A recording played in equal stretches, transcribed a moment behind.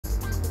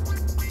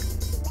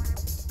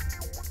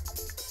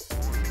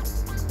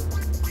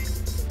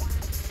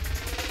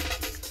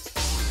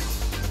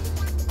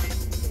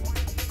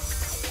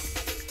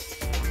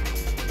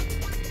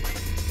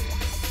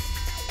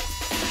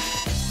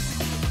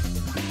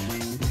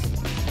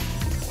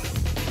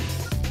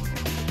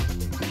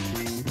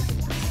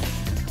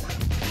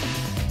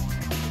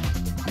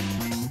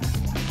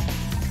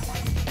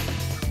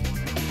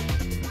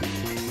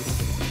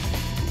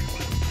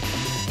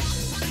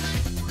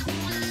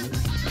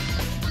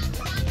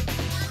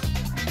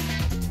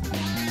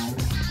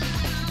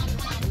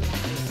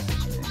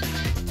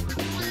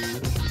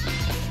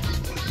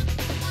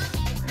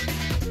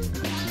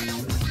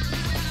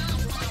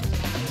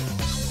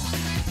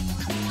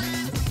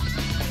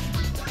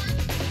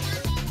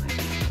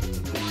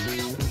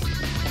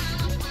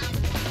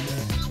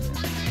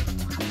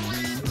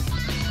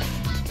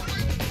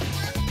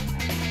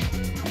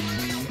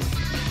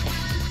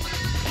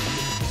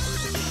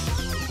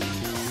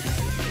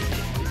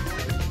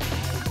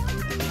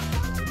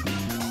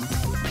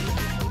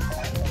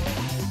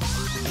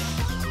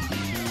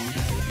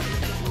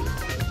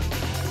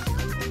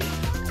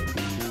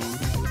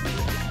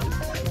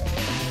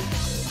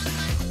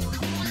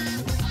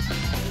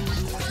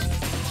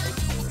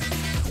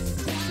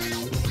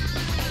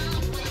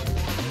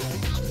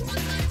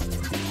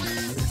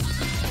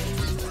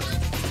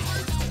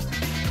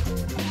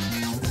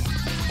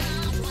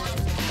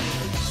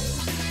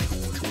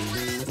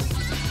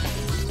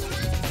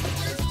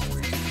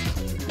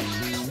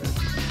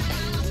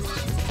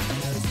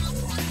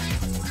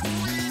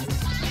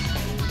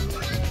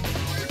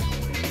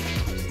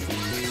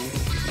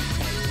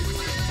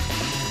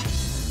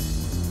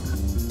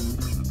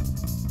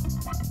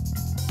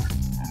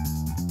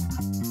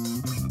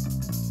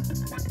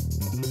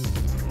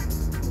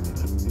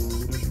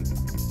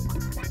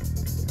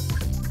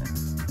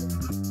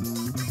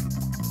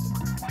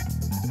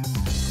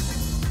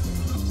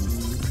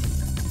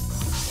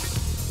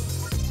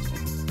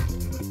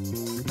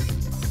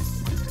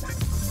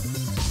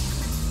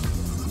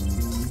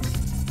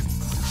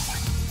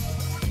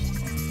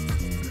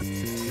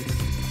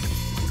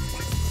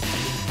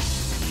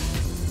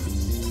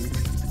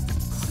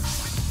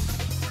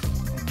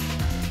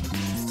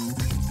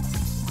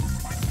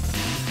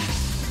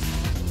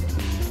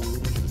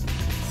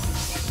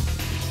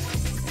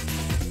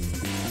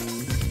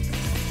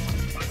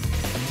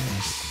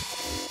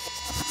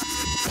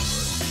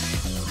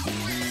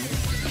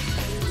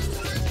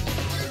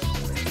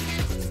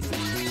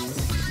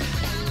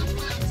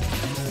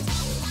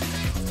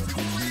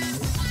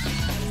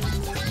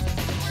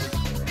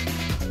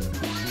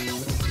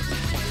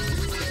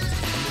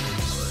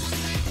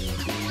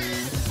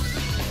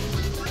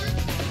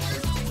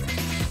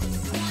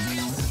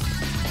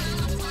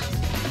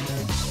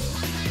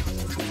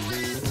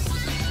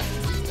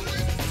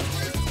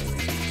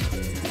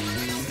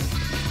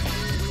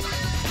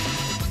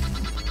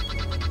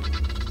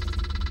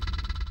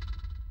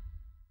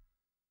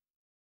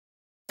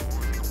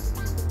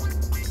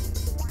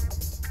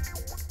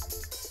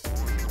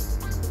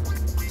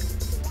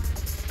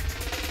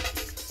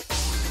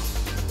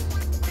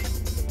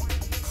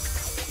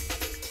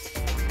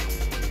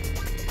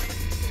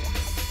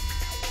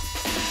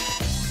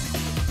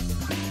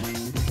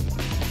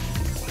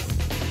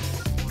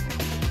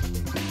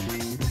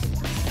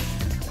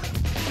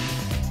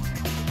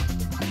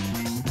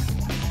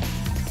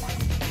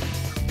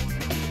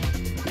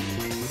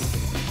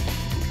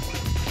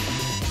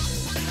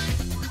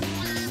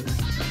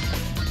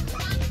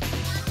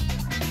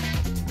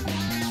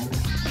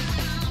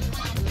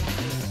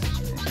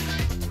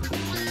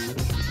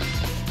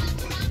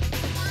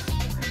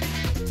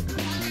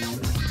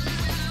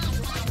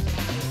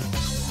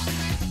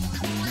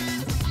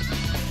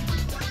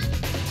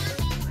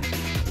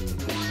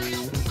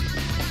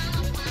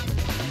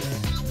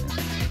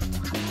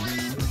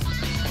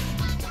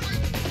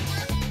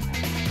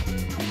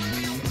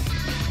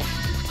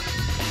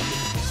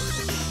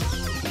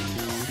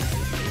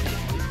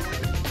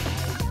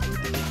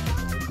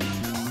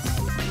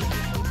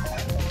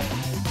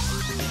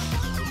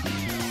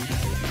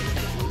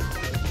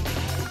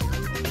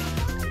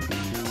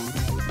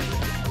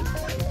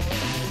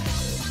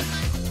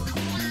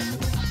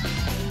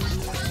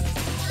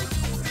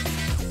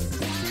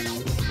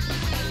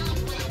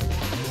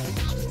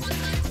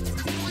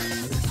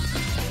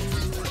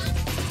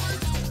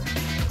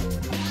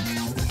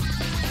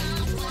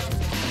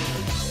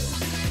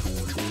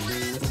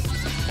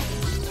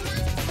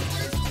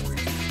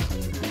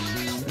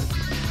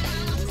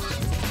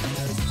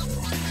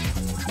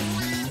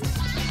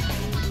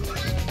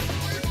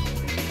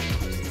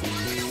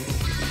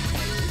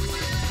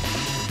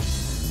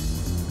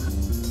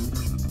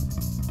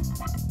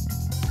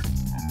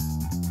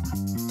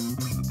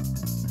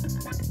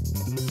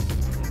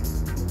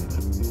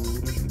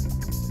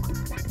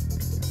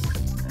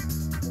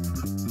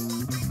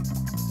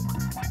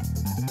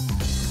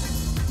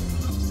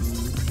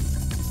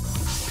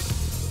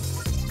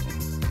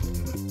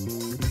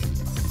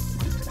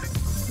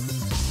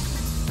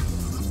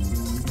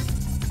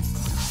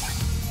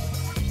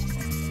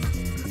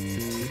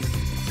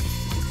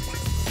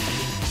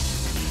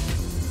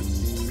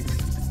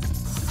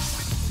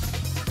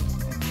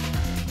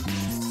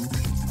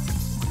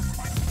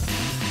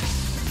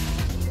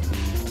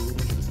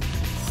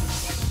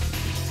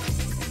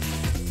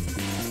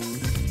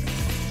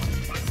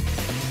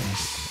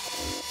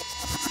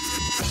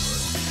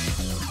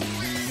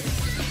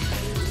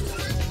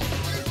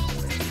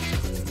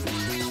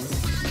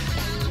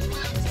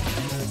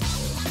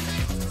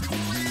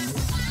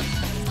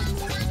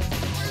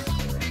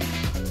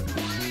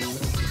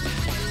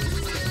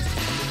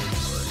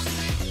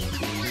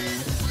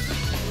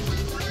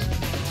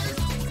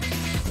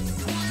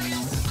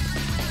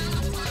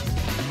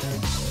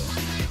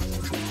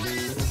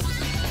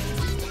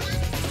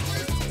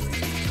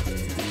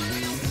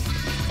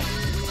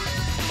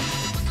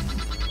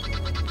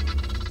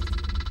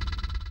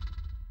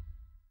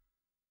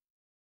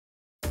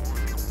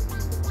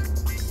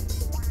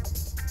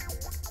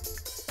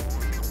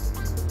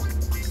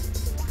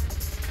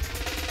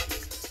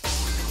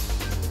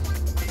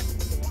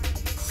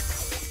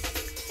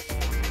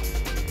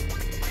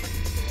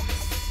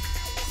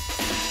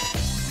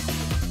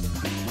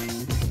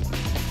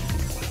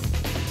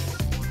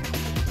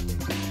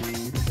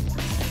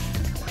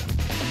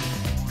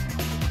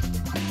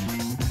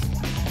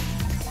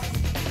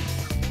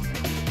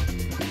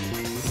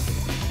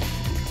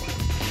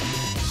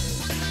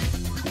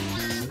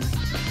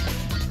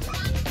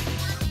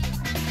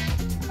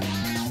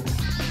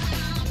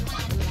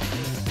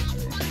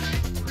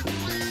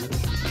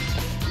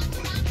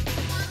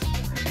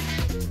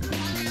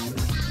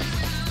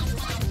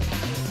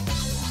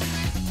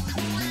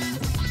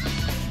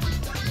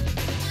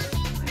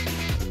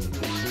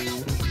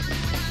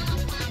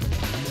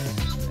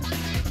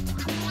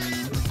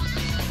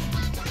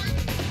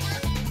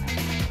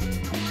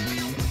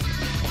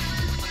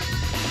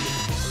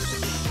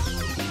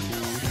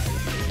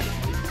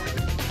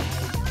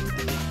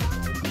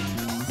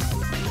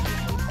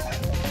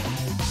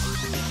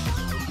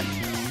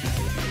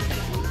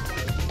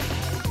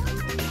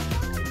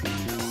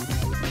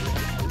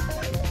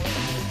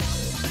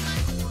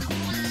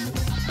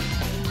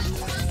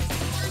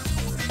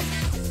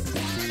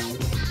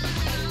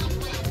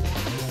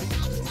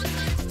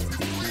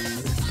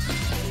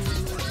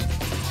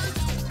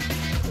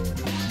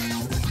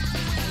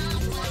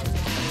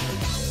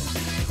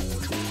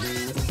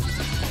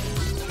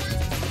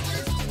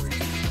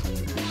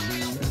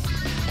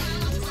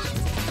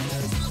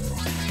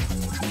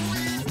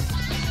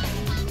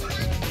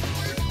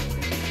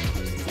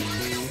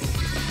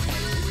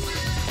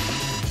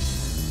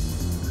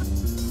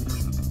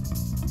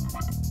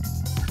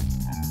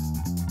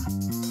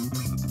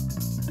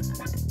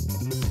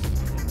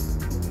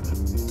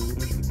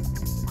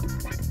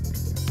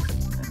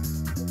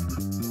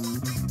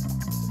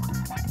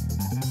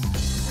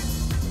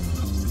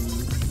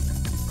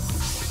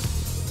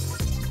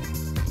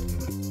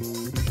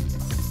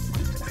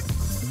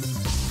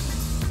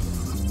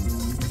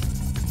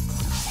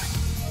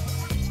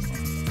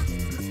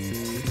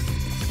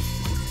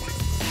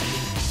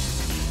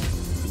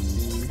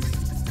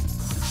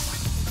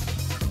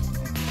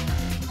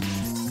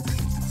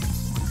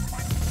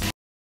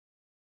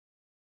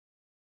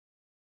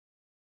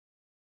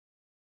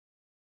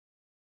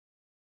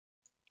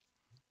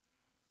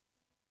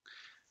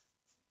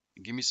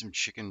Give me some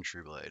chicken,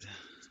 True Blade.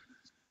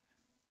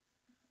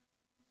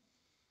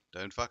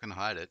 Don't fucking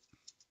hide it.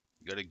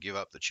 You gotta give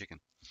up the chicken.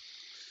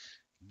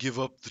 Give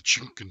up the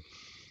chicken.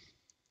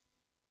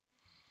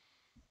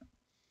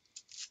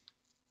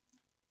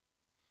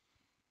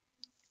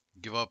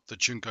 Give up the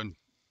chicken.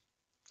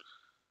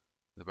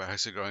 The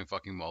barracks are growing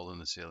fucking mold in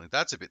the ceiling.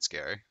 That's a bit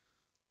scary.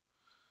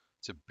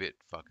 It's a bit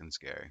fucking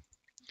scary.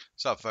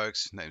 What's up,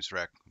 folks? Name's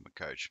Rek. I'm a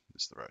coach.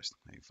 This is the roast.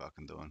 How you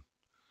fucking doing?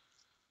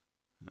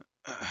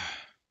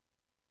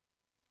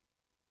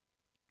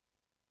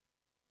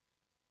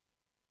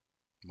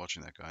 I'm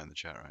watching that guy in the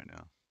chat right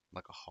now.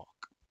 Like a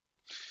hawk.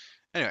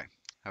 Anyway,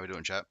 how we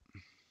doing, chat?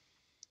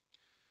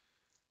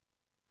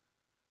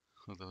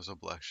 Oh, there was a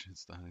black shit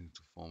starting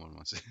to form on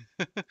myself.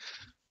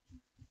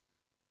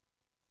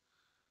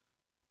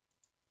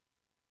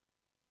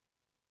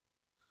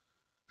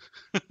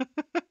 I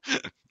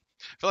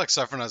feel like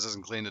Saffronaz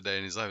hasn't cleaned a day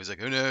in his life. He's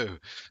like, oh no,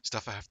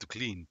 stuff I have to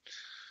clean.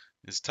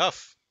 It's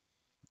tough.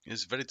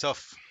 It's very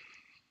tough.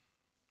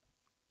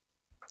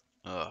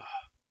 Ugh.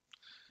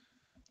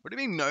 What do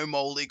you mean no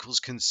mold equals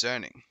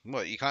concerning?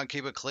 What, you can't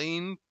keep a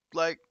clean,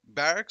 like,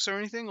 barracks or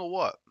anything, or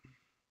what?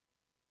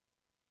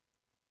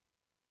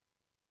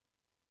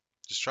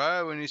 Just try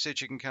it when you say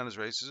chicken count as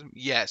racism?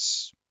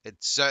 Yes, it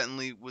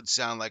certainly would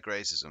sound like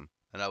racism.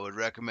 And I would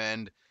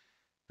recommend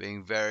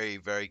being very,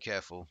 very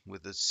careful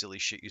with the silly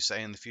shit you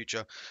say in the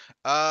future.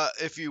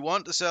 If you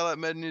want to sell out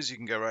Medeniz, you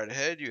can go right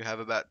ahead. You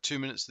have about 2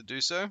 minutes to do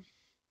so.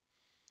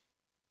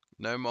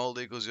 No mold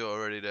equals you're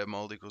already there.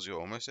 Mold equals you're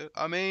almost there.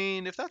 I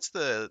mean, if that's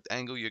the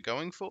angle you're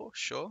going for,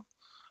 sure.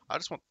 I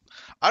just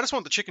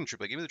want the chicken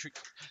triplet. Give me the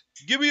chicken.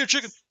 Give me a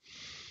chicken.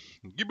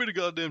 Give me the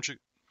goddamn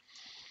chicken.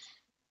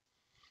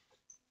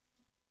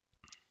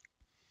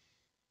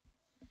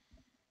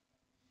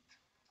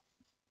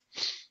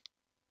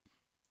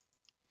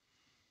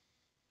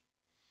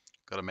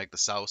 Gotta make the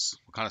sauce.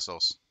 What kind of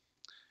sauce?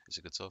 Is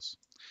it good sauce?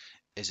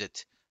 Is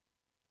it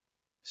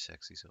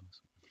sexy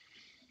sauce?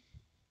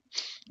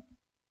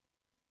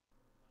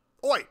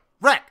 Oi,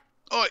 Rek!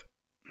 Oi!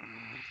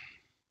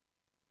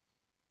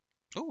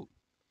 Ooh.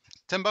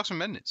 $10 from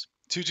Medeniz.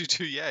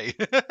 222, yay.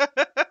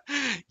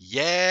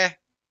 Yeah.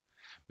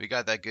 We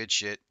got that good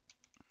shit.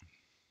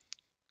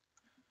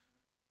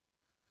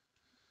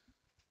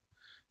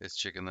 It's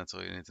chicken, that's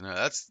all you need to know.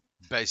 That's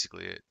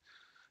basically it.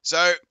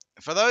 So,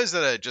 for those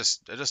that are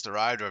just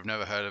arrived or have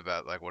never heard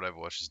about like what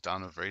Overwatch has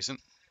done of recent.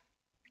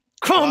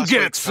 Come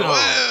get some!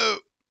 Whoa!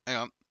 Hang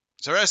on.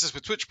 So, rest us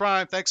with Twitch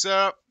Prime. Thanks,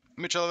 Sarah.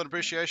 Much love and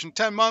appreciation.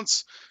 10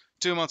 months.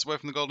 2 months away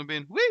from the golden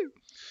bin. Woo!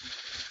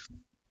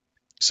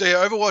 So,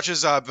 yeah,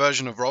 Overwatch's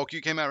version of Roll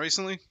Queue came out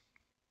recently.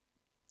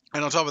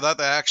 And on top of that,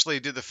 they actually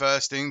did the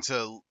first thing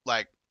to,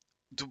 like,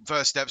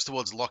 first steps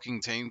towards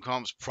locking team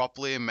comps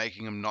properly and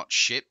making them not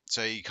shit.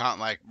 So you can't,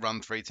 like,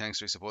 run 3 tanks,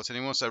 3 supports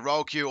anymore. So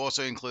Roll Queue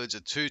also includes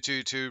a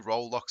 2-2-2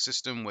 roll lock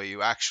system where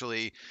you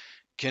actually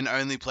can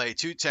only play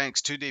 2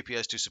 tanks, 2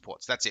 DPS, 2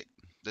 supports. That's it.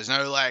 There's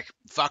no, like,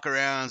 fuck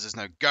arounds. There's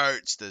no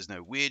goats. There's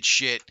no weird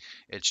shit.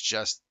 It's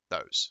just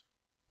those,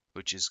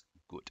 which is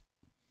good.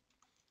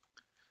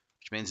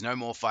 Which means no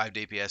more 5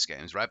 DPS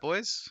games, right,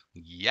 boys?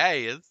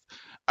 Yay!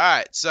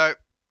 Alright, so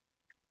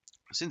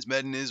since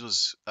Medeniz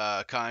was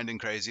kind and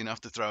crazy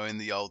enough to throw in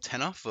the old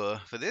tenor for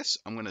this,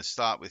 I'm going to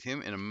start with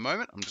him in a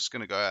moment. I'm just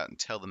going to go out and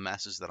tell the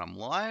masses that I'm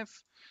live.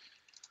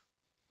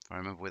 If I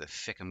remember where the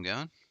fuck I'm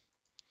going.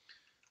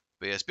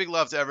 But yes, big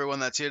love to everyone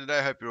that's here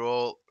today. Hope you're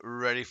all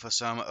ready for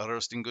some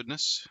roasting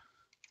goodness.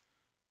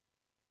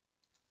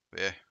 But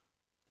yeah,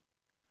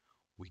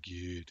 we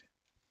good.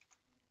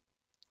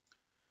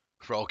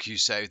 Roll Q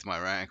saved my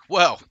rank.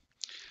 Well,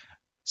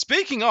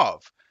 speaking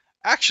of,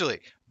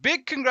 actually,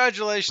 big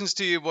congratulations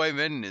to your boy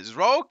Medeniz.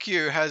 Roll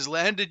Q has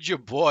landed your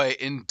boy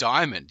in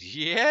Diamond.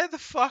 Yeah, the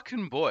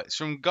fucking boys.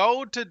 From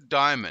gold to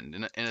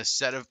Diamond in a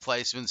set of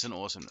placements and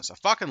awesomeness. I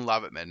fucking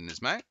love it,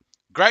 Medeniz, mate.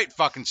 Great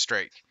fucking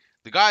streak.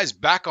 The guy's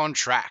back on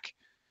track.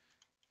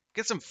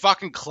 Get some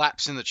fucking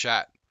claps in the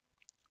chat.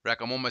 Rek,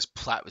 I'm almost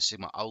plat with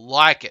Sigma. I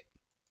like it.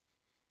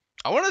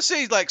 I want to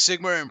see, like,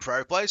 Sigma in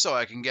pro play so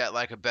I can get,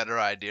 like, a better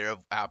idea of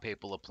how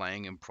people are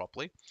playing him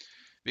properly.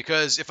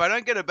 Because if I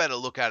don't get a better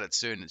look at it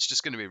soon, it's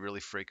just going to be really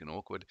freaking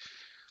awkward.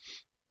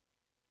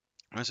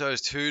 And so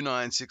it's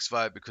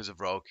 2965 because of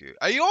Roll Q.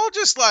 Are you all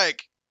just,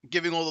 like,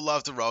 giving all the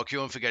love to Roll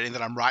Q and forgetting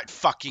that I'm right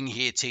fucking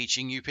here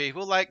teaching you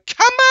people? Like,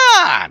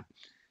 come on!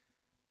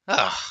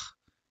 Ugh.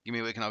 Give me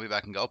a week and I'll be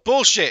back in gold.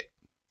 Bullshit!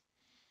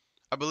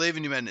 I believe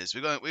in you, Medeniz.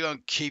 We're going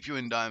to keep you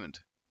in Diamond.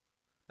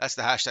 That's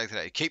the hashtag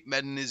today. Keep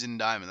Medeniz in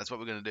Diamond. That's what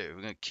we're going to do.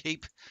 We're going to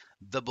keep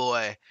the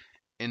boy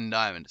in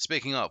Diamond.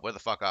 Speaking of, where the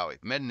fuck are we?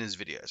 Medeniz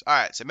videos.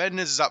 Alright, so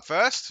Medeniz is up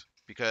first.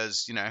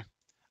 Because, you know,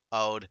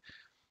 old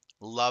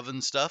love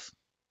and stuff.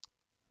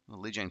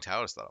 Well, Lijiang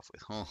Tower to start off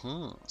with.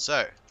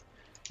 So,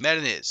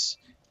 Medeniz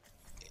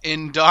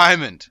in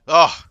Diamond.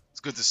 Oh, it's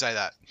good to say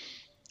that.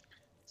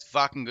 It's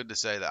fucking good to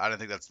say that. I don't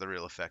think that's the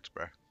real effect,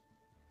 bro.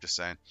 Just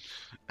saying.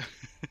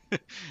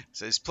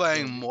 So he's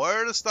playing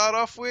Moira to start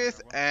off with,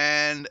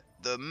 and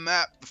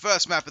the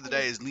first map of the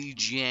day is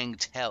Lijiang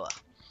Tower.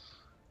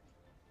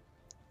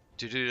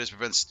 To do this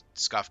prevents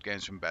scuffed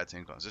games from bad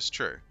team cons. It's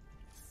true.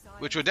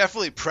 Which were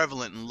definitely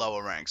prevalent in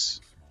lower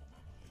ranks.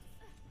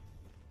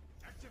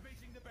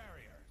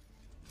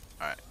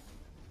 Alright.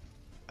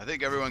 I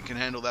think everyone can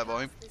handle that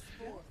volume.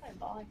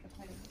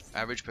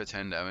 Average per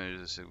 10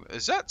 damage.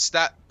 Is that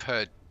stat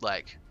per,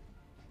 like...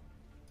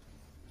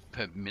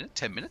 per minute?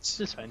 10 minutes?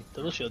 It's fine.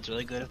 The shield's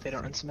really good if they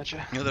don't run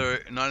Symmetra. Yeah, they're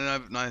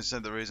 99%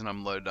 of the reason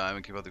I'm low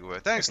diamond. Keep up the good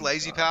work. Thanks,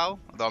 Lazy Pal.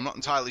 Although I'm not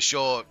entirely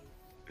sure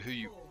who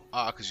you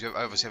are, because you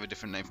obviously have a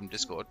different name from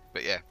Discord.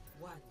 But yeah.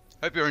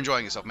 Hope you're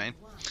enjoying yourself, man.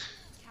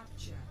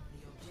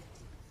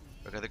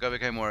 Okay, the guy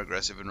became more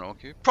aggressive in roll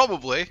queue.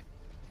 Probably.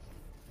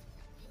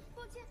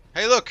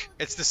 Hey, look!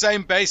 It's the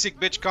same basic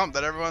bitch comp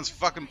that everyone's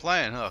fucking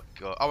playing. Oh,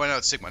 God. Oh, wait, no,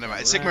 it's Sigma. Never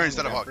mind. It's Sigma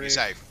instead of Hawk. You're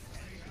safe.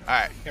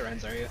 Alright. Hey,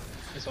 Ryan's, are you?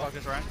 Is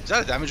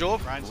that a damage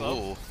orb?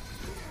 Ooh.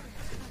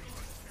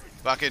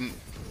 Fucking...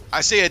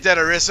 I see a dead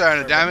Orisa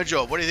and a damage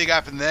orb. What do you think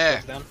happened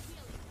there?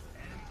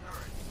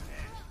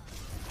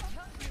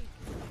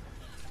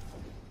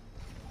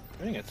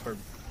 I think it's for...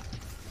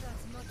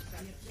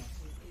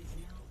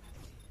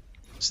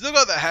 Still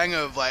got the hang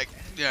of, like,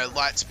 you know,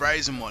 light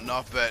sprays and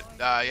whatnot, but,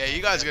 yeah,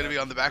 you guys are going to be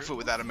on the back foot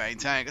without a main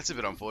tank. That's a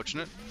bit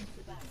unfortunate.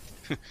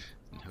 No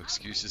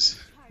excuses.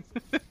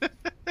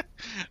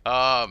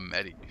 Oh,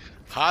 Medi.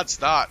 Hard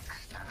start.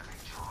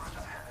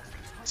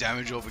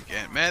 Damage orb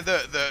again. Man,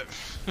 the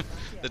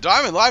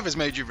Diamond Life has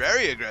made you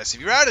very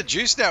aggressive. You're out of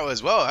juice now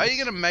as well. How are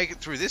you going to make it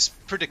through this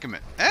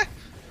predicament? Eh?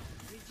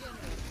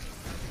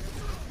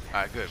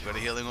 Alright, good. Got a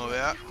healing orb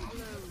out.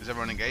 Is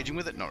everyone engaging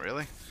with it? Not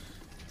really.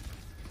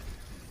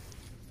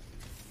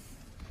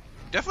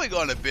 Definitely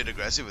gone a bit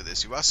aggressive with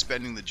this. You are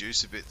spending the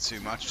juice a bit too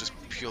much just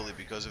purely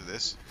because of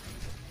this.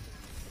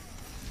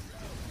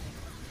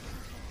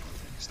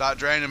 Start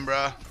draining,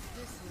 bruh.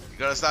 You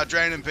gotta start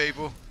draining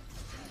people.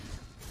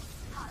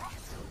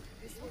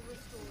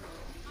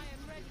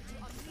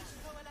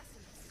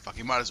 Fuck,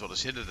 you might as well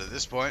just hit it at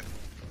this point.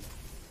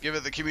 Give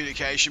it the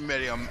communication,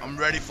 Medi. I'm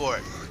ready for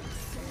it.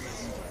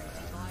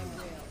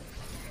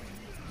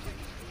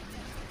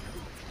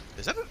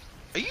 Is that a...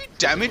 Are you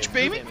damage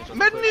beaming?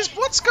 Medeniz,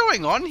 what's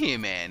going on here,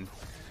 man?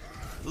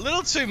 A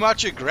little too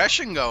much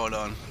aggression going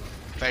on.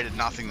 Faded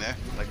nothing there.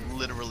 Like,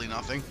 literally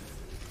nothing.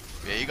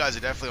 Yeah, you guys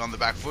are definitely on the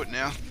back foot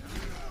now.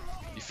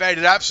 You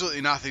faded absolutely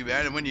nothing,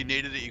 man, and when you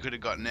needed it, you could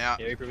have gotten out.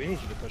 Yeah, we need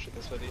you to push it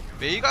this way.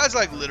 But you guys,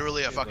 like,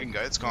 literally a fucking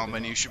goats comp,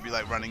 and you should be,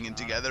 like, running in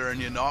together,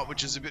 and you're not,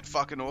 which is a bit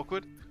fucking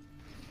awkward.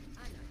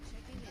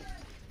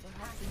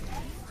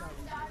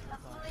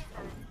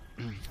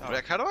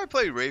 Like, how do I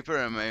play Reaper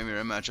and maybe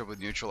a matchup with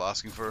neutral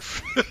asking for a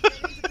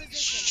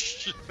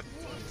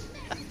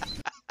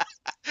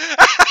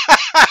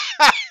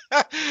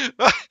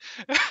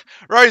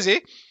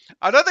Rosie,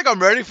 I don't think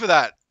I'm ready for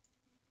that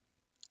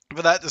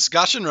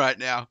discussion right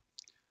now.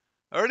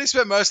 I already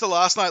spent most of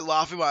last night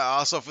laughing my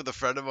ass off with a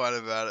friend of mine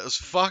about it. It was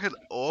fucking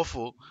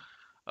awful.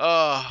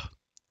 Oh,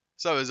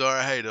 so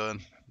Azora, how you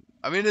doing?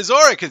 I mean,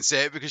 Azora can see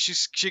it because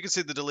she can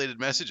see the deleted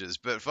messages,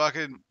 but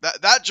fucking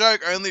that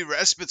joke only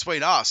rests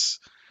between us.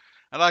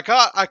 And I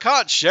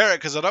can't share it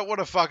because I don't want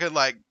to fucking,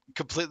 like,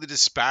 completely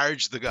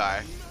disparage the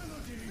guy.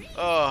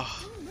 Oh.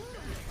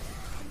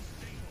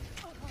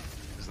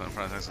 There's no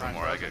front attacks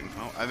anymore.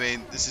 I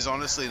mean, this is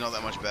honestly not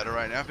that much better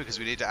right now because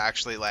we need to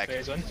actually, like,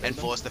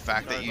 enforce the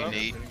fact that you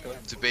need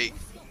to be...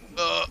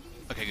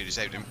 okay, good, you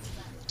saved him.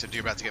 So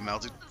you're about to get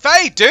melted.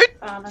 Fade, dude!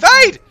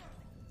 Fade!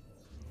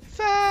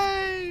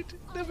 Fade!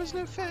 There was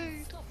no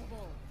fade.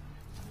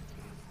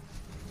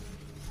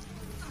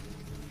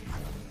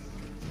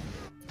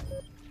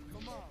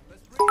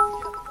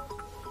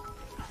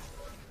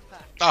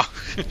 Oh,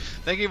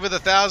 thank you for the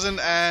 1,000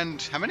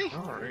 and how many?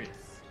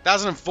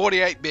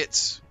 1,048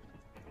 bits.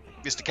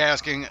 Mr.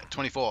 Chaos King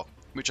 24,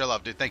 which I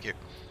love, dude. Thank you.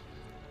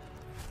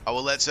 I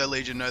will let Sir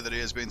Legion know that he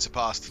has been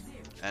surpassed,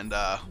 and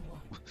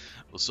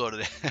we'll sort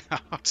it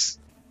out.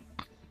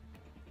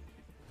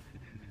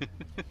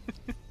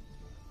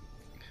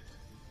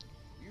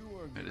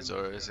 It is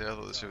always. I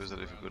thought this was a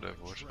good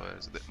Overwatch player.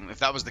 If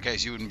that was the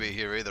case, you wouldn't be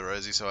here either,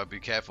 Rosie. So I'd be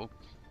careful.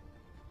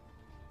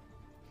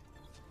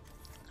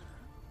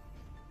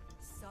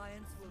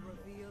 Science will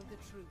reveal the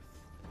truth.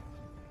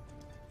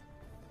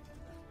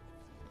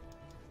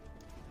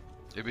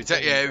 It'd be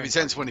it'd be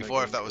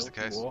 1024 if that was the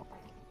case.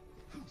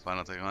 Fine,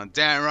 I'll take it on.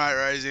 Damn right,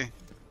 Rosie.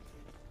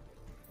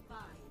 5,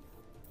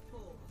 4,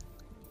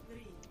 3,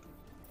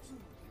 2,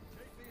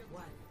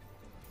 1.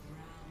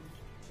 Round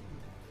 2.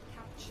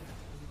 Capture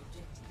the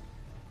objective.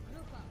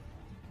 Group up.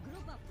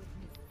 Group up with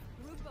me.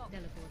 Group up.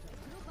 Teleporter.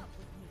 Group up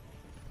with me.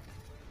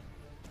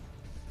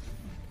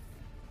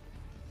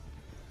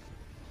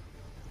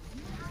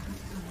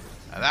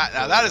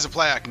 Now that is a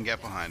play I can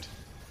get behind.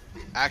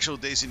 Actual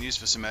decent use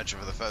for Symmetra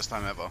for the first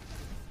time ever.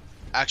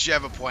 Actually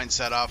have a point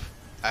set up.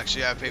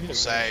 Actually have people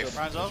save.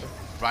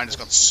 Brian just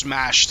got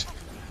smashed.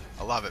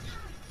 I love it.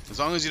 As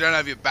long as you don't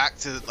have your back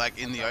to like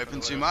in the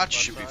open too much,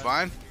 you should be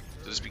fine.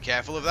 So just be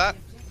careful of that.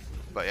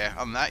 But yeah,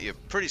 other than that, you're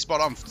pretty spot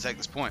on to take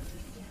this point.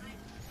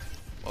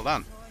 Well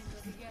done.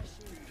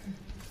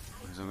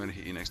 I'm going to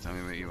hit you next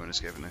time. You won't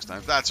escape it next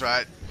time. That's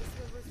right.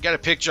 Get a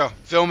picture.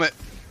 Film it.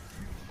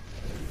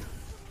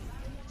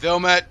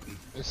 Film it.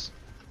 Nice.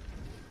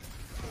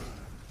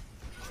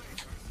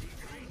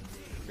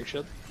 Big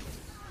shield.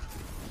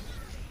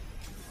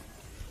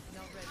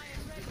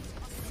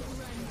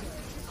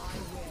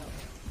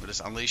 We're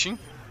just unleashing.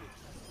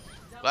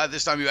 Glad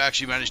this time you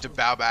actually managed to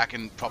bow back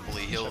and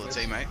properly heal the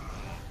teammate.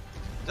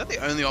 Is that the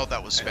only ult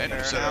that was spent?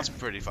 So that's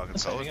pretty fucking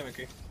solid.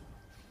 McCree.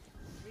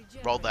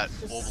 Rolled that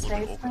orb a little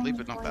bit awkwardly,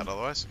 but not bad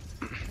otherwise.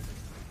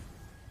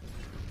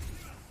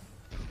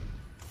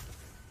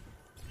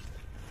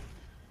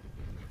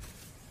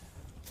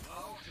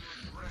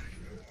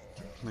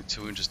 Only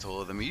 2 inches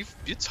taller than me.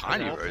 You're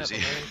tiny, Yeah, Rosie.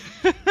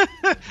 yeah,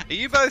 Are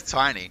you both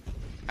tiny?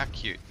 How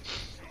cute.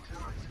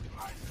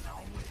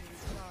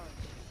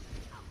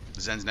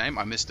 Zen's name?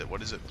 I missed it.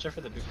 What is it? Check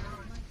for the boot.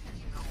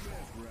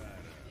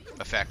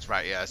 Effect,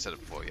 right? Yeah, I said it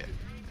before. Yeah.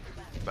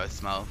 Both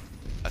smell.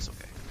 That's okay.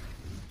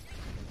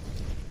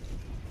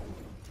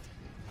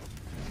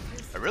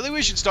 I really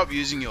wish you'd stop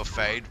using your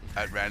fade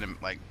at random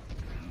like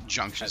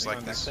junctions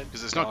like this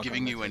because it's not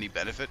giving you any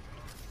benefit.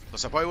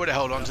 Plus, I probably would have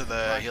held on to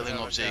the healing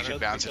orb so you could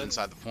bounce it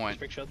inside the point.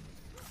 Big shield.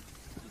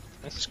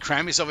 Nice. Just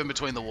cram yourself in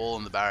between the wall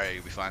and the barrier,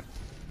 you'll be fine.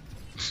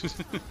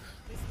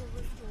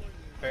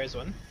 There's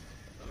one.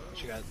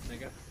 What you got,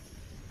 nigga?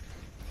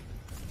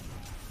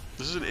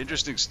 This is an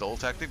interesting stall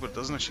tactic, but it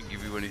doesn't actually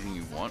give you anything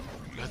you want.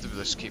 You have to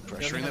just keep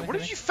pressuring them. What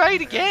did you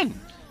fade again?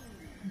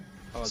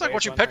 Oh, It's like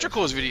watching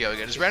Petricor's video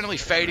again, just randomly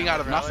fading out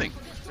of nothing.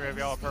 3 of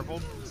y'all are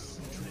purple.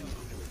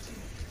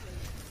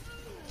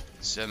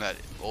 Send that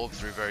orb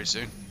through very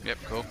soon. Yep,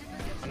 cool.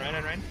 On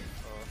Ryan.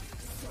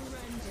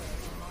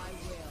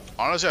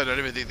 Honestly, I don't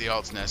even think the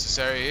ult's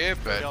necessary here,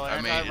 but Y'all I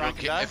mean, anti-rank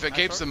and dive? if it Nice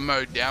keeps work. the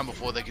mode down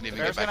before they can even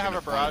There's get back gonna into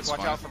have a barrage. points, Watch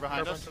fine. out from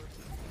behind us.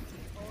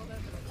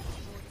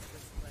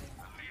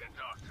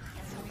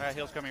 Alright,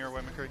 heal's coming your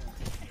way, McCree.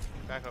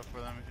 Back up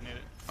for them if you need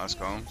it. Nice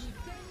columns.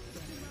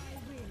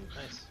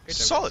 Nice. Great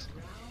job, Solid.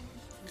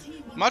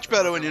 guys. Much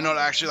better when you're not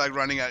actually like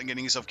running out and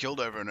getting yourself killed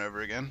over and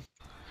over again.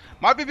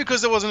 Might be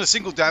because there wasn't a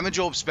single damage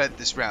orb spent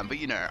this round, but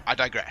you know, I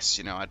digress.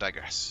 I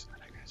digress.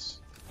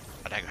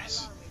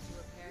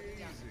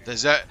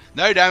 There's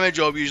no damage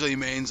orb usually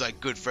means like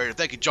good for it.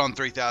 Thank you, John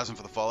 3000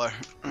 for the follow.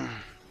 I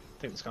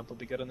think this comp will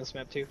be good on this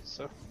map too,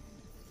 so.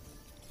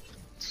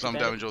 Some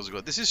damage orbs are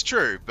good. This is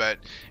true, but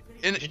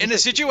in a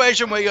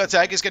situation where your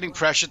attack is getting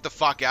pressured the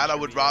fuck out, I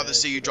would rather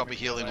see you drop a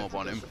healing orb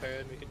on him.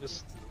 We can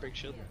just break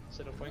shield,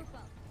 set up point.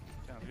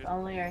 Sounds good.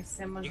 Only our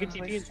sim was You in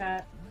can TP voice it.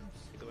 chat.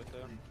 Oh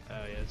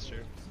yeah, that's true.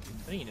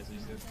 I think he knows what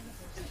he's doing.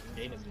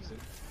 Yeah, he knows what he's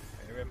doing.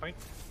 Alright, red point.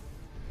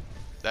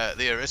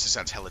 The Orisa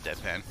sounds hella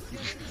deadpan.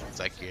 It's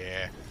like,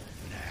 yeah.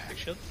 Big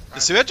shield.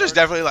 The Symmetra's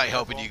definitely like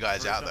helping you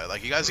guys out though.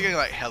 Like you guys are getting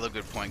like hella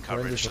good point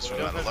coverage just from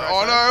that. Like,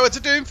 oh no, it's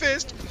a Doom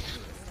Fist!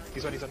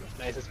 He's on.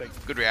 Nice, that's big.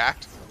 Good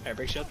react. Alright,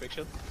 break shield.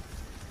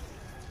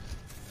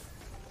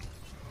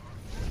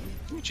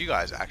 Look at you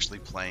guys actually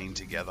playing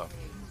together.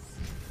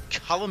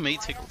 Color me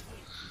tickled.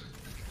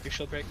 Big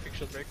shield break.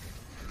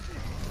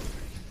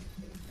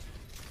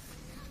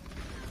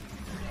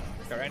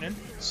 Got right in.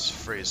 It's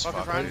free as Fuck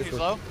his fuck. friend, he's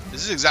low.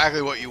 This is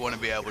exactly what you want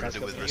to be able to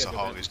do with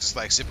Roadhog. Is just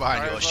like sit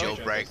behind Alright, your well,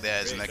 shield, break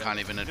theirs, and they can't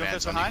even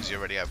advance on you because you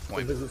already have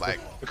point like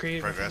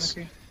McCree, progress.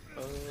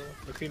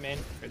 McCree main.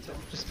 Right side.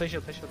 Just play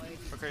shield.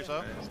 McCree's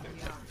low.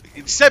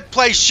 It said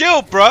play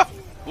shield, bruh.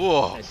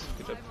 Whoa. Nice,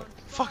 good job.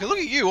 Fucking look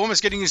at you,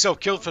 almost getting yourself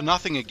killed for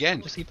nothing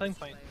again. Just keep playing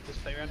point.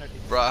 Just play around our team.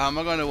 Bruh, how am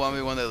I going to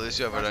 1v1 that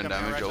Lucio if I don't Coming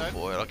damage right your side.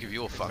 forehead? I'll give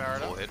you a fucking Fair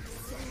enough. forehead.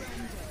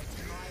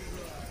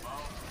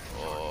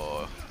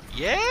 Oh.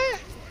 Yeah?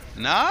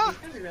 Nah?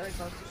 It was really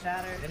close to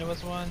shatter. And it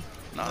was one.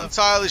 Not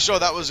entirely sure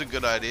that was a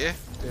good idea.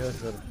 Yeah, that's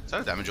good. Is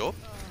that a damage orb?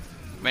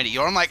 Medi,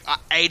 you're on like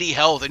 80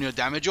 health and you're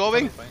damage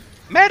orbing? Fine.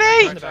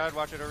 Medi! Right side,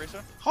 watch it,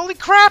 Orisa. Holy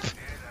crap!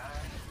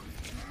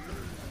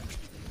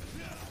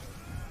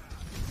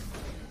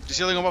 Just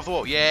healing him off the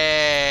wall.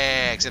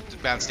 Yeah, except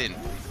it bounced in.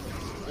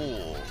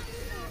 Ooh.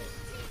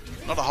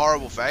 Not a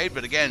horrible fade,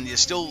 but again, you're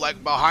still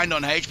like behind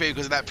on HP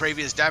because of that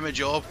previous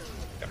damage orb.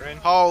 Got right in.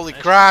 Holy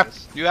Nice, crap!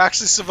 nice. You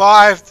actually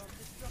survived!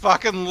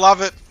 Fucking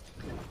love it!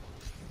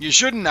 You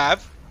shouldn't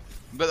have,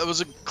 but it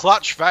was a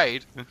clutch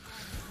fade.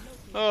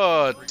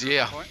 Oh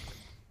dear.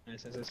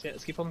 Nice. Yeah,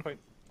 let's keep holding point.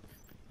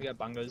 We got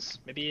bongos.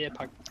 Maybe a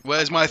puck.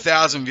 Where's my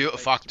 1,000 viewer?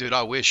 Fuck, dude,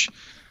 I wish.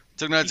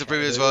 Took notes of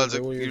previous Yeah, words they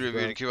that will you use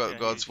reviewed to that. keep up Yeah,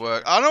 God's you-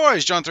 work. Oh, no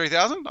worries, John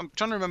 3000. I'm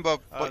trying to remember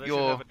what They should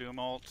your have a Doom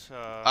ult,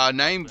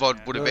 name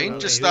VoD would have No, been. no,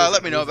 Just he is-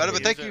 let me know he is- about it. But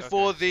he thank is- you okay,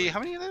 for the... sweet. How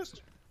many of those?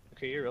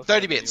 Okay, you're real.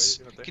 30 bits.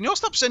 Can you all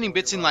stop sending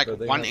bits in like But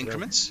they 1 have that.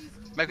 increments?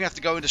 Make me have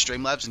to go into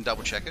Streamlabs and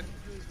double check it.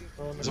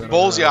 It's a No, no,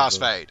 ballsy no, ass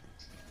no. fade.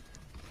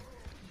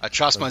 I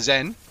trust my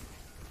Zen.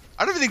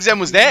 I don't even think Zen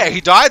was there. He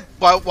died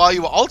while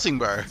you were ulting,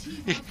 bro.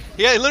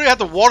 He literally had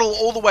to waddle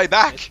all the way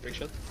back. Break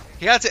shield.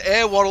 He had to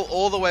air waddle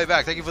all the way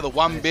back. Thank you for the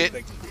 1 Nice, bit.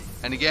 big.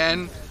 And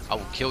again, I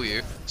will kill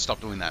you.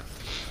 Stop doing that.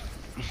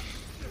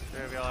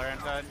 3 of y'all are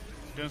inside.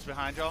 Doom's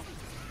behind y'all.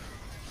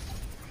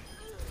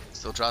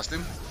 Still trust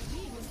him?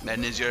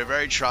 Medeniz, you're a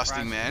very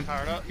trusting man.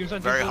 Powered up. Give us a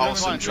Very Doom,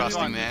 wholesome, One,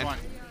 trusting one, man. one.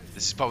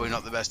 This is probably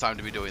not the best time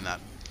to be doing that.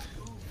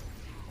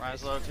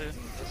 Rise low too.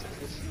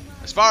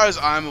 As far as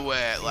I'm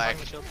aware, like,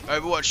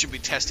 Overwatch should be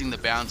testing the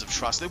bounds of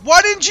trust.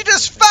 Why didn't you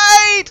just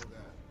fade?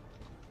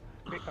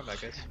 Great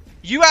comeback, guys.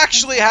 You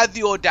actually had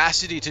the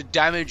audacity to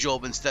damage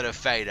orb instead of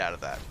fade out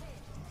of that.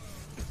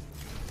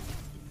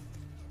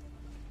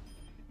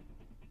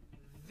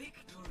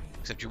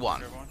 Except you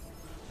won.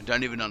 I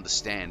don't even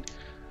understand.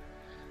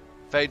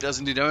 Fade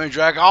doesn't do damage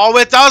drag. Oh,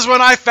 it does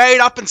when I fade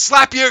up and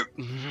slap you!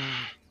 Play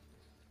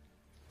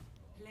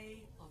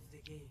of the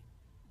game.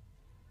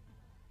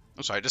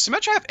 I'm sorry, does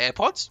Symmetra have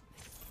AirPods?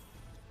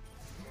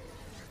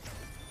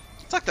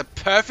 It's like the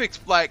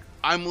perfect, like,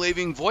 I'm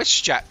leaving voice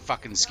chat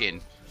fucking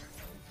skin.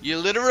 You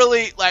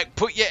literally, like,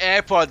 put your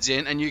AirPods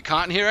in and you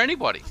can't hear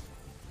anybody.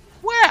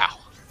 Wow!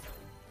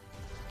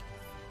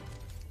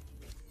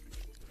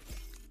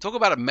 Talk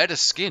about a meta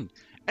skin.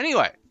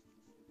 Anyway.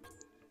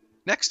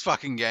 Next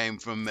fucking game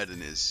from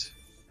Medeniz.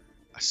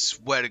 I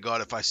swear to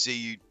God, if I see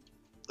you...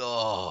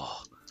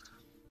 Oh.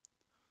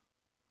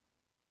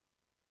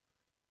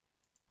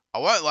 I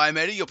won't lie,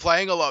 Medi, you're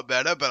playing a lot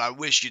better, but I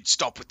wish you'd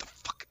stop with the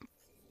fucking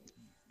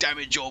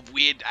damage or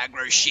weird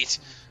aggro shit.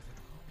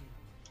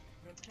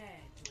 Prepare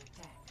to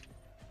attack.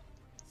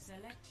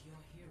 Select your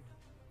hero.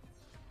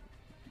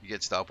 You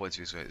get star points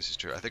for this way, this is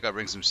true. I think I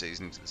bring some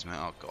seasoning to this, man.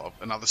 Oh God,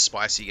 another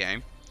spicy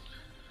game.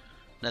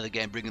 Another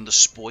game bringing the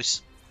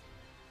spice.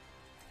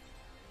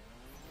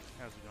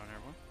 How's it going,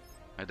 everyone?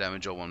 I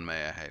damage all one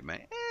May. I hate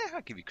May.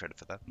 I'll give you credit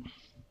for that.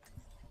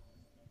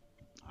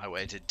 I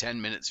waited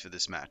 10 minutes for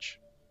this match.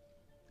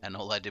 And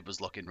all I did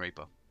was lock in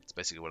Reaper. That's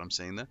basically what I'm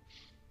seeing there.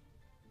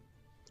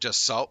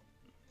 Just salt.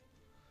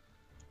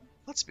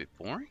 That's a bit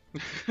boring.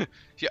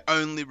 You're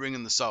only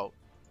bringing the salt.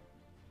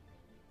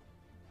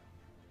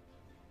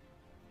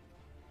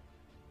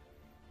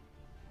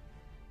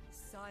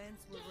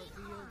 Science will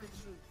reveal the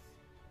truth.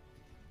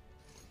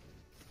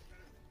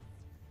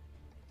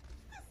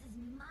 This is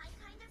my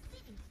kind of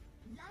city.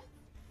 Lights,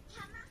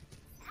 camera,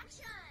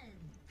 action!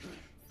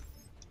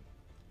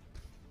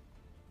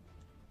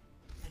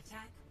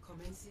 Attack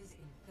commences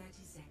in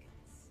 30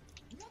 seconds.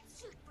 Let's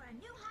shoot for a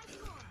new high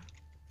score.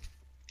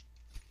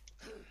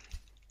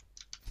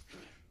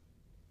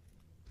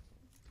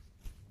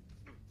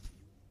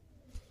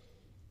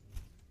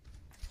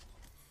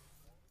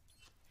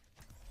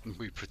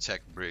 We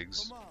protect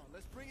Briggs. Come on,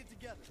 let's bring it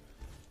together.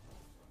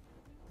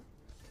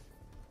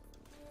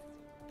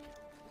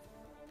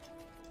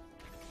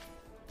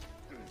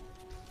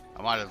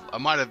 I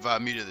might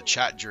have muted the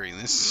chat during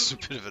this. This is a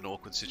bit of an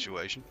awkward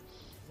situation.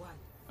 One.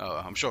 Oh,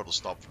 I'm sure it'll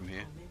stop from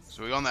here.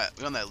 So we on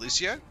that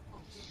Lucio?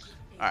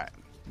 Alright,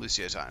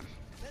 Lucio time.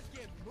 Let's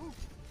get moving.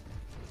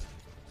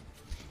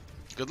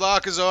 Good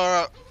luck,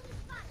 Azora!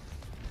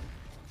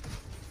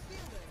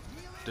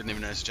 Didn't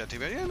even notice the chat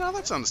TV. Yeah, no,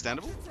 that's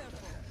understandable.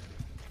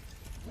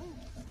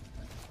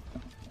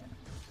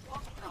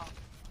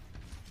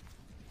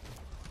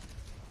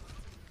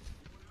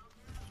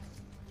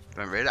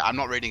 Don't read it. I'm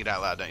not reading it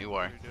out loud, don't you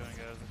worry. What are you doing,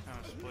 guys? We're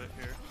kind of split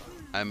here.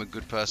 I'm a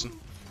good person.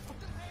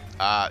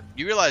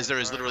 You realize there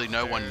is literally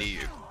no one near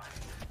you.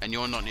 And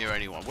you're not near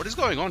anyone. What is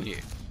going on here?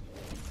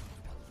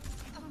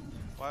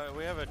 Why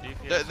we have a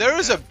DPS? There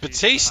is a piece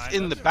Batiste behind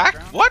in us the the back?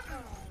 ground? What?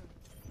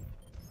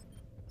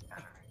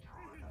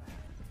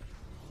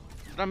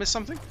 Did I miss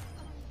something?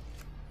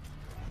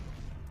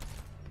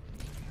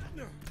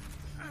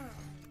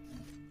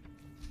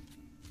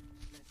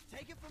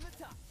 Take it from the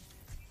top.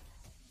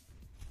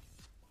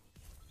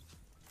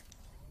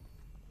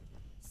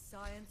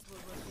 Science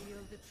will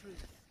reveal the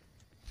truth.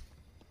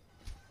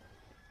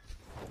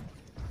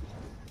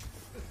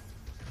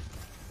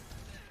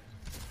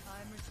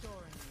 I'm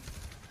restoring you.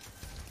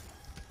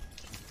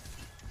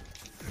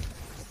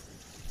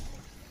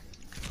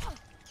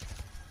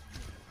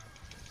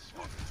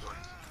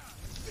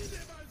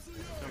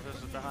 Junkrat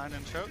is behind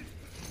and choke.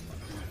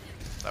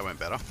 That went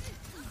better.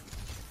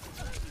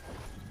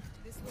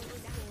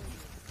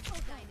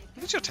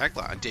 Look at your tag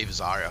line, Dave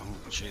Azaria.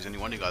 Oh, jeez, any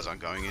wonder you guys aren't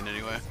going in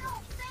anywhere.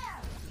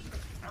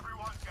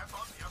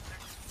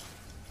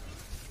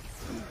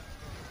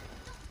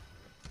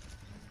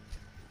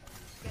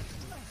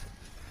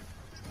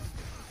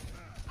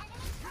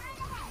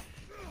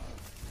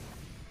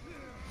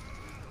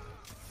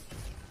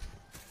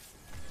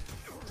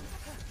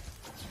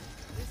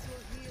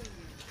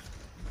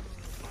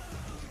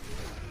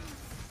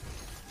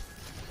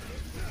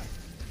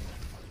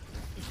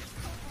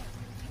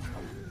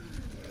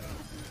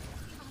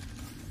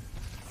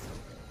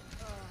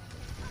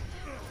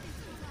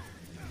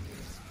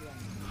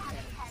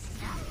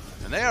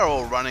 And they are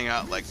all running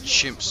out like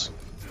chimps.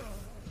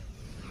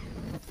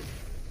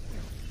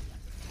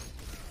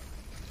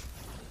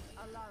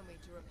 Allow me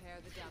to repair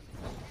the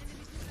damage.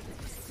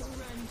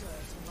 Surrender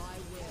to my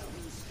will.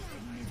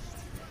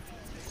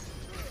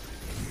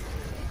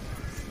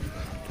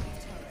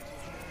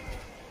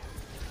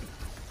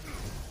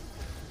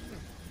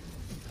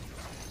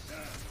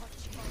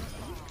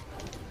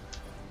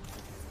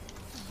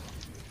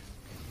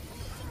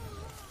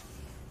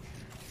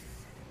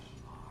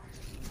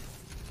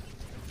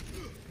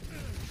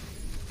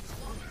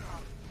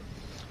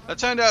 That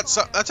turned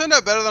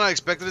out better than I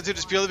expected it to,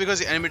 just purely because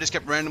the enemy just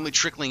kept randomly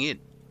trickling in.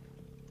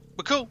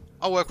 But cool,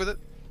 I'll work with it.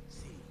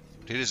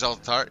 Did he just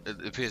ult the turret?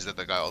 It appears that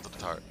the guy ulted the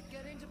turret.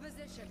 Get into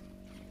position.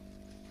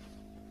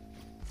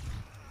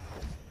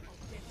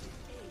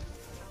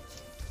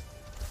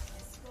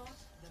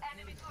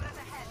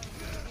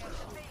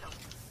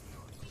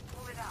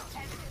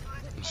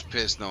 I'm just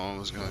pissed no one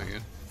was going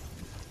in.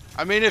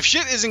 I mean, if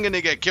shit isn't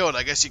gonna get killed,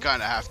 I guess you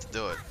kind of have to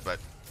do it, but...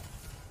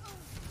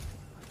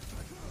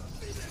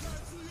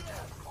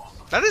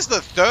 That is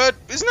the third...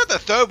 Isn't that the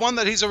third one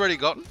that he's already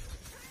gotten?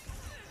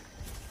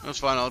 It was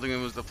fine, ulting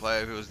him was the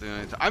player who was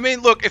doing it. I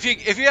mean, look, if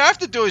you have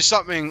to do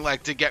something,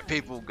 like, to get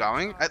people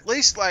going, at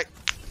least, like,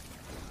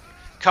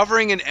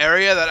 covering an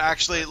area that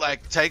actually,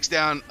 like, takes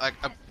down, like,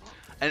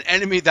 an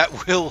enemy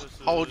that will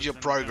hold your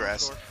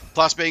progress,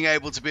 plus being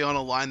able to be on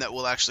a line that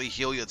will actually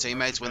heal your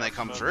teammates when they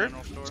come through,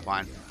 it's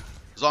fine.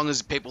 As long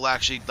as people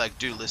actually, like,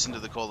 do listen to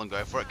the call and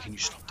go for it. Can you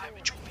stop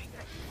damage orbing?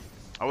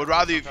 I would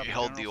rather if you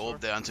held the orb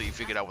there until you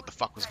figured out what the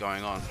fuck was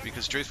going on.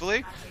 Because,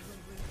 truthfully,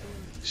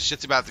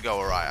 shit's about to go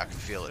alright. I can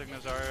feel it.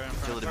 I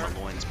feel it in my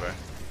loins, bro.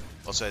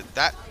 Also,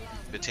 that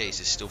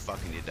Medeniz is still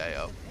fucking your day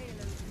up.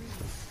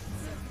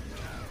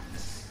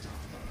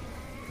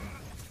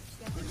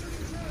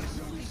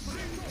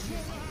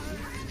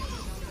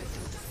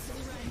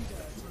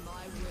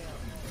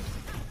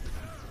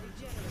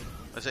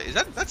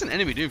 That's an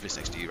enemy Doomfist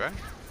next to you, right?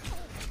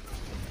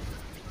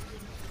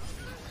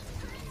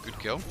 Good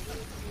kill.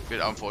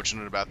 Bit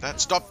unfortunate about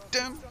that. Stop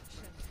them!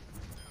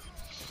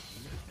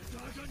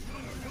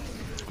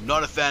 I'm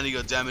not a fan of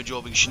your damage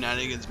orbing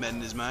shenanigans,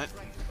 Medeniz, mate.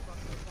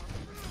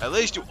 At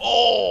least you.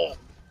 Oh!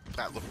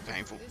 That looked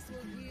painful.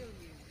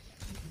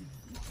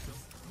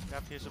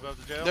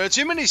 There are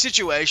too many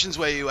situations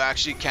where you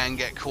actually can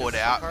get caught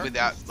out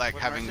without like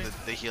having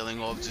the healing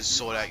orb to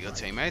sort out your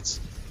teammates.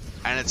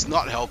 And it's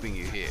not helping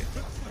you here.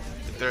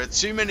 There are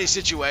too many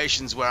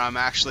situations where I'm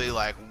actually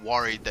like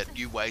worried that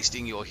you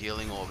wasting your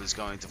healing orb is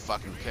going to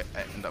fucking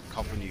end up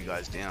copping you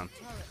guys down.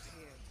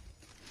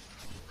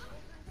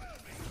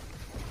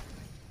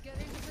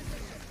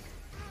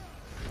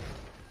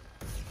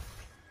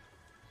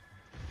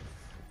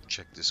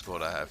 Check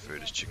Discord, I have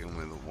food as chicken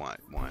with a white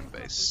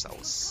wine-based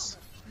sauce.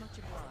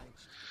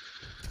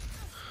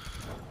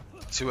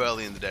 Too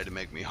early in the day to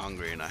make me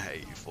hungry and I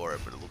hate you for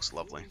it, but it looks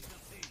lovely.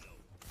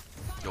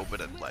 Y'all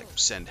better, like,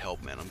 send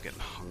help, man. I'm getting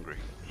hungry.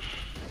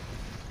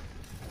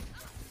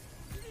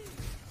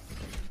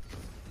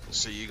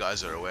 So you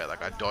guys are aware,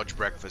 like, I dodge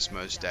breakfast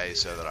most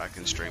days so that I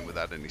can stream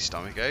without any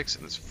stomach aches,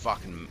 and it's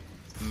fucking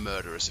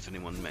murderous if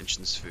anyone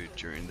mentions food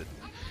during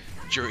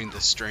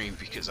the stream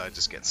because I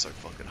just get so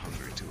fucking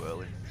hungry too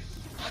early.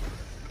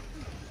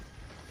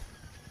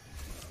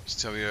 Just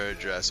tell me your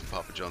address and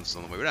Papa John's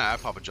on the way. We don't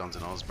have Papa John's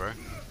in Oz, bro.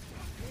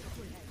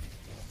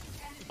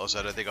 Also,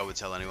 I don't think I would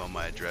tell anyone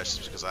my address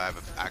just because I have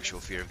an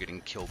actual fear of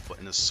getting killed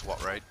in a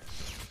SWAT raid.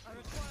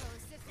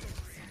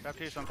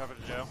 Baptiste on top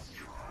of the jail.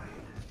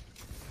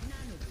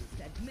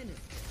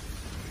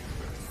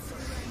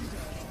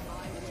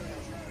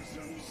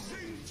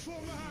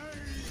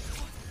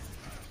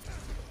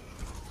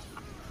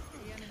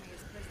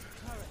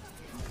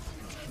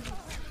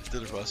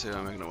 Did it last year,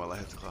 I'm making it while I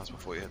head to class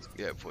before you head to,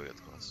 before you head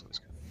to class.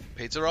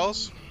 Pizza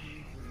rolls?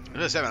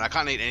 I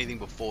can't eat anything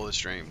before the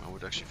stream. I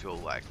would actually feel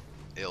like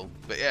ill.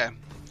 But yeah,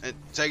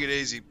 take it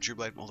easy, True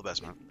Blade. All the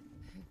best, man.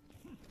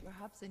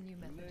 Perhaps a new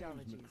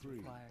methodology is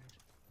required.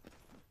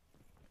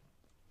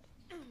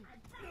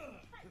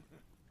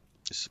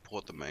 Just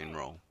support the main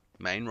role.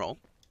 Main role?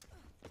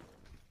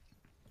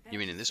 You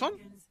mean in this one?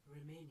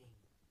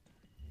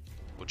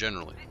 Or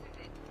generally?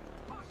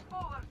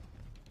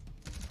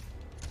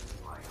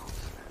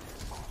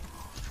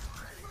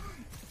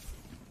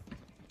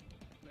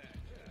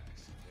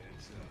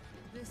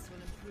 This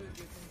will improve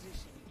your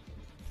condition.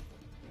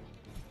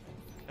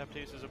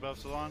 Baptiste is above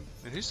Salon.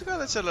 And who's the guy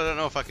that said I don't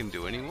know if I can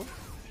do anymore?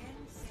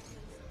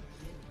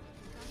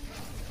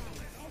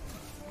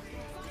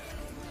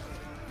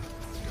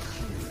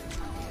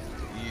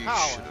 You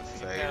should have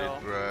faded,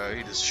 bro.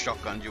 He just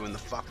shotgunned you in the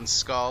fucking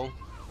skull.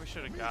 We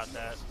should have got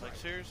that. Like,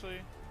 seriously?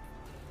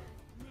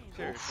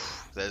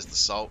 Oof, there's the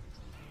salt.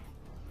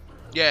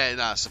 Yeah,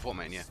 nah, support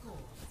main, yeah. There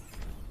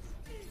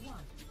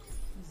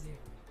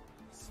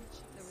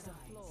was a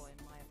flaw in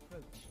my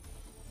approach.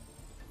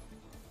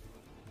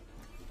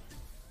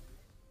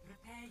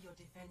 Prepare your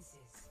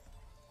defenses.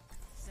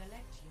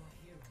 Select your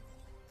hero.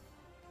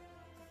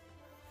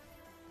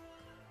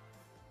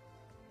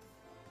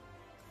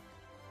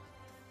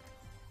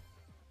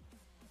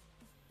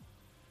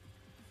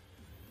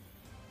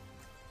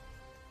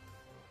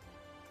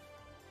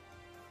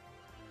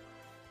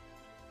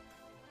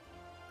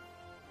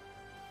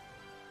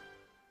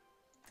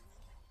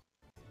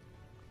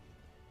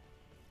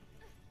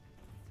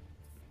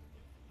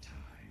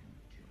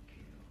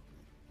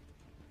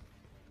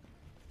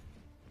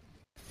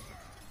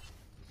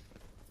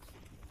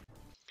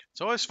 It's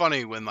always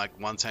funny when like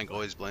one tank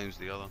always blames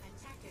the other.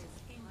 Attackers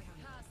incoming.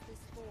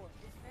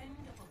 Defend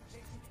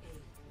objective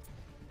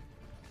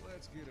A.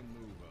 Let's get a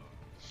move on.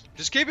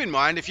 Just keep in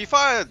mind, if you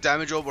fire a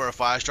damage orb or a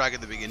fire strike at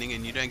the beginning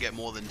and you don't get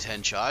more than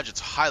 10 charge, it's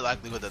high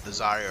likelihood that the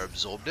Zarya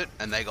absorbed it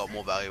and they got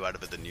more value out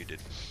of it than you did.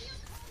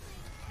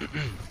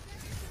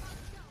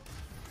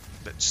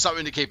 But just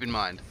something to keep in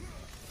mind.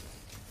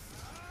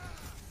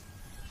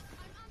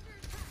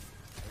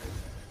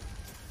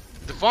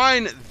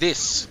 Define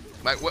this.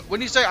 Like,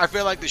 when you say I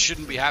feel like this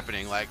shouldn't be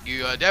happening, like,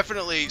 you are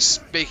definitely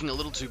speaking a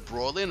little too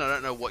broadly and I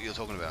don't know what you're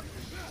talking about.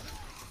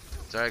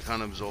 Zarya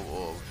can't absorb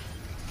orb.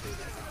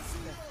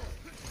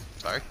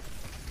 Sorry?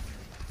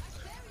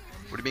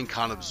 What do you mean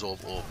can't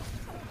absorb orb?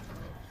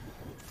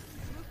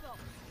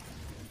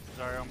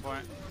 Sorry, on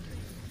point.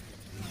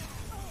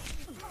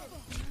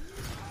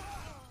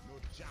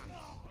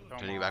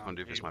 Turning you back on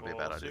Doofus might be a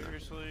bad idea.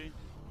 Seriously?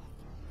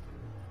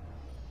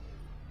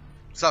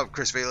 What's up,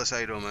 Chris Velas? How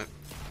you doing, mate?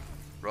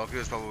 Rocky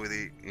was probably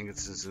the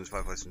inconsistencies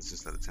 5 placements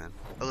instead of 10.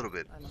 A little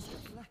bit. I must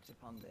reflect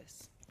upon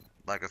this.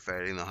 Like a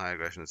fading, the high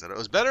aggression, etc. It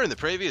was better in the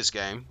previous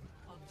game.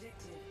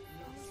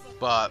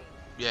 But,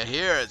 yeah,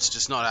 here it's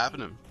just not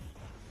happening.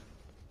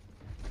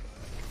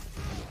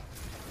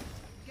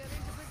 Get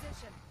into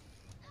position.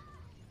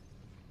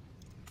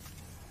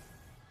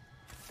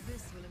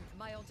 This will.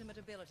 My ultimate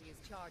ability is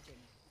charging.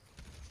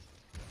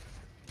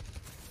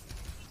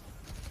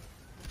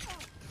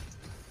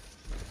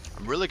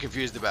 I'm really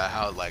confused about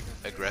how, like,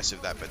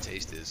 aggressive that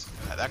Batiste is.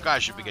 Like, that guy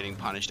should be getting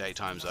punished 8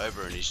 times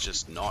over, and he's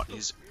just not.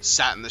 He's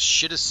sat in the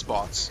shittest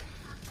spots,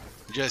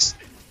 just,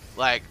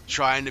 like,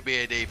 trying to be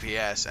a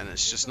DPS, and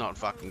it's just not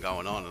fucking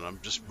going on, and I'm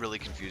just really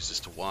confused as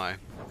to why.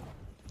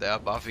 They are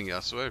buffing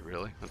Yasuo,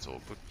 really? That's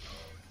awkward.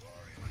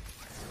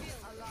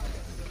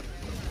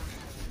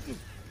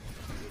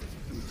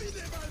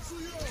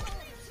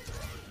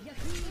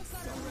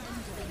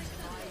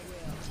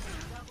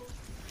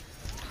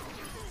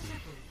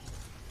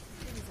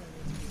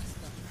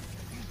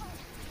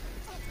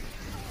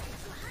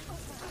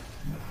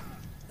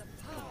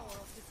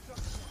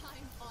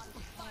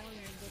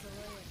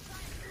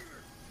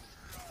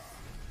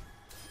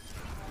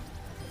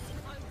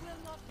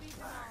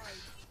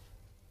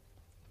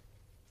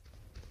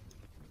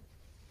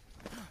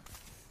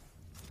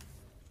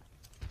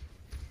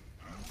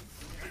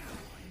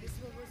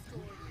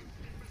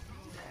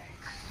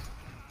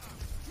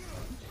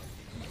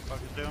 Fuck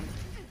is doom?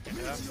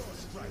 Yeah.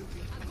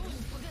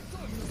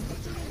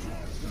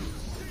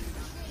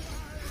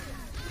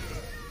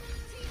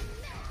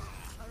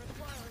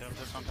 Doom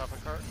just on top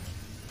of cart.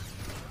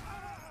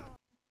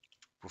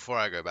 Before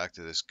I go back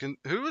to this,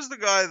 who was the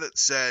guy that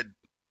said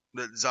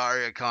that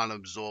Zarya can't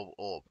absorb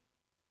orb?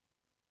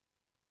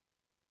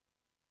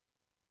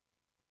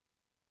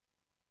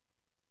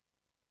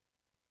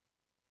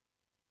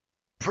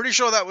 Pretty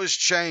sure that was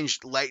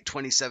changed late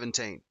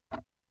 2017.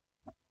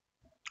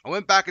 I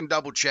went back and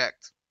double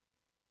checked.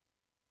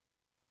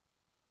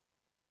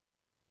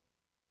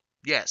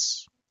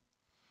 Yes.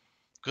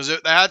 Because they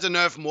had to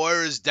nerf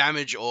Moira's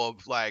damage orb,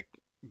 like,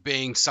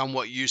 being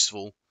somewhat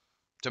useful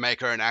to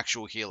make her an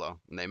actual healer.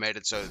 And they made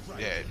it so,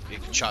 yeah, you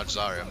can charge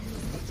Zarya.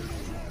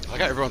 I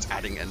like how everyone's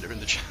adding Ender in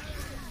the chat.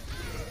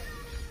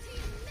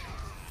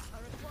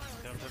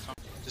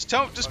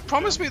 Just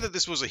promise me that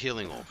this was a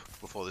healing orb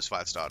before this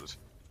fight started.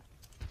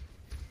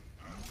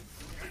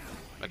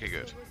 Okay,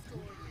 good.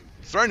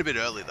 Thrown a bit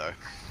early though.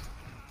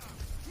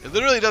 It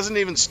literally doesn't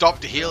even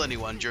stop to heal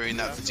anyone during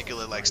that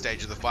particular like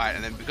stage of the fight,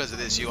 and then because of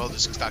this, you all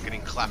just start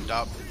getting clapped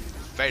up.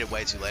 Faded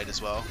way too late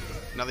as well.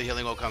 Another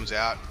healing orb comes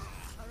out.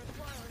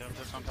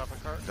 Just on top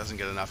of cart. Doesn't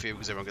get enough here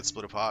because everyone gets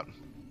split apart.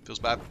 Feels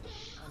bad.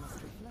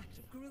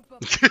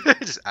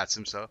 Just adds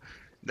himself.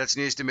 That's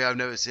news to me. I've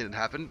never seen it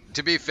happen.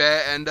 To be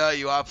fair, Ender,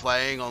 you are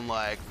playing on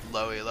like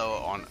low elo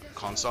on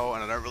console,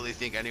 and I don't really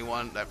think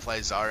anyone that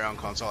plays Zarya on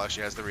console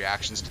actually has the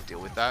reactions to deal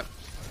with that.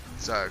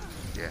 So,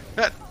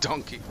 yeah.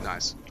 Donkey.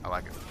 Nice. I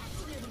like it.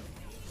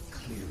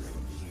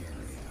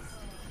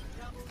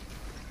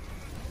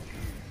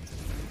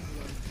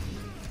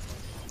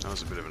 That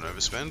was a bit of an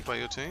overspend by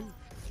your team.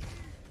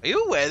 Are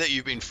you aware that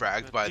you've been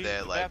fragged by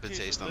their like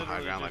Batiste on the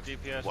high ground like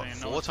DPS, what, and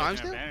 4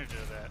 times now?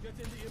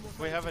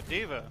 We have a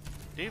diva.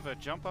 Diva,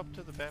 jump up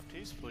to the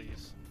Baptiste,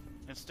 please.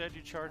 Instead,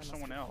 you charge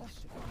someone else.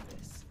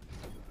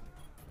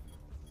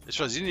 It's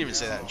right, you didn't even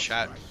say that in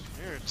chat.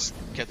 Seriously. Just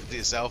kept it to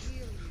yourself.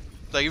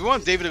 Like, if you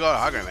want Diva to go to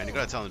high ground, man, you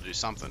gotta tell him to do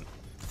something.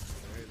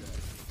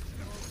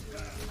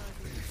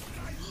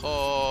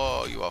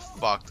 Oh, you are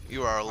fucked.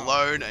 You are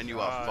alone and you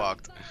are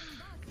fucked.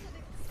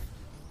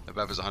 The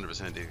Bap is 100%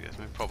 DPS,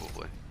 man,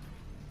 probably.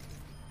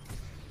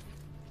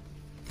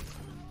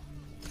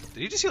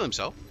 Did he just heal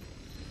himself?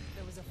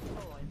 There was a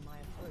flaw in my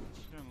approach.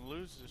 You're gonna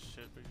lose this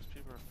shit because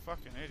people are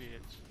fucking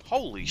idiots.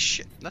 Holy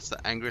shit. That's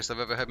the angriest I've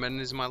ever had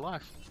Medeniz in my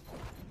life.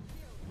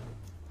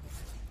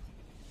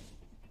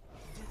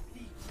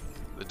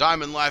 The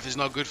diamond life is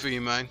not good for you,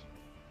 man.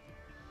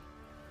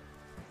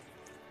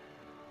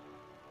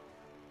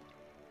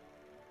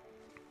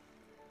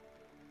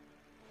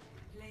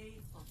 Play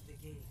of the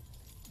game.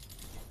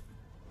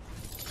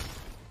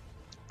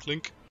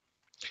 Clink.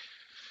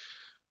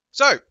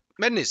 So,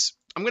 Medeniz,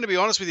 I'm going to be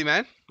honest with you,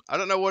 man. I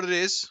don't know what it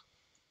is.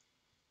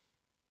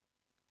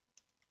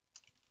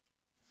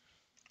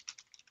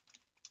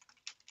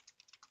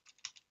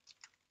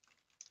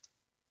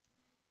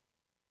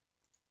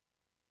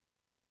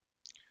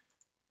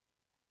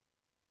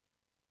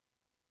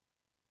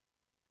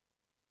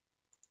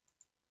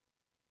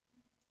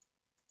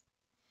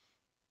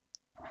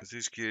 Is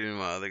this cute in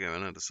my other game? I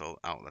know the soul.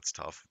 Oh, that's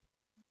tough.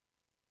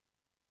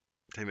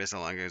 Team-based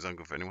online games aren't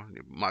good for anyone.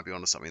 You might be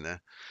onto something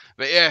there.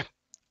 But yeah,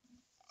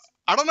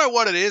 I don't know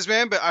what it is,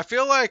 man, but I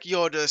feel like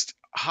you're just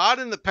hard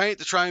in the paint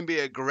to try and be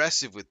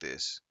aggressive with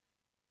this.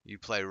 You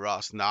play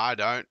Rust. No, I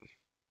don't.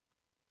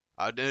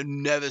 I've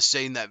never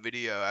seen that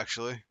video,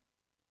 actually.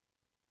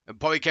 It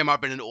probably came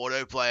up in an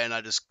autoplay and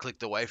I just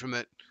clicked away from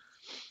it.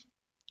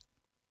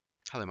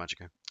 Hello,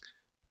 Magico.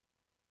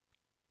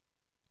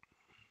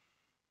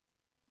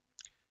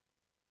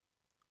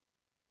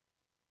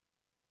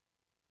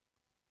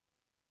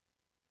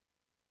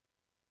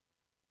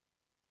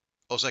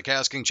 Also,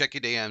 Chaos King, check your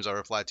DMs. I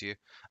replied to you.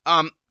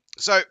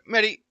 So,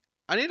 Medi,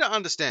 I need to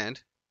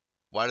understand,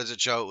 why does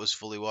it show it was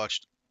fully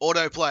watched?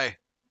 Autoplay.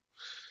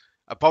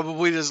 I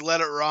probably just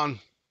let it run.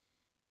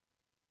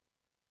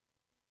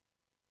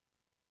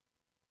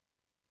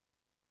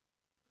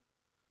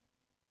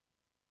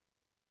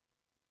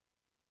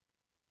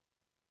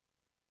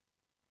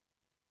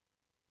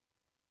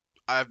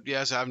 I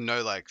have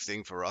no like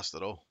thing for Rust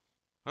at all.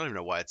 I don't even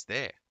know why it's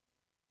there.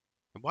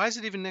 Why is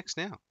it even next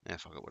now? Yeah,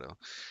 fuck it, whatever.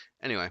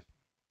 Anyway.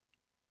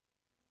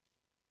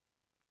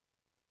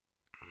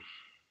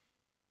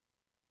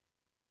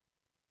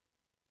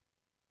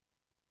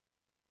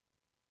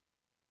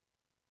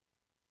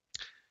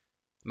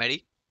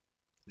 Medi,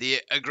 the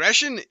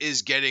aggression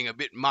is getting a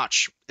bit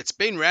much. It's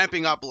been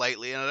ramping up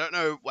lately, and I don't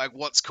know like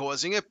what's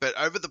causing it, but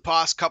over the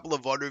past couple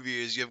of VoD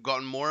reviews, you've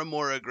gotten more and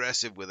more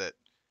aggressive with it.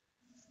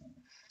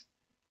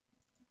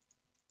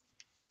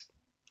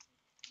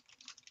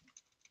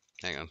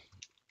 Hang on.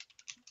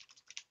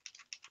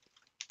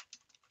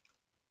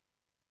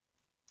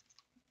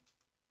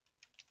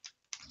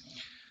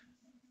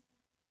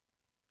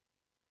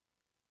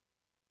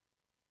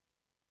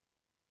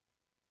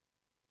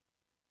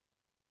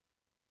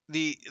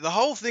 The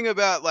whole thing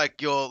about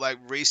like your like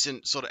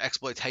recent sort of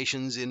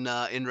exploitations in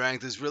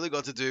ranked has really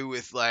got to do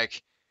with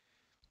like,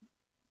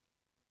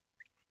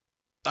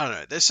 I don't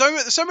know. There's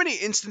so many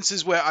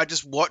instances where I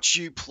just watch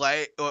you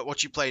play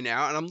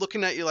now, and I'm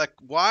looking at you like,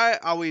 why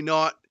are we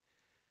not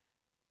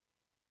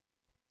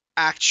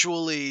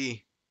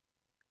actually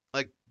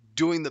like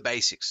doing the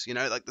basics? You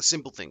know, like the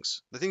simple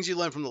things, the things you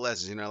learn from the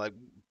lessons. You know, like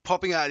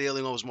popping out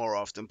healing orbs more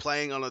often,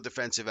 playing on a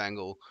defensive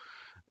angle,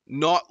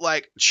 not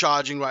like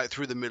charging right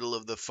through the middle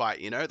of the fight.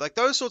 You know, like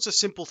those sorts of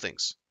simple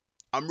things.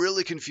 I'm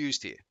really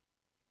confused here.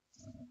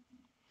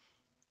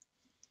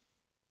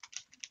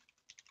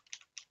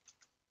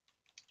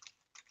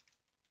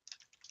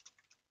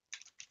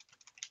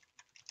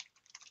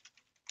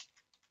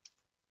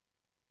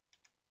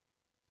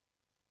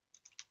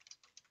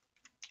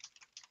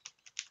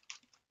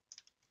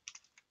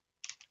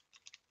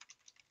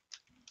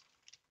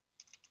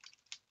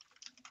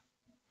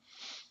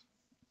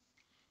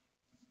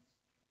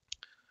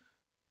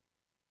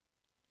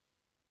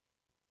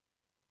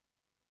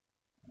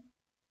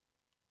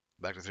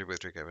 Back to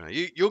 3.3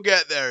 Kevin. You'll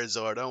get there,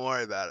 Azor. Don't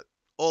worry about it.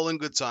 All in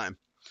good time.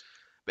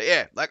 But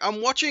yeah, like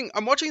I'm watching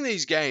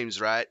these games,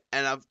 right?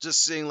 And I'm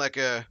just seeing like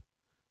this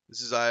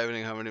is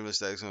eye-opening how many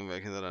mistakes I'm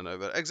making that I know.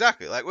 But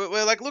exactly, like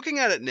we're like looking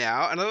at it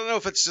now, and I don't know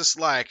if it's just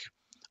like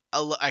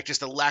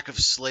just a lack of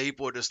sleep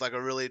or just like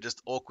a really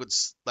just awkward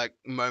like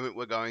moment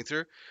we're going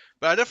through.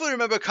 But I definitely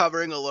remember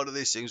covering a lot of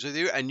these things with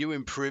you and you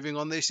improving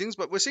on these things.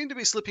 But we seem to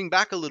be slipping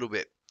back a little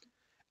bit.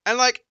 And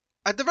like,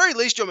 at the very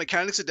least, your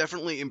mechanics are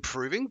definitely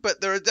improving, but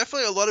there are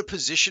definitely a lot of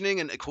positioning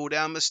and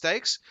cooldown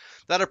mistakes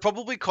that are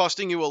probably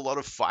costing you a lot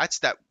of fights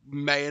that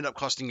may end up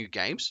costing you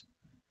games.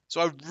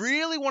 So I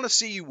really want to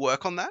see you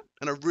work on that,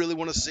 and I really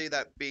want to see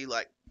that be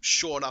like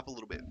shored up a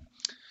little bit.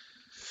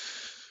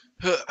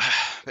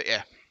 But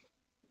yeah.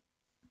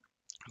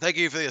 Thank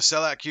you for your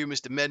sellout queue,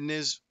 Mr.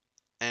 Medeniz,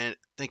 and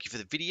thank you for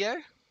the video.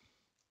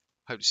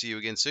 Hope to see you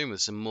again soon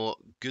with some more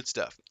good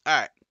stuff.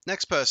 Alright,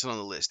 next person on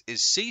the list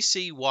is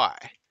CCY.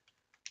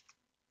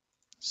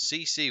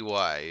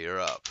 CCY, you're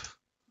up.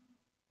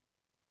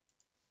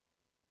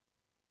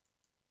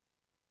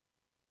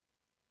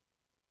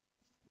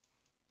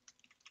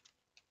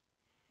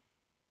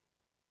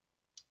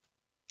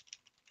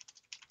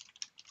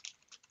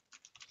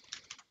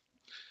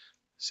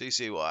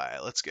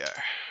 CCY, let's go.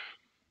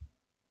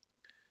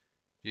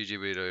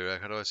 UGB,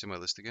 how do I see my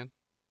list again?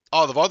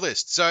 Oh, the VoD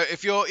list. So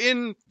if you're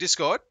in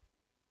Discord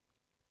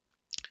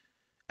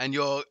and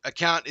your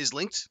account is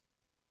linked,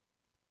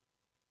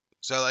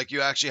 so like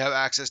you actually have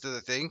access to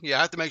the thing, you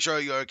have to make sure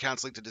your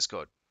account's linked to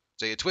Discord.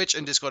 So your Twitch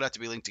and Discord have to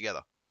be linked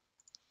together.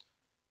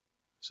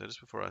 So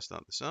just before I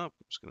start this up,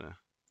 I'm just gonna...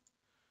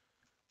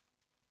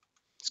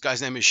 This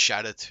guy's name is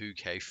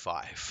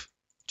Shatter2K5.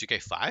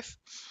 2K5?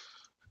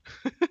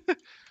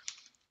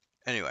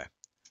 Anyway.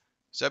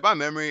 So by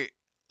memory,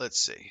 let's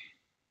see.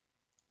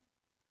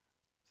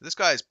 This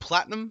guy is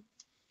Platinum.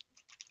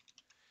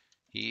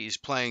 He's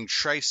playing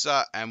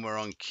Tracer, and we're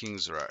on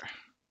King's Row.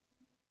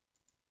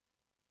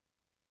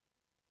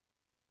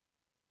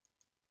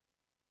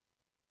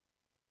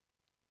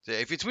 So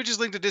if your Twitch is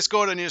linked to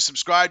Discord and you're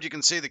subscribed, you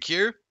can see the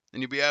queue,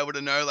 and you'll be able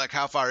to know like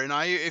how far in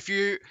are you. If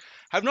you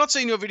have not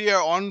seen your video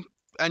on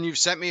and you've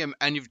sent me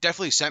and you've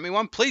definitely sent me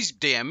one, please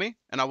DM me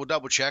and I will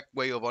double check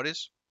where your VoD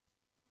is.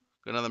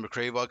 Got another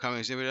McCree VoD coming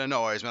in video.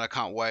 No worries, man. I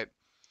can't wait.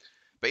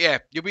 But yeah,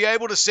 you'll be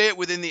able to see it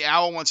within the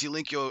hour once you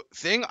link your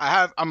thing.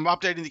 I'm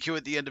updating the queue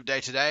at the end of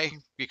day today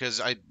because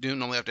I do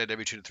normally update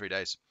every 2 to 3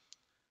 days.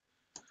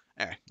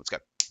 Anyway, let's go.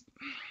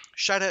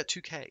 Shout out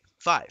 2K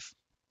 5.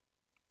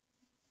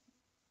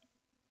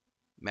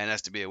 Man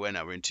has to be aware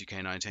now we're in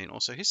 2K19.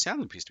 Also, his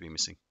sound appears to be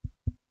missing.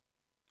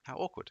 How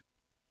awkward.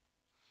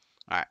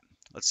 Alright,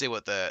 let's see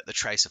what the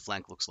tracer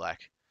flank looks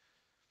like.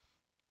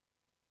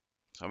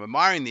 So I'm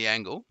admiring the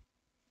angle.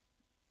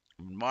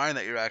 I'm admiring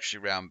that you're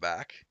actually round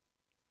back.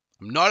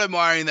 I'm not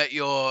admiring that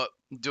you're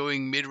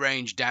doing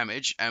mid-range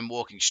damage and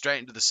walking straight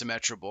into the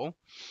Symmetra ball.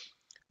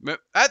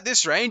 At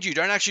this range, you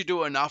don't actually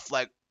do enough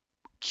like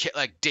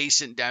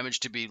decent damage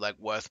to be like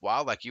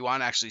worthwhile. Like you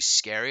aren't actually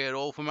scary at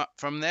all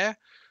from there.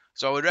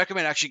 So I would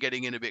recommend actually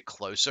getting in a bit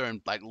closer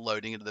and like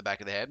loading into the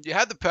back of the head. You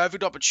had the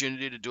perfect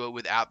opportunity to do it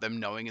without them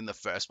knowing in the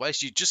first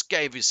place. You just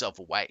gave yourself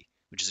away,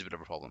 which is a bit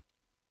of a problem.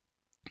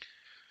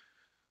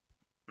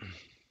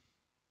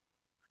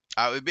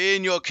 It would be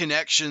in your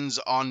connections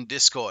on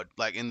Discord,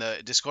 like in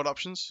the Discord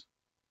options.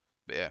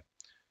 But yeah.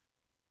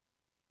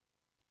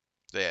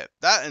 So yeah,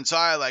 that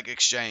entire like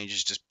exchange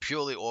is just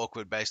purely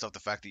awkward based off the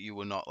fact that you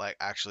were not like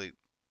actually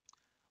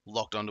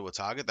locked onto a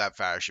target. That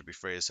Pharah should be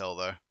free as hell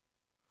though.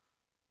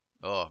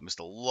 Oh, missed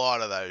a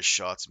lot of those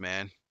shots,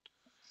 man.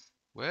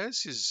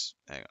 Where's his...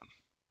 Hang on.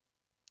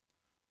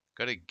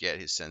 Gotta get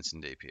his sense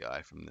and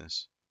DPI from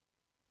this.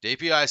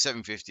 DPI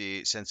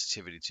 750,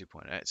 sensitivity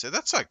 2.8. So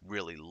that's like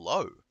really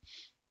low.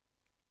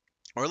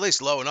 Or at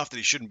least low enough that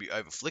he shouldn't be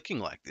over flicking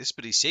like this,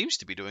 but he seems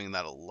to be doing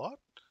that a lot.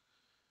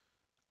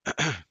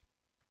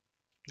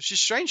 Which is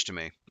strange to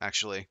me,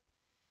 actually.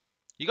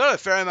 You got a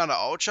fair amount of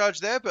ult charge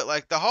there, but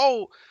like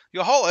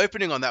your whole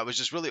opening on that was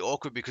just really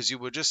awkward because you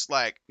were just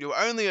like, you were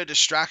only a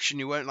distraction.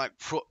 You weren't like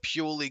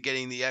purely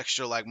getting the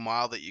extra like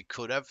mile that you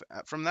could have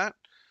from that.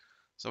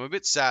 So I'm a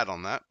bit sad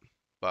on that,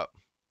 but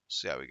we'll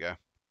see how we go.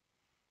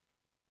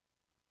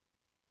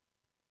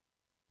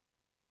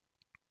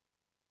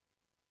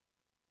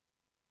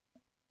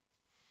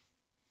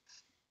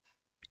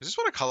 Is this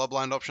what a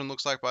colorblind option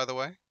looks like, by the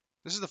way?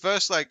 This is the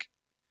first like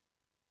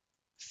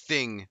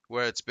thing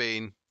where it's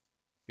been,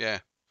 yeah.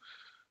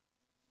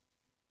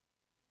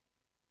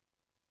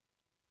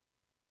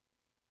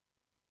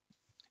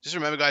 Just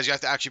remember, guys, you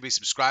have to actually be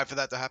subscribed for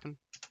that to happen.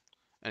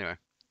 Anyway.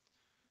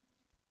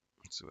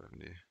 Let's see what I can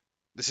do.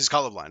 This is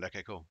colorblind.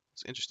 Okay, cool.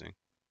 It's interesting.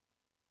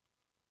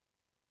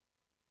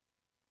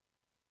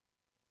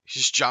 He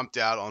just jumped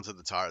out onto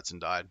the turrets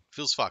and died.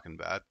 Feels fucking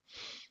bad.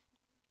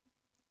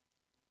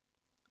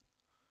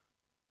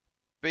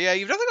 But yeah,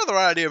 you've definitely got the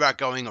right idea about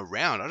going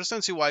around. I just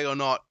don't see why you're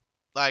not,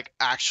 like,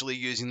 actually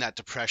using that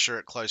to pressure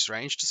at close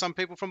range to some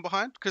people from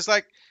behind. Because,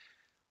 like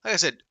I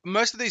said,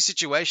 most of these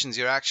situations,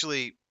 you're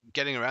actually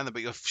getting around them,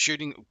 but you're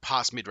shooting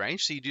past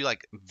mid-range, so you do,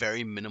 like,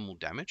 very minimal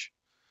damage.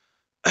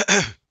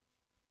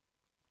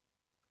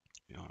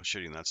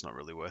 Shooting that's not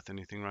really worth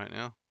anything right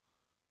now.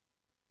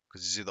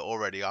 Because it's either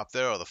already up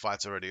there or the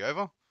fight's already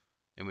over.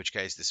 In which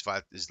case, this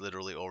fight is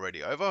literally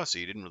already over, so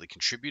you didn't really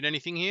contribute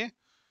anything here.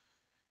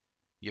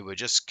 You were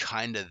just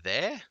kind of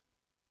there.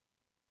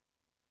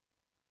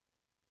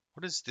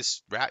 What is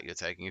this route you're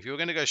taking? If you were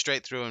going to go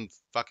straight through and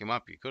fuck him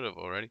up, you could have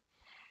already.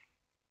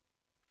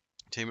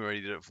 Team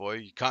already did it for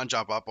you. You can't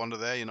jump up onto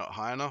there. You're not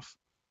high enough.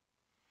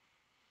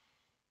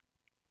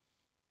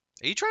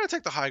 Are you trying to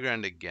take the high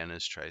ground again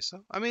as Tracer?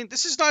 I mean,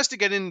 this is nice to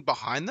get in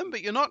behind them,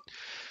 but you're not...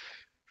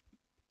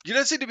 You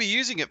don't seem to be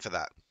using it for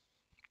that.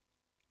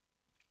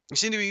 You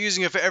seem to be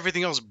using it for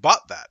everything else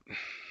but that.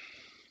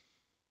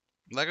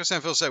 Like I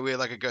said, feels so weird,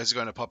 like a ghost is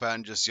going to pop out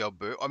and just yell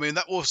boo. I mean,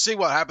 we'll see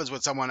what happens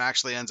when someone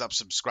actually ends up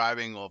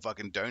subscribing or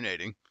fucking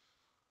donating.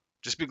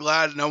 Just be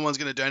glad no one's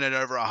going to donate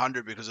over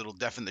 100 because it'll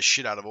deafen the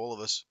shit out of all of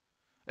us.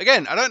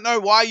 Again, I don't know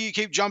why you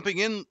keep jumping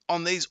in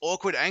on these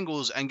awkward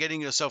angles and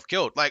getting yourself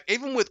killed. Like,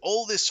 even with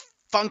all this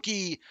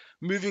funky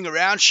moving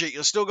around shit,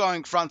 you're still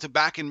going front to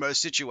back in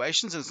most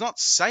situations, and it's not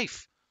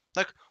safe.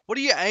 Like, what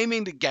are you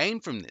aiming to gain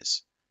from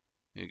this?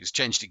 He's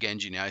changed to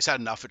Genji now. He's had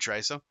enough for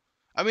Tracer.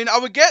 I mean, I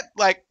would get,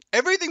 like,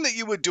 everything that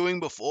you were doing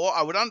before,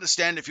 I would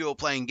understand if you were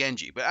playing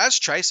Genji. But as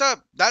Tracer,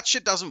 that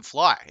shit doesn't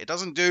fly. It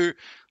doesn't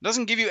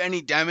give you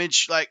any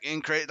damage, like,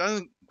 increase. It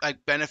doesn't,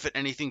 like, benefit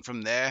anything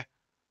from there.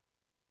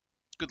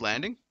 Good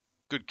landing.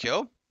 Good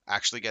kill.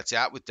 Actually gets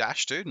out with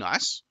dash, too.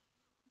 Nice.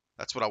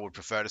 That's what I would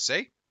prefer to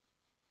see.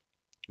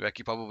 Rick,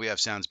 you probably have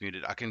sounds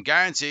muted. I can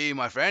guarantee you,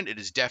 my friend, it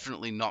is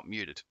definitely not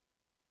muted.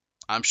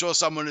 I'm sure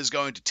someone is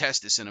going to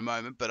test this in a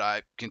moment, but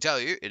I can tell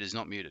you, it is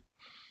not muted.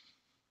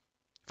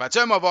 If I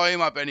turn my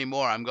volume up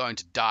anymore, I'm going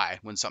to die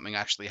when something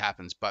actually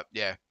happens. But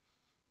yeah,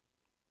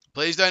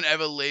 please don't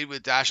ever lead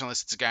with dash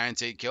unless it's a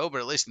guaranteed kill.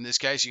 But at least in this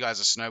case, you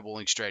guys are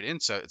snowballing straight in,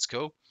 so it's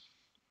cool.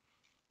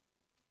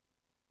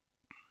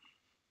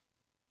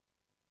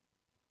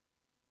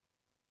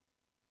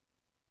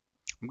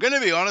 I'm going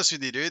to be honest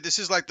with you, dude. This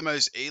is like the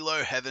most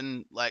Elo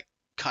heaven like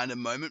kind of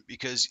moment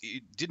because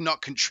you did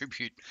not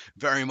contribute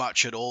very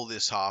much at all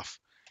this half.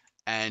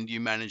 and you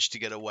manage to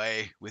get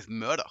away with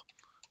murder.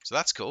 So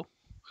that's cool.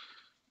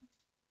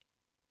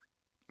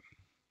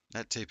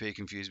 That TP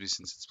confused me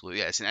since it's blue.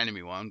 Yeah, it's an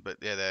enemy one, but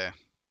yeah, they're...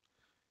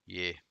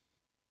 Yeah.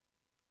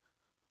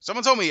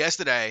 Someone told me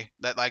yesterday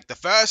that, like, the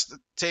first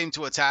team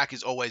to attack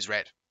is always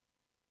red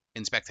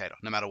in Spectator,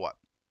 no matter what.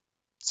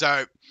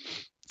 So,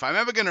 if I'm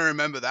ever going to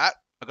remember that,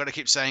 I've got to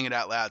keep saying it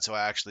out loud so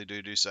I actually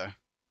do so.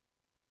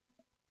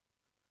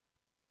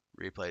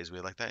 Replay is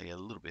weird like that? Yeah, a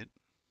little bit.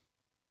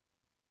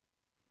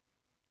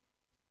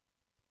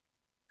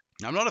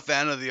 I'm not a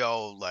fan of the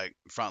old, like,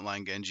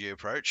 frontline Genji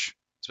approach,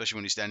 especially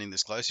when you're standing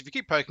this close. If you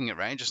keep poking at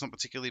range, it's not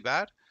particularly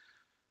bad.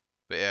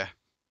 But yeah.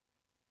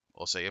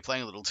 Also, you're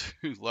playing a little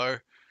too low.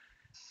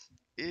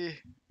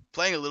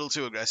 Playing a little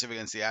too aggressive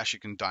against the Ashe who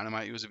can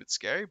dynamite you is a bit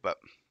scary, but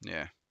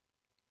yeah.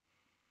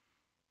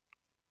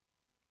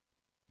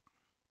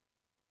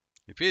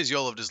 It appears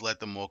you'll have just let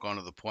them walk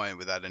onto the point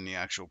without any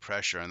actual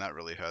pressure, and that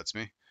really hurts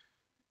me.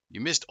 You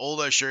missed all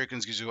those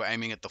shurikens because you were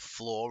aiming at the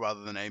floor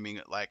rather than aiming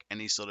at like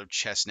any sort of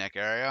chest neck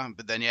area.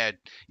 But then yeah,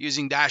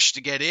 using dash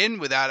to get in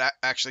without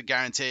actually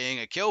guaranteeing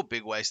a kill,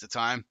 big waste of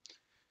time.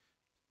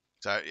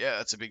 So yeah,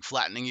 that's a big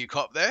flattening you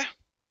cop there.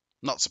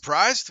 Not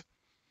surprised.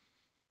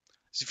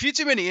 There's a few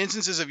too many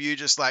instances of you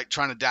just like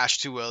trying to dash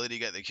too early to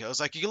get the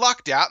kills. Like you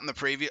lucked out in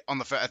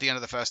the at the end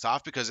of the first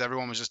half because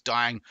everyone was just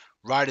dying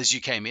right as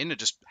you came in. It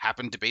just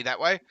happened to be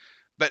that way.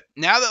 But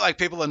now that like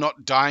people are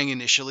not dying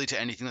initially to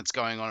anything that's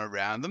going on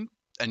around them,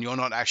 and you're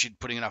not actually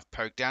putting enough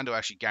poke down to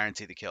actually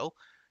guarantee the kill,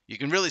 you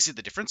can really see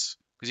the difference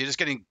because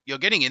you're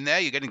getting in there,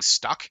 you're getting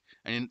stuck,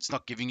 and it's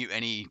not giving you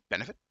any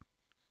benefit.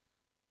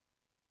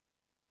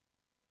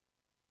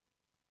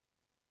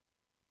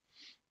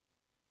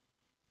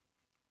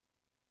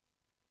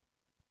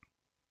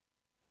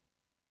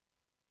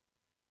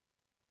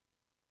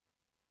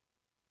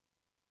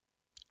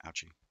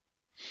 Ouchie.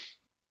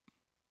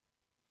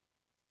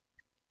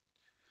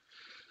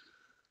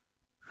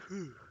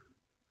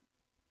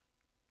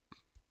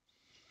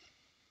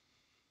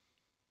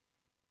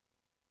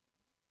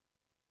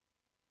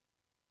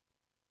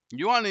 Are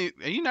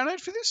you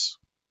nanoed for this?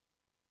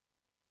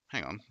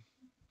 Hang on.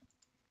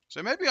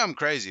 So maybe I'm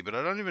crazy, but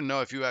I don't even know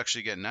if you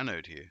actually get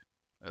nanoed here.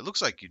 It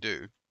looks like you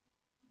do.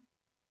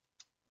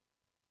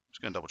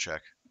 Just gonna double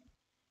check.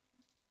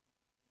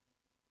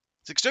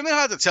 It's extremely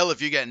hard to tell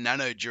if you get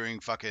nanoed during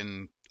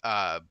fucking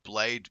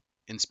Blade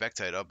in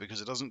Spectator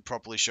because it doesn't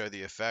properly show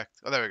the effect.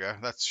 Oh, there we go.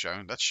 That's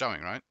showing. That's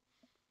showing, right?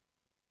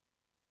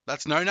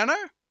 That's no nano?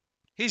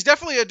 He's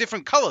definitely a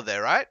different color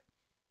there, right?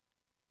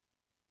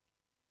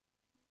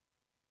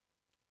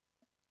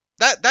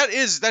 That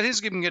is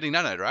him getting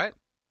nanoed, right?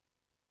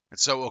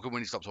 It's so awkward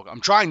when he stops talking.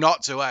 I'm trying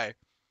not to, eh?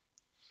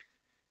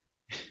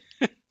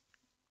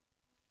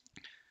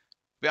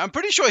 But I'm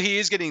pretty sure he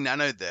is getting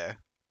nanoed there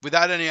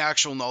without any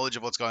actual knowledge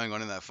of what's going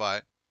on in that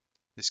fight.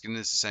 His skin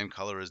is the same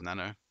color as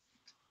Nano.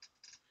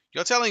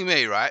 You're telling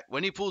me, right?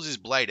 When he pulls his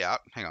blade out,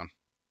 hang on.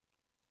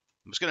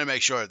 I'm just going to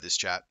make sure of this,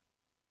 chat.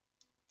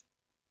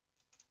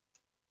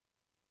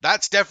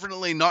 That's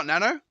definitely not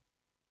Nano.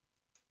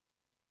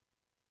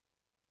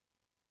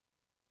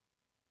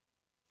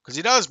 Because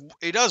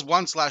he does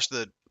one slash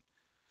the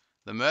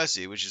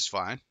Mercy, which is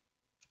fine.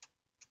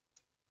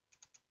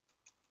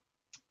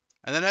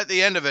 And then at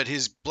the end of it,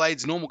 his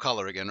blade's normal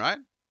color again, right?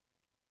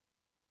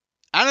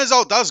 And his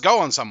ult does go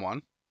on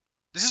someone.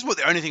 This is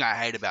the only thing I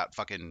hate about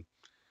fucking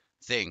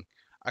thing.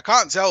 I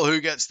can't tell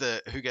who gets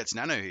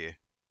nano here.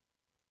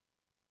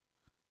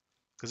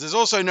 Because there's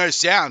also no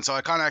sound, so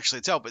I can't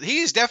actually tell. But he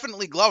is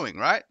definitely glowing,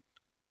 right?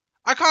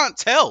 I can't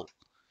tell.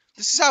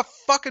 This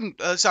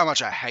is how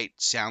much I hate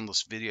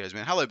soundless videos,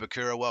 man. Hello,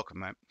 Bakura. Welcome,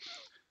 mate.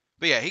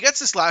 But yeah, he gets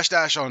the slash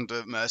dash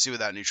onto Mercy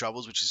without any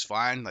troubles, which is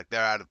fine. Like,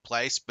 they're out of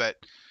place, but...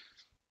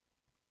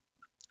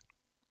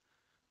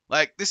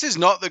 Like, this is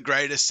not the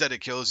greatest set of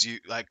kills you,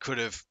 like, could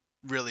have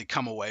really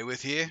come away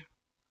with here.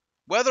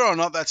 Whether or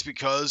not that's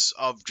because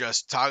of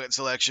just target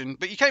selection,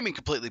 but you came in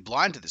completely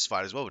blind to this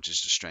fight as well, which is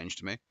just strange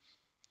to me.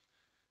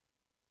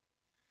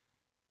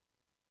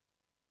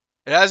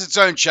 It has its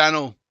own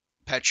channel,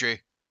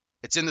 Petri.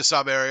 It's in the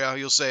sub area,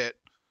 you'll see it.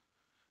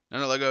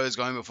 Nano Lego is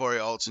going before he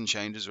ults and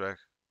changes, Rec.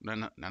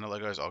 Nano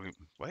Lego is...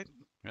 Wait,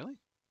 really?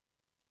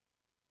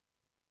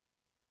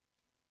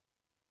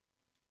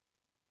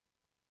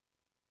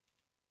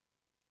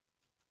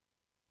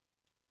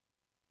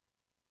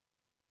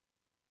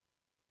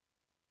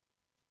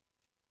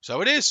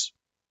 So it is.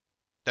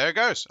 There it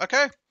goes.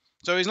 Okay.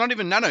 So he's not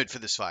even nanoed for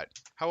this fight.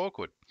 How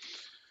awkward.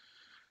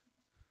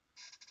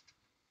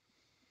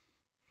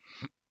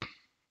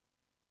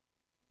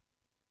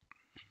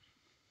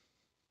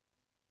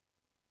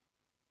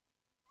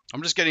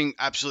 I'm just getting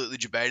absolutely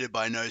debated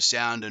by no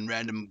sound and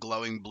random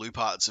glowing blue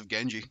parts of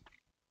Genji.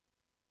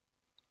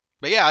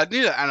 But yeah, I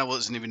knew that Ana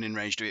wasn't even in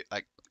range to it,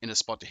 like in a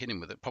spot to hit him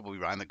with it. Probably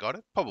Ryan that got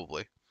it.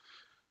 Probably.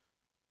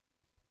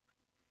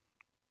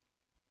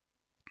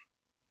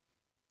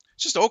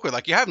 It's just awkward.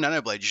 Like, you have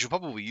Nano Blade, you should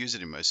probably use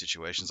it in most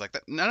situations. Like,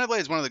 that Nano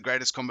Blade is one of the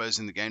greatest combos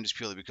in the game just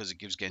purely because it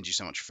gives Genji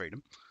so much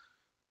freedom.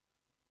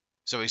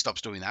 So he stops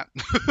doing that.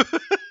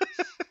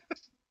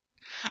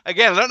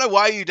 Again, I don't know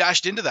why you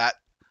dashed into that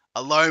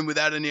alone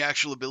without any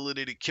actual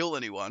ability to kill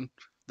anyone.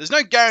 There's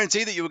no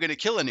guarantee that you were going to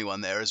kill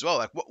anyone there as well.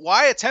 Like,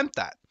 why attempt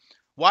that?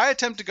 Why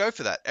attempt to go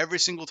for that every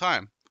single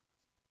time?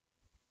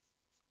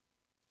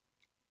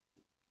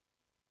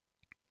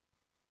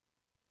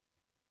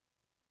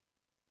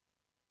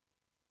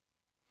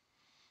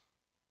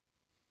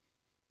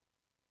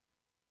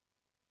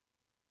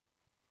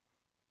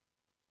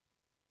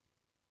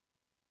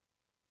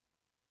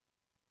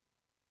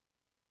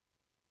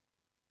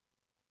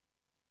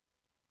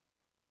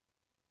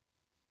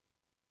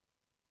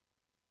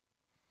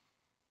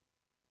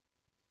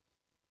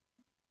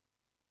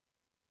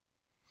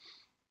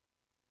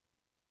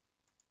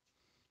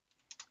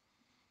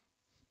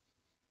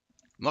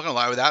 I'm not going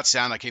to lie, without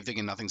sound, I keep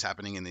thinking nothing's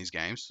happening in these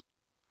games,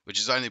 which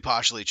is only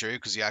partially true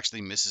because he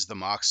actually misses the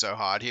mark so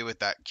hard here with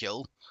that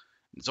kill.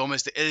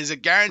 It is a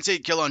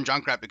guaranteed kill on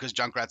Junkrat because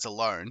Junkrat's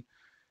alone.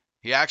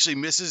 He actually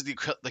misses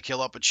the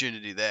kill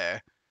opportunity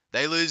there.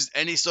 They lose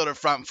any sort of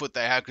front foot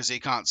they have because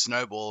he can't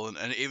snowball,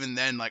 and even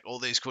then, like, all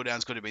these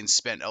cooldowns could have been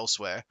spent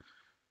elsewhere.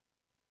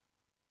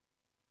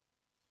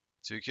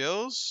 2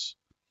 kills.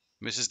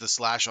 Misses the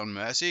slash on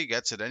Mercy.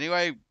 Gets it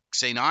anyway.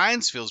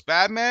 C9s. Feels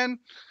bad, man.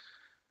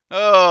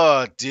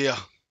 Oh, dear.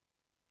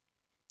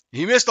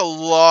 He missed a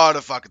lot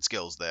of fucking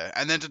skills there.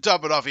 And then to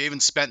top it off, he even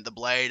spent the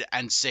blade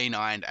and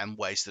C9'd and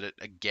wasted it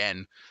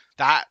again.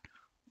 That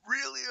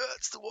really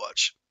hurts to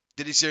watch.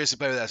 Did he seriously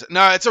play without sound?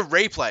 No, it's a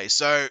replay.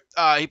 So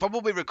he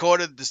probably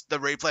recorded the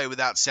replay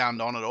without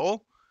sound on at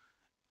all.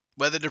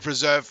 Whether to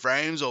preserve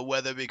frames or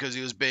whether because he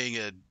was being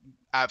an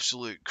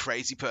absolute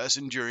crazy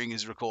person during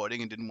his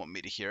recording and didn't want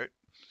me to hear it.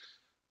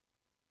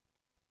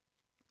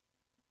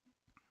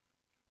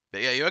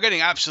 But yeah, you're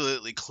getting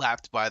absolutely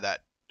clapped by that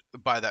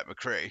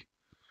McCree.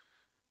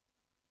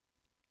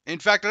 In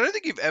fact, I don't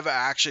think you've ever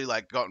actually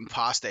like gotten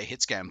past a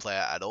hit scan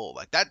player at all.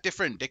 Like that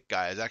different dick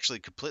guy has actually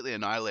completely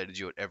annihilated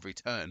you at every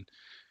turn.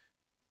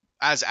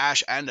 As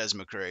Ash and as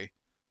McCree.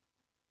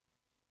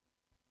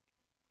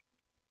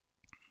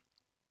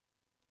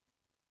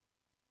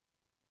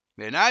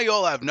 Yeah, now you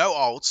all have no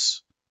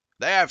ults.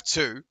 They have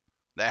 2.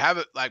 They have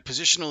it like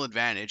positional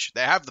advantage.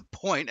 They have the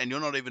point and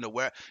you're not even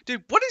aware.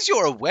 Dude, what is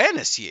your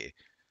awareness here?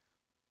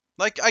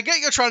 Like, I get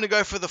you're trying to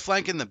go for the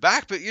flank in the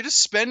back, but you're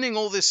just spending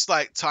all this,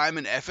 like, time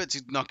and effort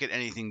to not get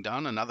anything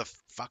done. Another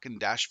fucking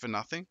dash for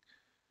nothing.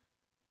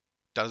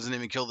 Doesn't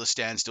even kill the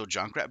standstill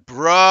Junkrat.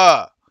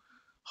 Bruh!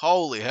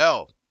 Holy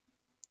hell.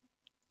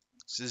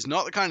 This is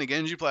not the kind of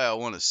Genji player I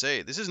want to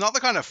see. This is not the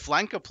kind of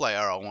flanker player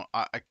I want.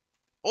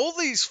 All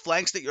these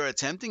flanks that you're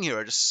attempting here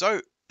are just so...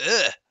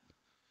 Ugh.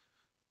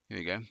 Here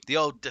we go. The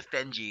old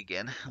defend you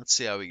again. Let's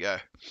see how we go.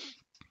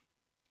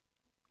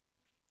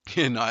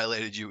 He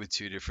annihilated you with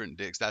 2 different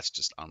dicks. That's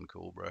just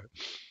uncool, bro.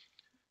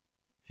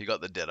 He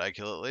got the Deadeye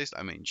kill at least?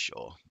 I mean,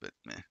 sure, but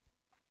meh.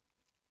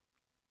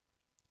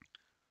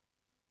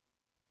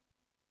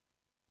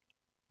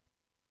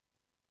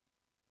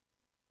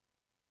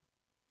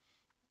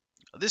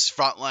 This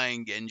front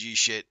lane Genji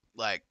shit,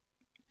 like,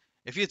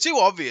 if you're too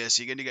obvious,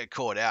 you're going to get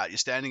caught out. You're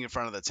standing in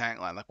front of the tank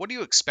line. Like, what are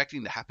you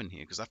expecting to happen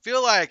here? Because I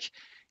feel like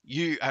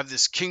you have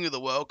this king of the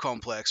world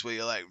complex where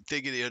you're like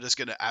thinking you're just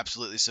going to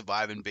absolutely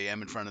survive and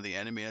BM in front of the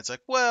enemy. And it's like,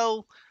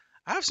 well,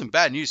 I have some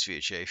bad news for you,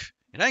 Chief.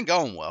 It ain't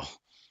going well.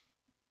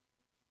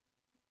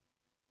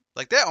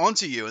 Like, they're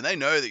onto you and they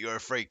know that you're a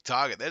freak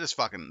target. They're just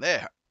fucking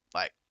there,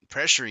 like,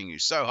 pressuring you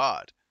so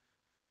hard.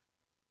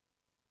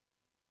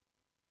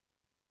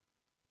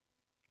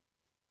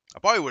 I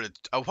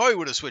probably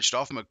would have switched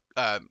off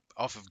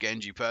of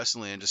Genji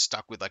personally and just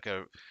stuck with like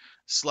a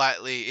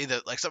slightly either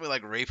like something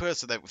like Reaper,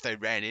 so that if they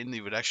ran in, they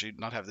would actually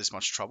not have this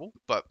much trouble.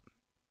 But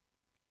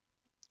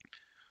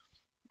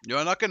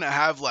you're not going to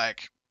have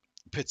like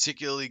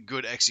particularly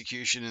good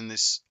execution in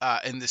this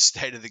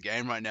state of the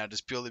game right now,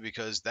 just purely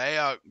because they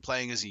are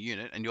playing as a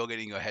unit and you're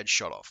getting your head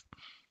shot off.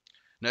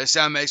 No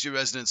sound makes me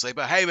resident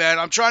sleeper. Hey man,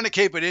 I'm trying to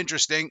keep it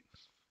interesting.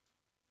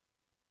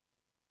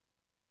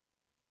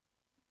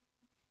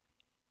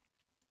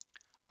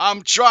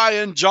 I'm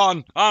trying,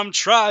 John. I'm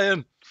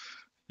trying.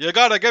 You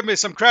gotta give me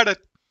some credit.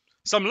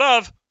 Some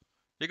love.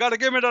 You gotta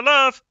give me the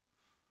love.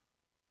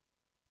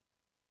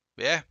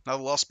 Yeah,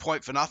 another lost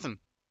point for nothing.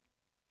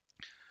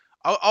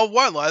 I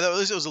won't lie though, at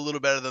least it was a little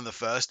better than the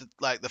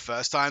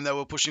first time they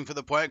were pushing for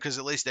the point, because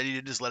at least then you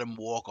did just let him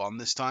walk on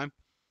this time.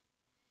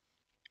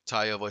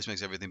 Ty, your voice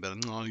makes everything better.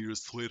 Oh, you're a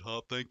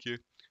sweetheart, thank you.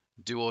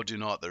 Do or do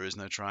not, there is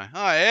no try.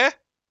 Oh, yeah?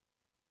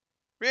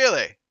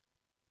 Really?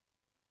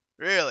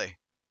 Really?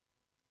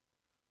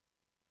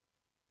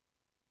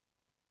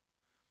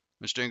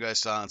 The stream goes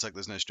silent, it's like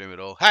there's no stream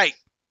at all. Hey!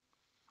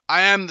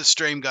 I am the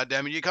stream,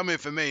 goddammit. You come here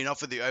for me, not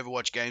for the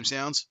Overwatch game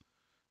sounds.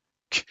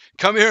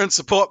 Come here and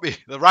support me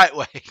the right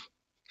way.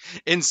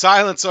 In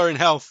silence or in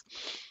health.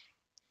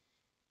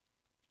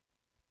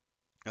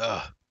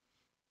 Ugh.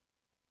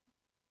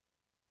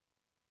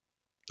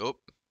 Oh,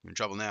 you're in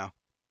trouble now.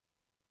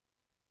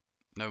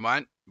 Never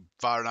mind.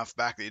 Far enough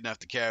back that you don't have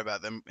to care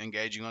about them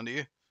engaging onto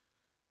you.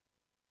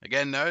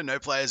 Again, no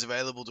players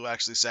available to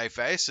actually save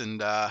face,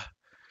 and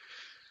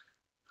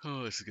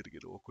Oh, this is gonna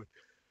get awkward.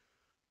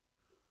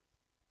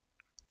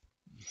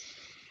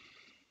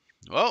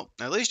 Well,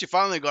 at least you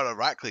finally got a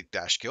right-click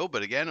dash kill,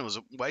 but again, it was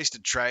a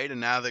wasted trade,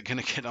 and now they're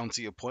gonna get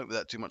onto your point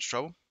without too much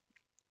trouble.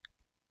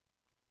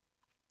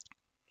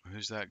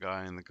 Who's that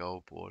guy in the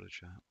gold border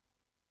chat?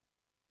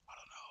 I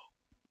don't know.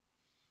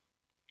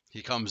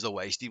 Here comes the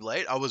wasty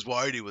blade. I was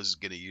worried he was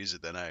gonna use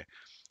it then, eh?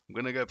 I'm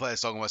gonna go play a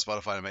song on my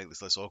Spotify to make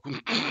this less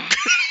awkward.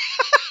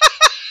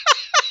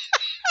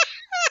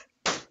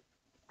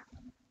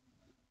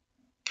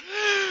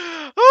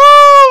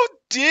 Oh,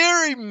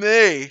 dearie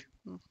me.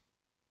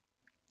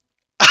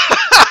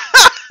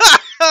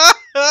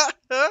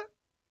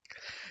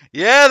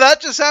 Yeah,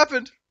 that just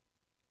happened.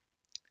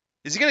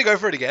 Is he going to go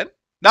for it again?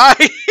 No,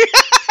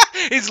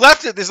 he's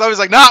left it this time. He's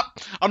like, nah,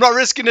 I'm not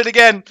risking it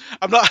again.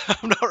 I'm not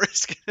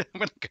risking it. I'm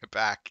going to go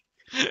back.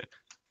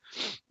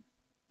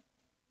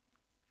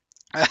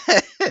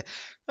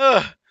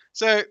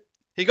 So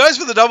he goes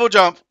for the double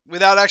jump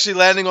without actually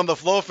landing on the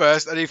floor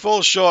first, and he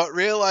falls short,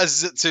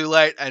 realizes it too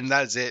late, and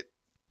that's it.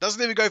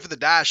 Doesn't even go for the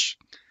dash.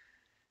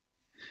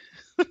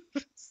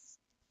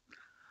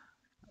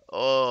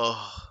 Oh,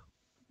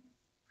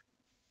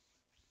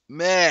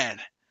 man.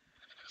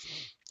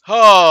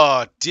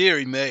 Oh,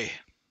 dearie me.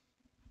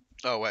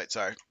 Oh, wait,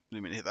 sorry.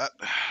 Didn't mean to hit that.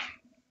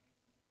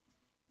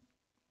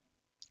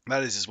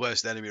 That is his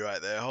worst enemy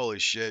right there. Holy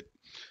shit.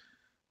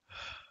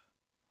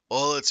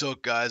 All it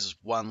took, guys, was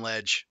one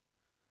ledge.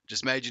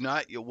 Just made you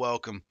night. You're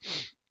welcome.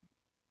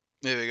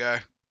 There we go.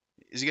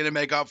 Is he going to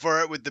make up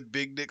for it with the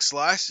big dick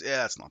slice? Yeah,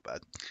 that's not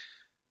bad.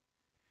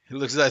 He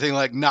looks at that thing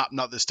like, nah,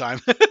 not this time.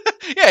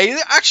 Yeah, he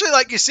actually,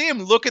 like, you see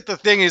him look at the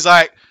thing. He's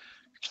like,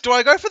 do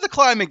I go for the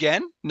climb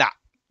again? Nah,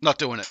 not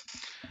doing it.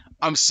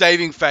 I'm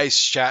saving face,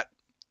 chat.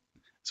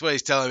 That's what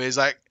he's telling me. He's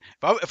like,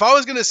 if I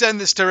was going to send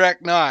this to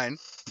Rec 9,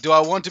 do I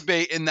want to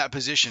be in that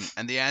position?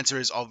 And the answer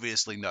is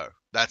obviously no.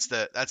 That's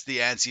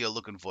the answer you're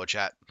looking for,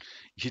 chat.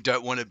 You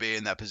don't want to be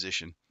in that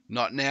position.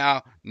 Not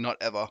now, not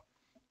ever.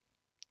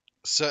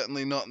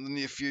 Certainly not in the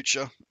near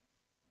future.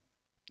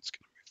 Just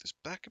going to move this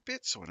back a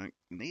bit so I don't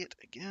knee it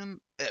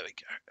again. There we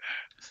go.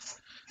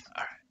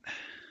 All right.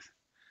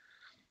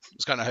 I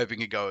was kind of hoping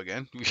he'd go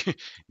again.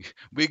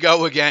 We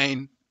go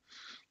again.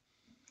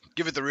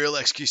 Give it the real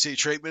XQC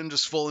treatment and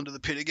just fall into the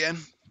pit again.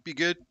 Be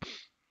good.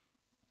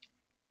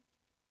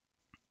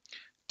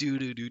 There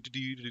you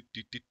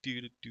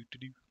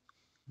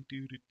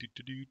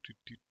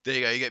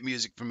go. You get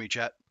music from me,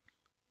 chat.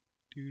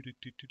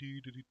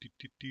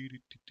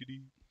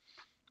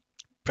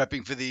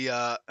 Prepping for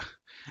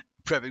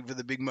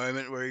the big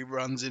moment where he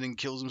runs in and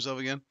kills himself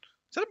again.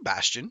 Is that a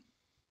Bastion?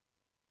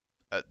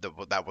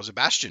 That was a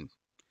Bastion.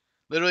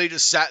 Literally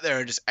just sat there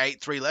and just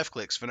ate 3 left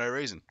clicks for no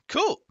reason.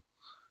 Cool.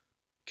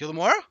 Kill the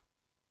Moira?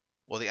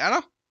 Or the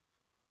Ana?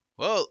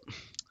 Well,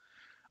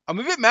 I'm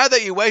a bit mad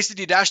that you wasted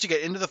your dash to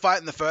get into the fight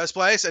in the first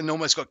place and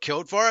almost got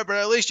killed for it, but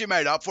at least you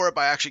made up for it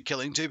by actually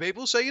killing 2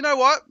 people. So you know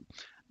what?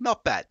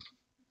 Not bad.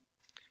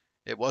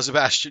 It was a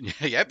Bastion.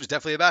 Yep, it was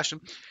definitely a Bastion.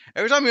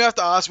 Every time you have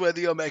to ask whether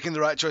you're making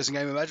the right choice in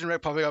game, imagine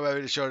Rec popping up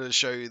over to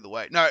show you the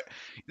way. No,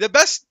 the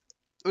best...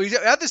 We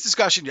had this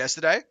discussion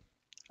yesterday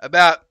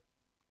about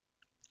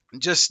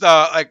just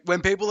like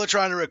when people are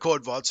trying to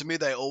record VoDs to me,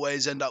 they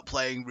always end up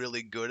playing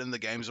really good and the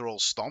games are all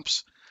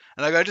stomps.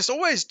 And I go, just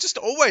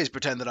always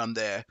pretend that I'm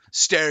there,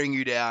 staring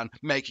you down,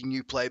 making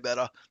you play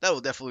better. That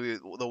will definitely be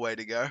the way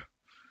to go.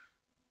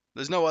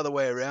 There's no other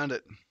way around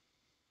it.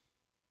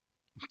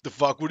 The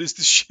fuck? What is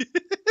this shit?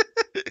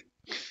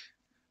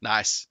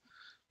 Nice.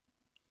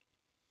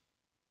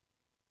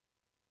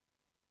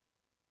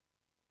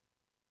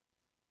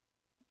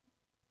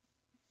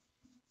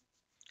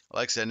 I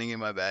like sending in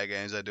my bad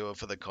games. I do it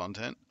for the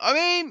content. I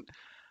mean,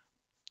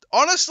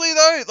 honestly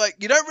though, like,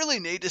 you don't really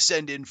need to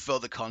send in for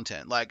the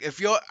content. Like, if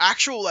your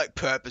actual like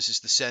purpose is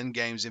to send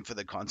games in for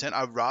the content,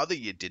 I'd rather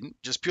you didn't,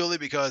 just purely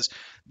because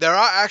there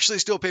are actually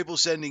still people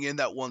sending in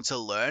that want to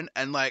learn,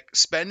 and like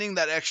spending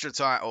that extra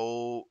time.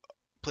 Oh,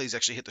 please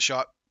actually hit the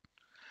shot.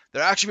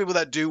 There are actually people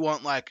that do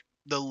want like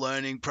the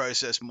learning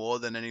process more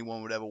than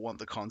anyone would ever want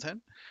the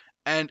content.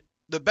 And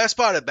the best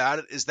part about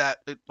it is that,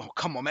 oh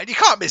come on man, you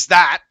can't miss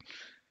that.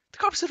 The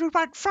cop's literally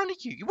right in front of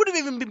you. You would have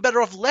even been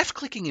better off left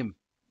clicking him.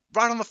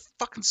 Right on the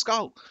fucking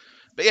skull.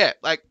 But yeah,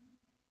 like,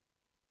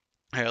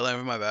 hey, I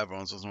learned my bad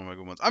ones. Those are my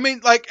good ones. I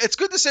mean, like, it's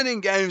good to send in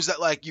games that,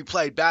 like, you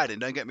played bad in,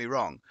 don't get me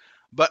wrong.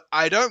 But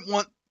I don't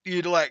want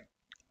you to, like,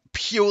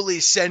 purely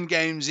send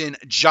games in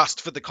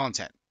just for the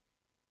content.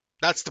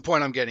 That's the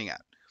point I'm getting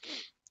at.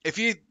 If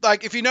you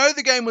know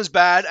the game was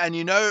bad and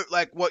you know,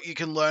 like, what you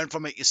can learn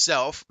from it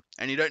yourself,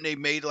 and you don't need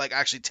me to, like,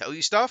 actually tell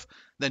you stuff,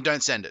 then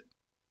don't send it.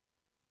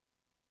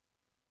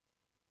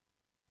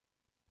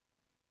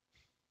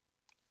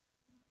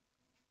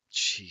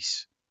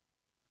 Jeez.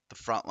 The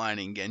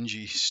frontlining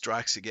Genji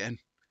strikes again.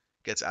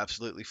 Gets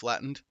absolutely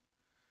flattened.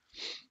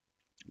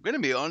 I'm going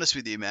to be honest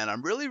with you, man.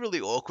 I'm really,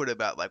 really awkward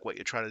about like what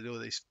you're trying to do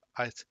with these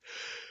fights.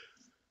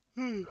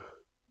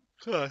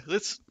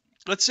 Let's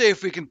see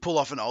if we can pull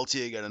off an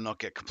ulti again and not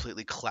get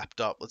completely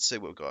clapped up. Let's see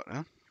what we've got,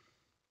 huh?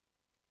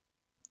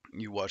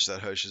 You watched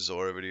that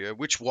Hoshizora video.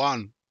 Which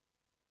one?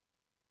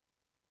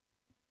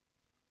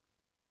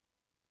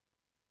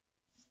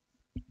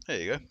 There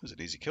you go. It was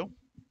an easy kill.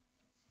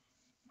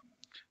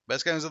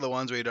 Best games are the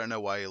ones where you don't know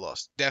why you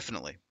lost.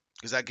 Definitely.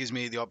 Because that gives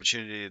me the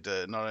opportunity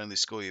to not only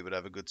score you, but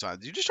have a good time.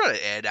 Did you just try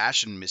to air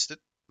dash and missed it?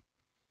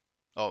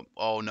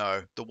 Oh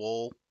no. The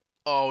wall.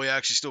 Oh, he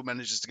actually still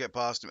manages to get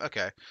past him.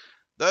 Okay.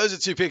 Those are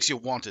 2 picks you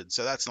wanted,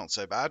 so that's not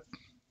so bad.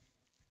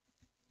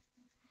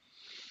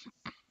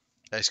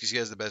 XQC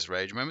has the best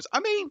rage moments.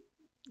 I mean,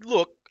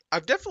 look,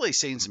 I've definitely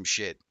seen some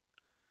shit.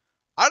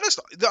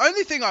 The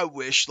only thing I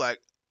wish, like,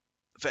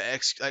 for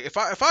if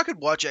I could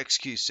watch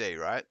XQC,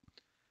 right?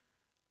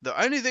 The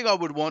only thing I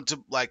would want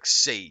to, like,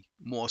 see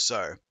more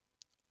so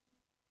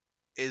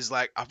is,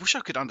 like, I wish I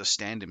could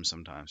understand him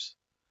sometimes.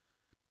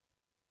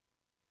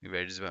 He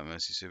rages about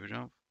Mercy Super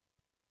Jump.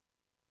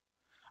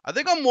 I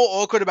think I'm more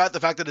awkward about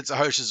the fact that it's a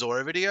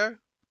Hoshizora video.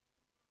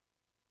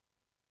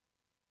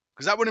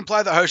 Because that would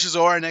imply that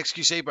Hoshizora and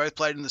XQC both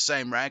played in the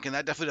same rank, and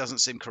that definitely doesn't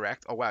seem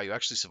correct. Oh, wow, you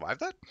actually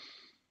survived that?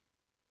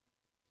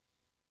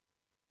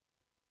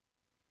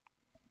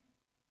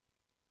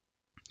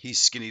 He's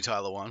skinny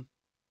Tyler 1.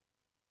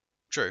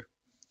 True.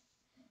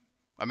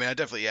 I mean, I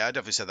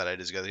definitely said that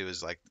ages ago. He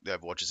was like the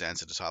Overwatch's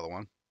answer to Tyler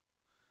 1.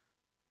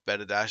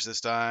 Better dash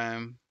this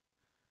time.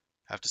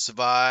 Have to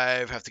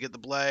survive. Have to get the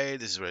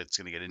blade. This is where it's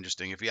going to get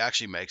interesting. If he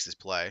actually makes this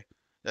play.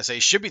 I say he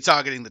should be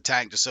targeting the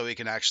tank just so he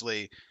can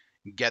actually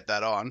get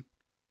that on.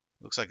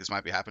 Looks like this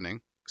might be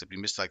happening. Except he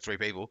missed like 3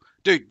 people.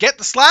 Dude, get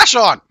the slash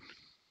on!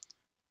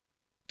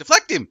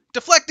 Deflect him!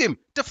 Deflect him!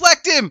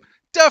 Deflect him!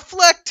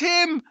 Deflect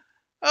him!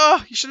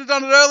 Oh, you should have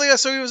done it earlier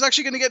so he was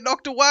actually going to get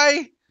knocked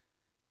away.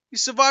 You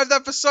survived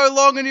that for so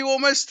long and you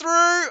almost threw.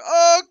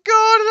 Oh,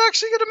 God, it's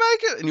actually going to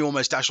make it. And you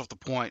almost dashed off the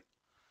point.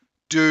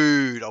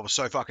 Dude, I was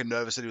so fucking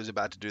nervous that he was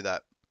about to do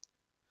that.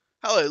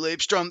 Hello,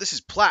 Liebstrom. This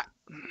is Platt.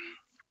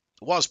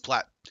 It was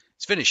Platt.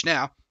 It's finished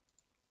now.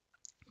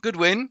 Good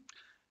win.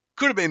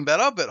 Could have been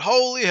better, but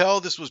holy hell,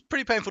 this was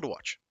pretty painful to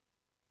watch.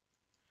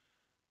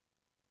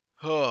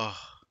 Oh.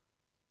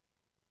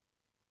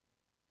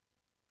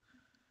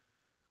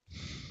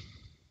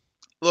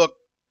 Look,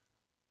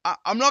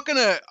 I'm not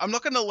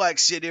gonna like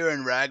sit here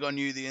and rag on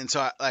you the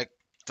entire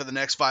for the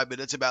next 5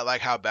 minutes about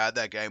like how bad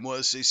that game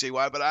was,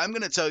 CCY, but I'm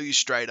gonna tell you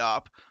straight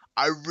up,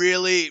 I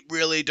really,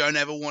 really don't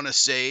ever want to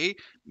see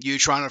you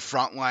trying to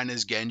frontline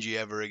as Genji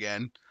ever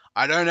again.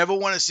 I don't ever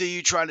want to see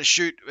you trying to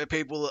shoot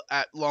people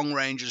at long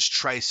range as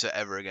Tracer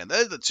ever again.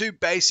 Those are the 2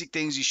 basic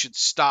things you should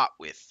start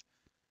with.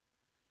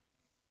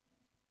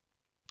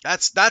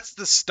 That's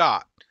the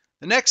start.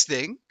 The next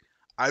thing,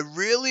 I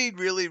really,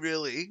 really,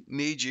 really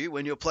need you,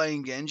 when you're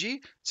playing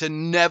Genji, to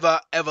never,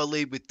 ever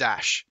lead with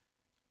dash.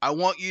 I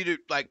want you to,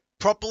 like,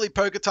 properly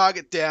poke a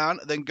target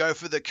down, then go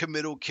for the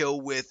committal kill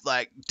with,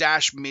 like,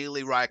 dash,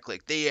 melee,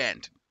 right-click. The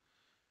end.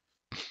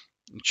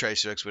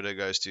 Tracer X Widow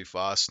goes too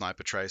fast.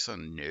 Sniper Tracer?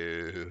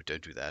 No,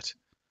 don't do that.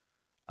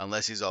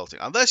 Unless he's ulting.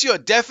 Unless you're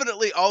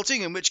definitely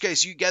ulting, in which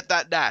case you get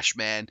that dash,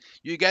 man.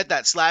 You get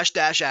that slash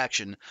dash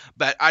action.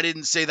 But I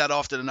didn't see that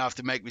often enough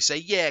to make me say,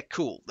 yeah,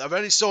 cool. I've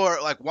only saw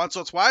it like once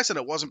or twice, and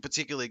it wasn't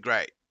particularly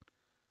great.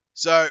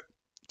 So,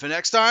 for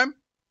next time,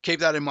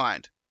 keep that in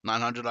mind.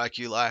 900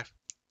 IQ live.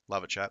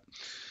 Love it, chat.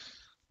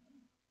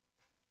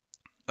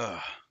 But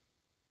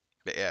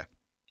yeah,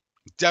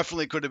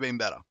 definitely could have been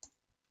better.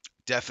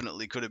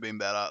 Definitely could have been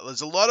better.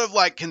 There's a lot of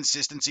like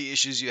consistency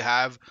issues you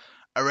have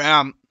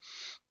around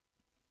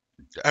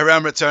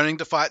returning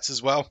to fights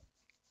as well.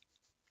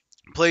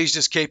 Please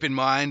just keep in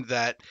mind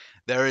that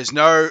there's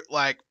no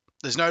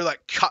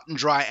cut and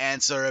dry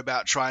answer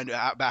about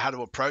how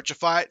to approach a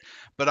fight.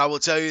 But I will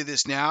tell you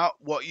this now: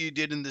 what you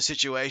did in the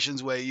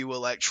situations where you were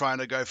like trying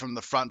to go from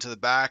the front to the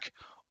back,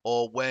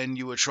 or when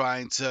you were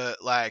trying to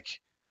like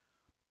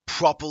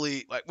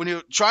properly, like when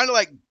you're trying to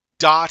like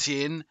dart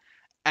in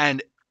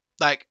and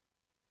like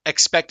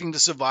expecting to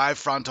survive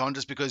front on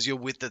just because you're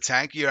with the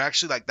tank, you're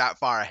actually like that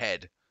far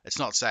ahead. It's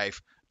not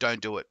safe. Don't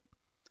do it.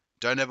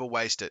 Don't ever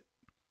waste it.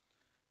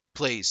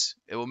 Please.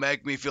 It will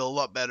make me feel a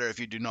lot better if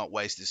you do not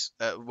waste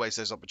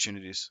those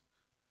opportunities.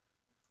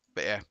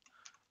 But yeah.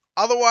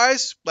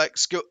 Otherwise, like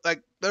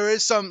there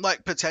is some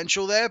like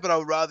potential there, but I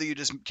would rather you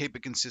just keep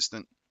it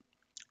consistent.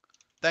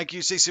 Thank you,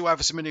 CCY,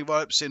 for submitting a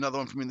vote. See another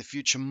one from me in the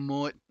future,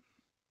 mate.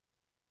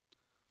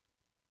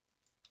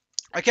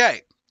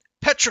 Okay.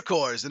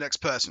 Petricor is the next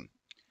person.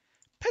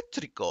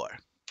 Petricor.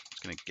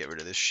 Just going to get rid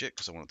of this shit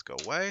because I want it to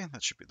go away.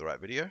 That should be the right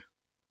video.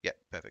 Yeah,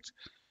 perfect.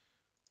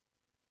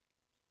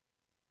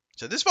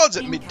 So this VOD's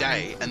at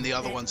midday and the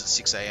other one's at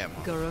 6 AM.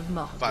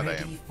 5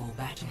 AM.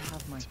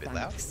 It's a bit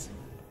loud.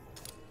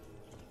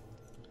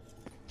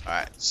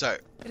 Alright, so.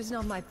 It is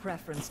not my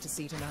preference to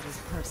see to matters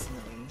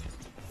personally,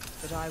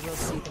 but I will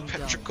see them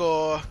done.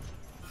 Petricor,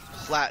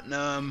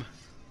 Platinum,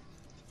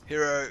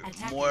 Hero,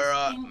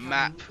 Moira,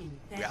 Map.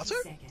 Rialto?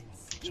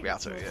 It's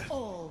Rialto, yeah.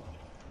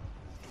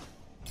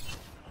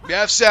 We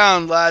have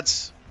sound,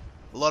 lads.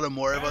 A lot of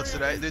Moira VODs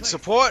today. Dude,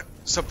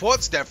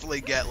 supports definitely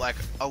get like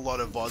a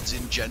lot of VODs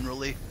in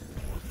generally.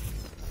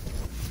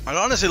 I'd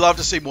honestly love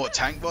to see more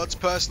tank bots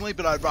personally,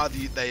 but I'd rather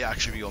they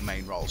actually be your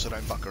main role, so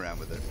don't fuck around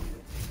with it.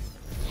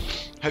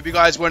 Hope you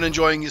guys weren't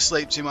enjoying your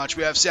sleep too much.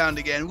 We have sound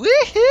again.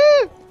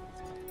 Woohoo!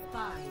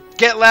 5,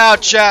 Get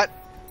loud, chat.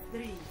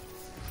 3,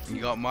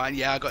 You got mine?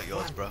 Yeah, I got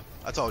yours, bro.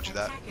 I told you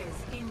that.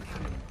 attackers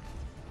incoming.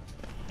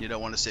 You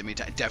don't want to see me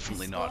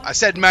definitely not. I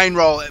said main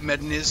role at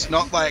Medeniz,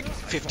 not like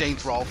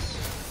 15th role.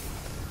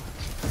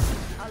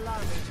 Allow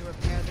me to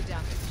repair the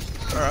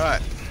damage.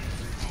 Alright.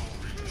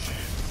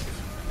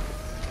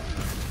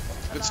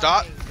 Good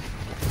start.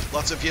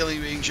 Lots of healing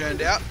being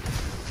churned out.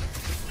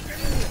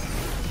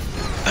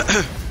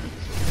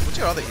 What's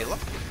your other healer?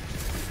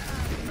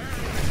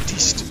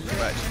 Beast.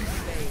 Right.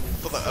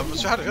 I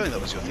had a feeling that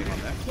was your thing on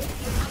there.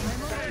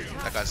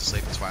 That guy's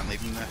asleep, it's fine,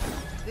 leave him there.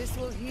 This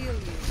will heal you.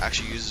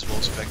 Actually uses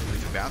wolves effectively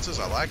for bounces,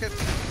 I like it.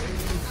 Repairing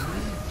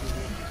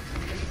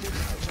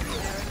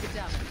the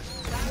damage.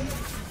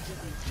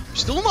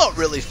 Still not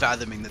really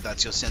fathoming that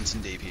that's your sense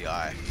in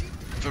DPI.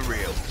 For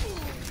real.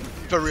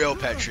 For real,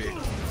 Petri.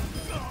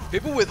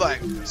 People with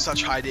like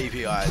such high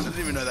DPIs, I didn't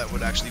even know that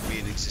would actually be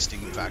an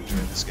existing factor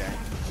in this game.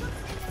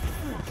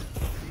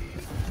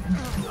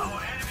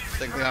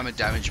 Technically I'm a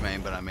damage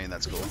main, but I mean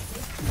that's cool.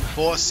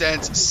 4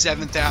 cents,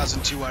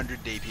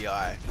 7,200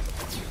 DPI.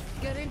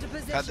 Get into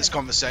position. Had this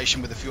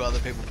conversation with a few other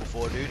people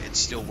before, dude. It's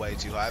still way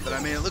too high, but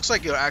I mean it looks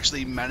like you're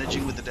actually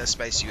managing with the desk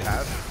space you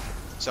have.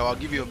 So I'll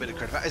give you a bit of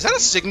credit. Is that a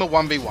Sigma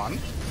 1v1?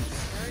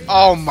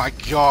 Oh my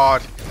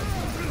god.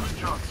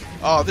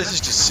 Oh, this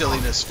is just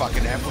silliness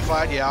fucking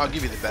amplified. Yeah, I'll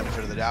give you the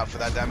benefit of the doubt for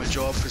that damage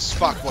orb, because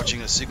fuck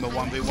watching a Sigma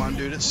 1v1,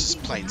 dude. It's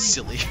just plain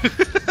silly.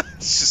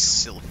 It's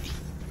just silly.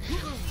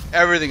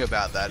 Everything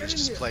about that is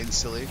just plain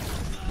silly. You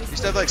used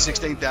to have like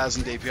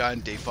 16,000 DPI in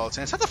default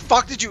sense. How the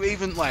fuck did you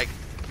even like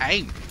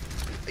aim?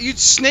 You'd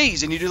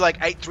sneeze and you do like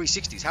 8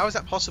 360s. How is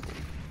that possible?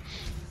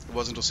 It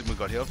wasn't until Sigma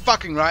got here.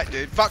 Fucking right,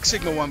 dude. Fuck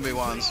Sigma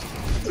 1v1s.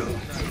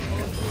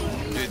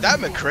 Dude, that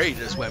McCree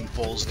just went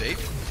balls deep.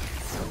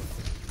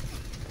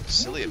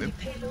 Silly of him.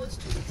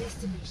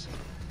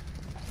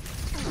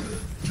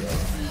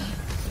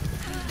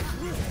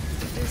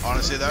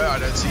 Honestly though, I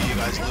don't see you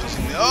guys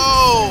losing the—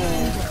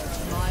 oh!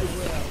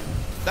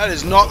 That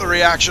is not the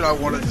reaction I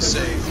wanted to see.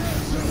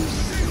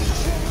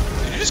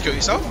 Did you just kill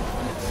yourself?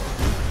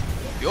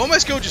 You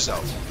almost killed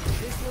yourself.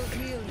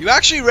 You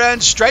actually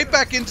ran straight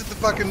back into the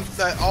fucking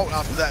ult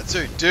after that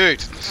too.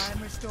 Dude.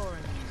 I'm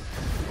restoring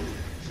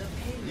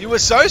You were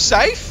so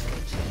safe.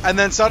 And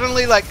then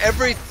suddenly, like,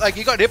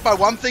 you got hit by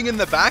one thing in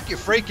the back, you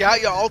freak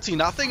out, you ulti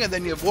nothing, and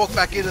then you walk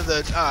back into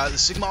the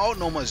Sigma ult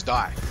and almost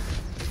die.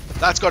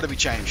 That's got to be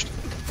changed.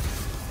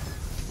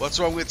 What's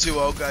wrong with two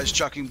old guys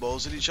chucking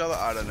balls at each other?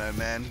 I don't know,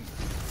 man.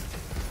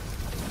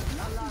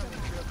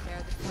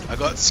 I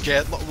got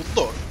scared. Look,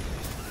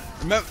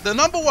 remember, the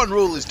 #1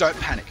 rule is don't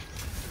panic.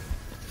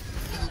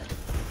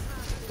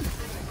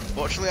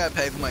 Fortunately, I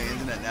pay for my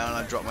internet now and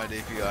I drop my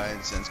DPI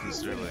in sense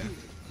considerably.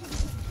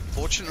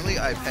 Fortunately,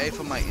 I pay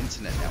for my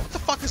internet now. What the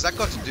fuck has that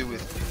got to do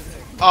with...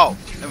 Oh,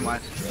 never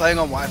mind. Playing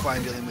on Wi-Fi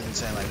and dealing with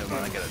insane lag. Never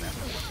mind, I get it now.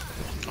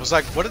 I was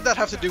like, what did that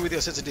have to do with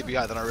your sense of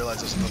DPI? Then I realized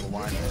there's another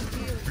line.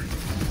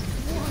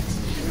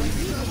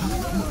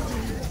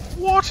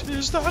 What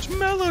is that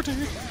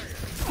melody?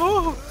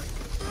 Oh.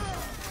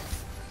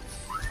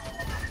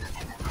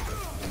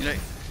 You know,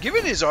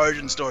 given his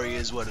origin story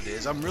is what it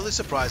is, I'm really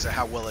surprised at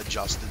how well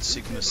adjusted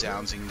Sigma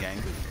sounds in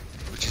game,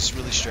 which is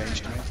really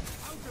strange to me.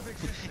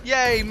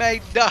 Yay,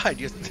 mate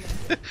died! Is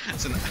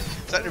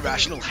that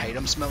irrational hate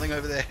I'm smelling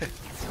over there?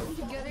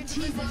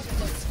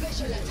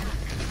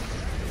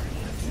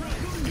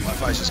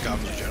 Wi-Fi's just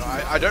garbage in general.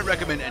 I don't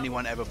recommend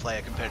anyone ever play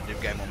a competitive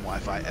game on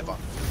Wi-Fi, ever.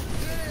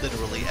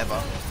 Literally, ever.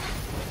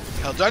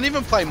 Hell, don't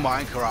even play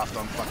Minecraft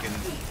on fucking...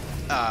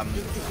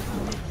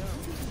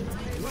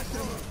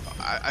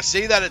 I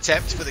see that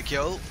attempt for the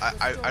kill.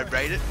 I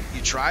rate it.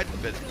 You tried,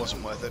 but it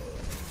wasn't worth it.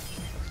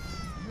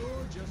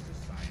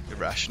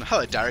 Irrational.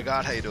 Hello,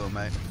 Darragard. How you doing,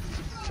 mate?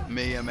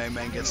 Me and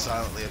Mayman get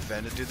silently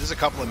offended. Dude, there's a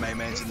couple of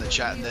Maymans in the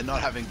chat and they're not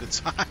having good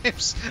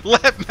times.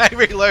 Let May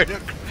reload it.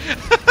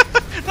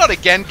 Not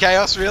again,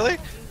 Chaos, really?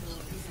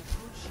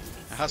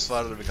 How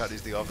slighted have we cut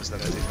is the office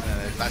that I did?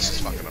 That's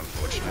just fucking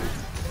unfortunate.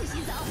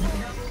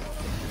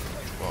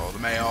 Well, the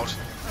May ult.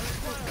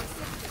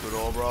 Good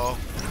orb roll.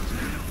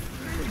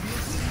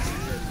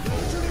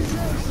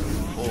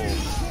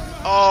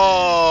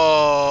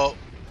 Oh.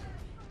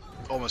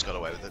 Almost got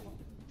away with it.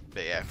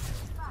 But yeah.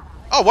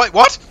 Oh, wait,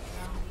 what?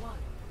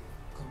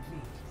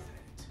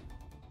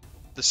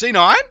 The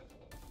C9?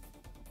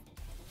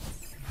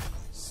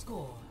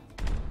 Score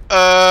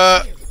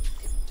Uh.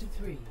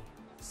 2-3.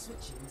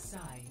 Switching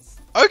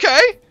sides.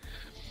 Okay.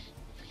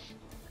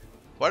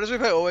 Why does we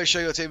play always show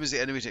your team as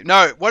the enemy team?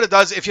 No, what it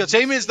does, if your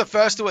team is the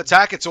first to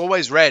attack, it's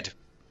always red.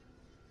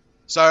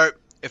 So,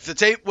 if the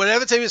team,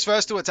 whatever team is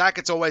first to attack,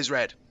 it's always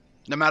red.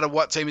 No matter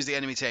what team is the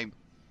enemy team.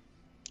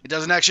 It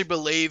doesn't actually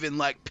believe in,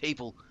 like,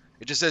 people.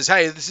 It just says,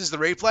 hey, this is the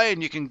replay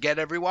and you can get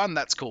everyone.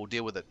 That's cool.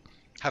 Deal with it.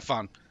 Have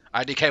fun.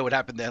 IDK what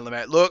happened there,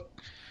 Lamette. Look,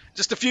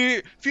 just a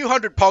few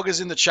hundred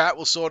poggers in the chat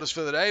will sort us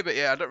for the day, but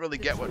yeah, I don't really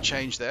get what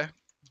changed there.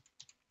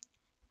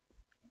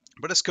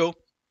 But it's cool.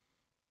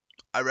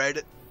 I rate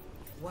it.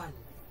 1.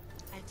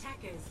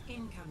 Attackers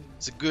incoming.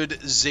 It's a good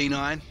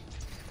Z9.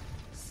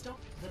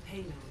 Stop the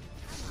payload.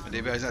 My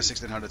DPS is now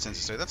 1600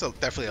 sensor, so that's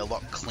definitely a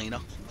lot cleaner.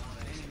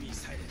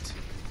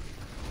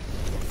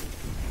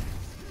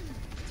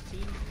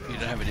 You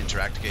don't have an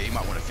interact key, you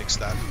might want to fix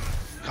that.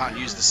 Can't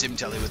use the sim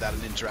telly without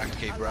an interact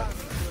key, bro.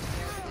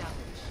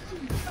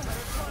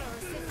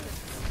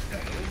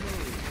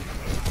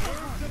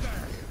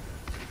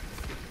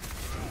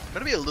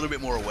 Gotta be a little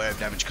bit more aware of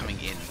damage coming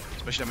in,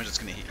 especially damage that's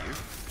gonna hit you.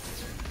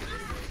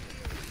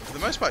 For the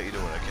most part, you're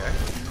doing okay.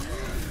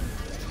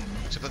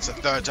 Except that's the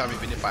third time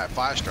you've been hit by a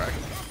fire strike.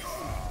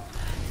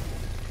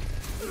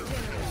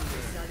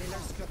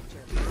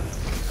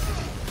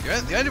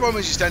 Yeah, the only problem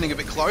is you're standing a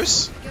bit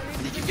close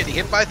and you keep getting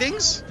hit by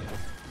things.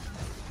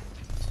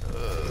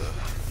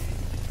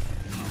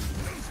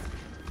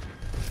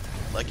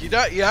 Like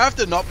you have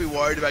to not be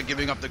worried about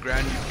giving up the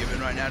ground you've given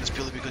right now just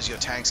purely because your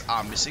tanks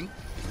are missing.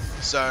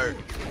 So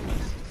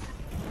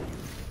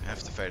you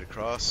have to fade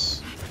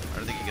across. I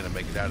don't think you're gonna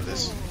make it out of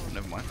this.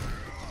 Never mind.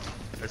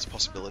 There's a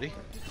possibility.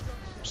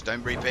 Just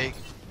don't re-peek.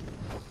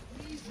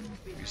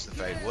 Use the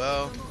fade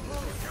well.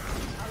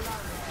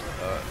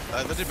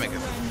 That did make it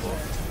before.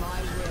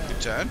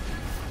 Good turn.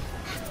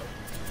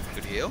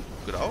 Good heal.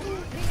 Good ult.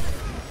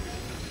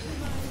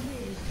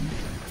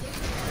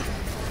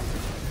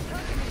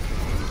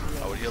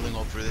 Oh, we're healing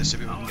all through this so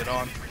people can get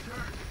on.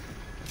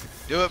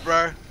 Do it,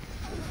 bro.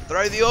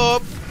 Throw the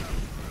orb.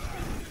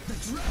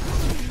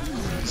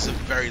 This is a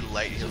very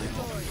late healing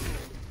orb.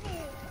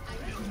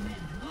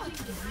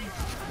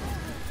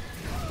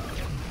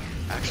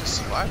 Actually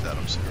survived that,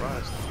 I'm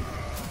surprised.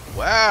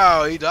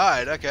 Wow, he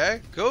died.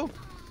 Okay, cool.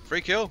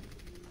 Free kill.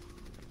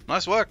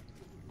 Nice work.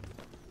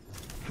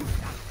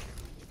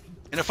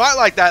 In a fight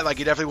like that, like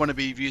you definitely want to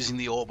be using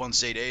the orb on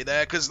CD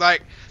there, because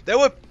like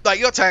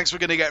your tanks were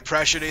going to get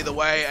pressured either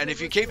way, and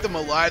if you keep them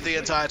alive the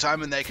entire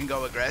time and they can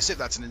go aggressive,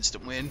 that's an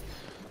instant win.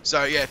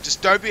 So yeah,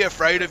 just don't be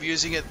afraid of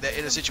using it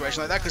in a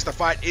situation like that, because the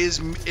fight is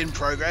in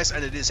progress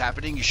and it is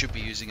happening. You should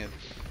be using it.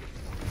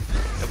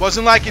 It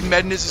wasn't like in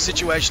Medeniz's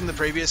situation in the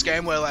previous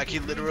game where like he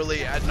literally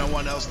had no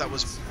one else that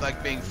was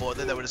like being fought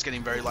there. They were just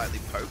getting very lightly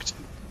poked.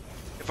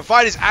 If a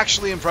fight is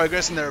actually in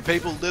progress and there are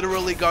people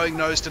literally going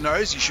nose to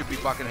nose, you should be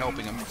fucking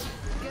helping them. Because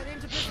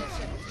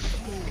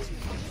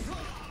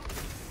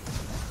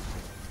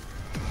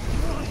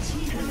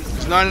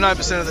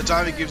 99% of the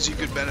time it gives you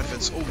good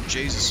benefits. Oh,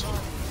 Jesus.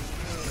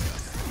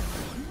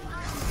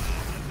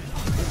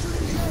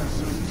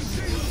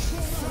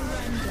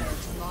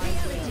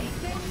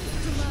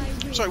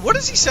 Sorry, what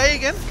does he say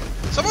again?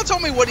 Someone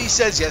told me what he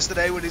says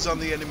yesterday when he's on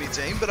the enemy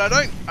team, but I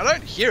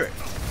don't hear it.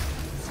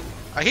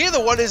 I hear the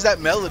what is that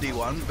melody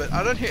one, but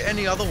I don't hear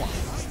any other one.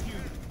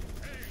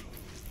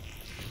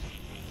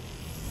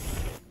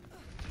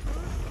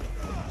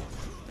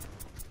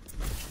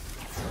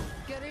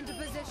 Get into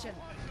position.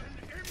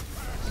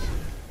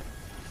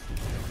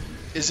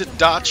 Is it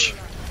Dutch?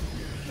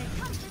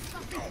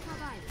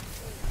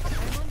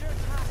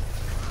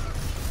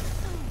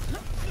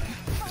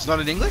 It's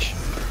not in English?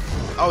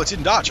 Oh, it's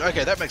in Dutch.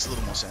 Okay, that makes a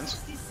little more sense.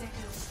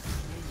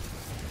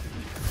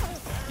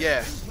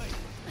 Yeah.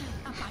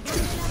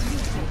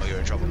 Oh, you're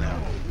in trouble now.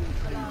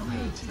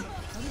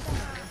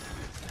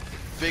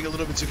 Being a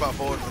little bit too far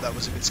forward for that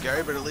was a bit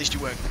scary, but at least you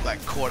weren't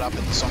like caught up in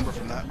the Sombra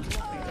from that.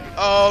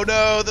 Oh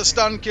no, the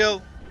stun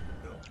kill.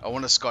 I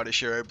want a Scottish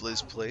hero,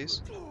 Blizz,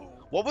 please.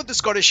 What would the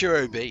Scottish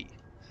hero be?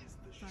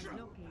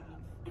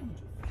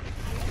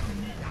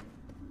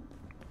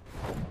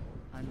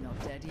 I'm not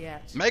dead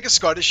yet. Make a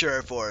Scottish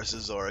hero for us,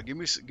 Azora. Give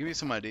me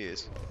some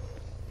ideas.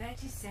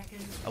 30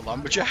 seconds. A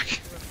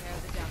lumberjack?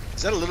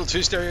 Is that a little too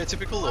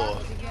stereotypical,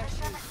 or?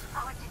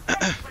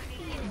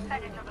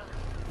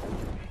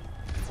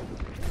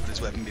 Would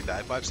his weapon be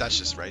bagpipes? That's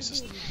just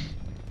racist.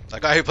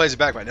 That guy who plays a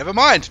bagpipe. Never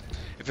mind.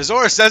 If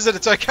Azora says it,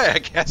 it's okay, I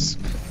guess.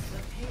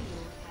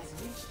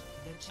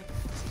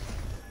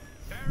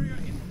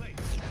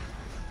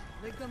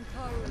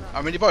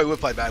 I mean, you probably would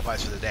play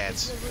bagpipes for the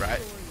dance, right?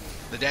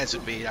 The dance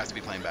would be, you'd have to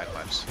be playing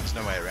bagpipes. There's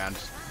no way around.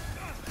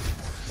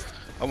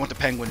 I want the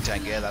penguin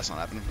tank. Yeah, that's not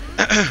happening.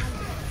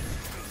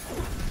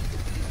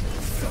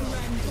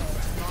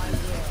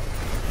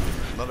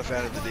 Not a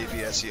fan of the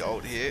DPS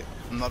ult here.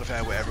 I'm not a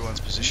fan where everyone's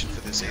positioned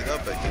for this either,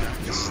 but you know,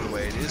 this is the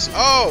way it is.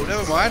 Oh,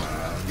 never mind.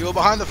 You were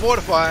behind the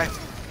fortify.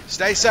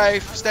 Stay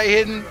safe, stay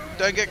hidden,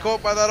 don't get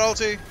caught by that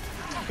ulti.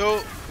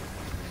 Cool.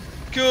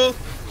 Cool.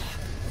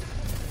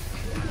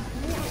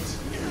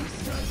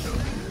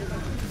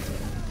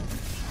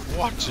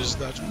 What is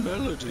that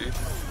melody?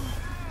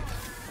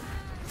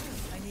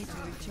 I need to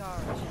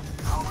recharge.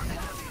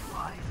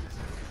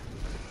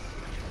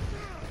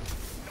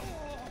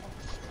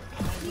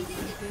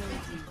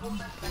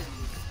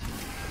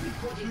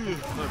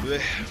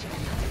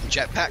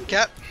 Jetpack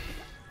cat.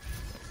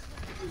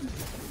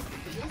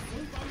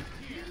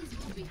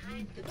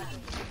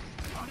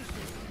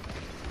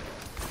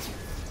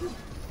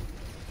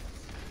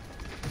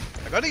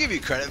 I gotta give you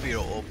credit for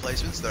your ult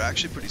placements, they're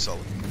actually pretty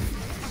solid.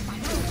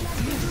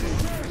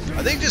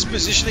 I think just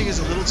positioning is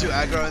a little too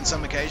aggro on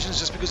some occasions,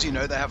 just because you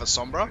know they have a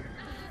Sombra.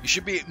 You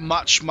should be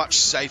much, much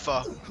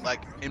safer,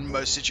 like, in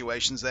most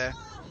situations there.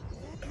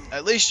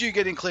 At least you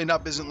getting cleaned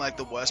up isn't, like,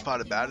 the worst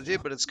part about it here,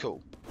 but it's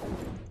cool.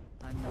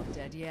 I'm not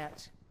dead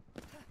yet.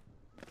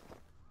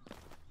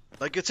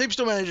 Like, your team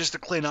still manages to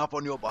clean up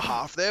on your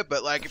behalf there,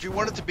 but, like, if you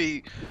wanted to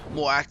be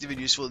more active and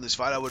useful in this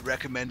fight, I would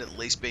recommend at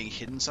least being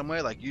hidden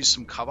somewhere, like, use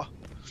some cover.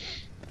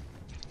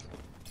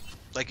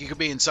 Like, you could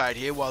be inside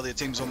here while your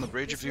team's on the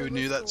bridge if you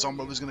knew that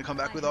Sombra was going to come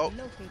back with ult.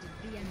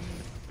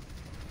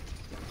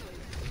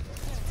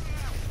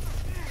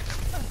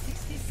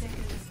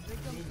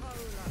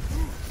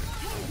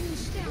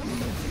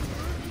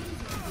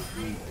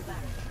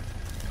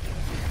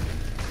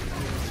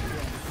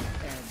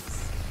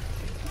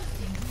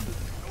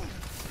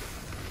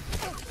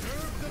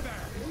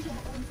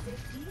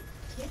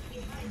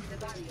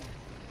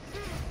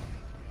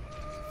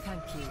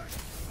 Thank you.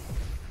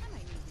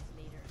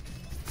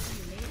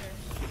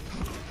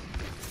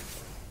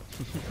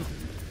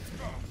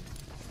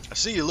 I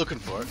see you looking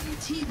for it.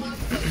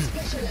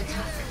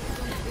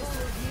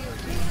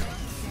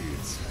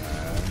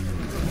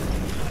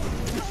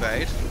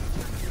 Fade.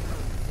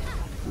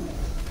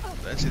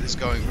 Don't see this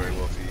going very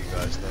well for you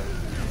guys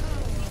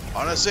though.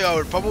 Honestly, I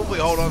would probably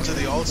hold on to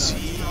the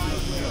ulti.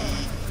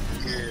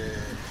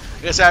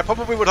 Yes, I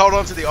probably would hold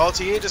on to the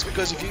ulti here, just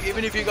because if you,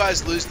 even if you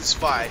guys lose this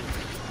fight,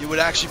 you would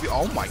actually be.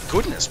 Oh my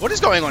goodness, what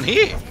is going on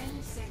here?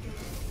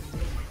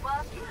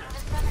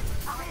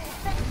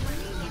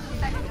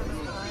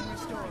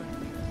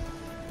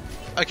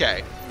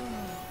 Okay.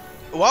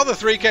 While the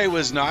 3k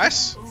was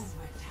nice,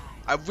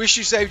 I wish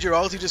you saved your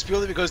ulti just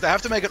purely because they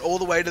have to make it all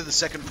the way to the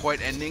second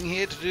point ending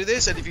here to do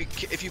this, and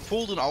if you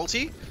pulled an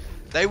ulti,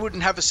 they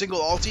wouldn't have a single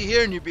ulti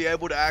here, and you'd be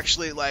able to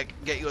actually like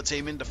get your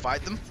team in to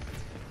fight them.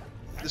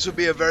 This would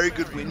be a very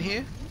good win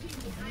here.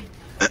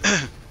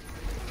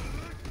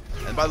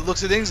 And by the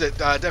looks of things, it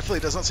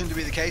definitely does not seem to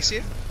be the case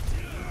here.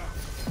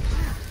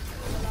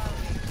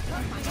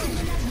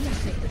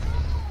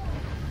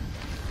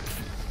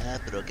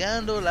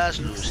 Atrocando las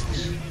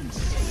luces.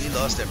 We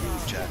lost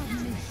everyone, chat.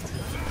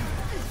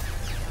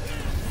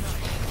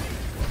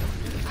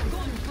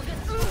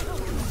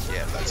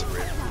 Yeah, that's a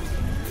rip.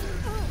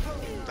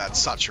 That's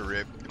such a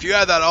rip. If you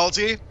had that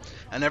ulti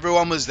and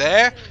everyone was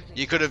there,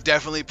 you could have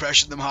definitely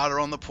pressured them harder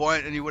on the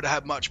point and you would have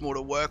had much more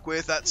to work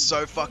with. That's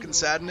so fucking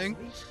saddening.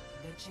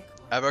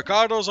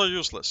 Avocados are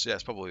useless.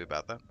 Yes, probably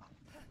about that.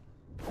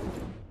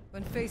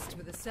 When faced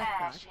with a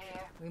setback,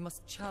 we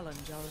must challenge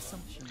our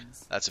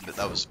assumptions. That's a bit.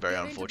 That was very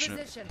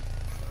unfortunate.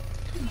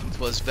 It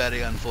was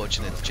very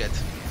unfortunate, Jet.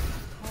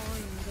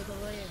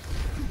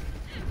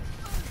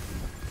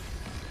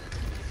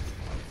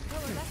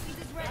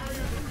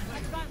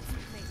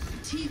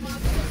 Team up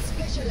for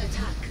special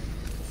attack.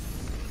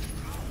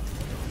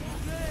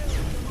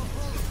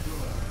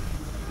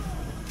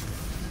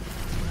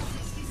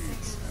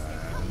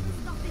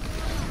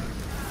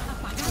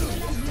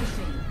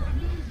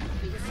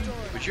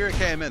 But you're a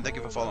KMN, thank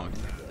you for following.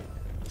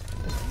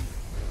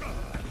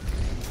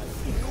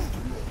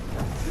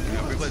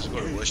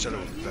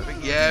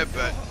 Yeah,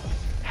 but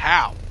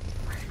how?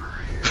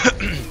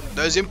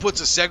 Those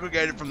inputs are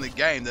segregated from the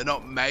game. They're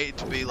not made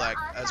to be like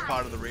as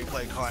part of the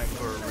replay client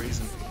for a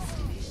reason.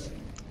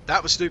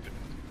 That was stupid.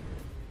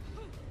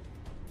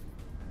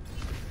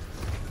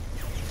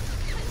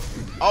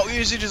 Ult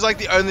usage is like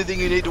the only thing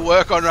you need to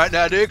work on right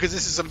now, dude, because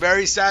this is some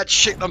very sad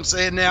shit I'm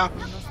seeing now.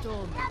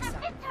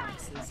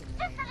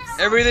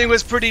 Everything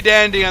was pretty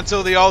dandy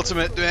until the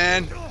ultimate,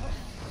 man.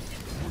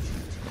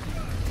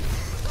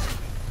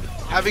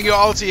 Having your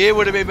ulti here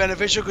would have been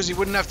beneficial because you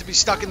wouldn't have to be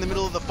stuck in the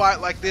middle of the fight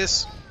like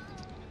this.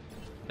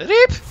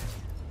 Rip!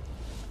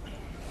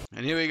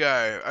 And here we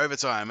go,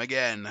 overtime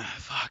again.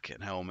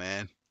 Fucking hell,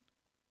 man.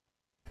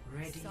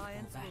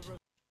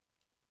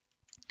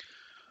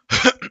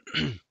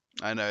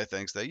 I know,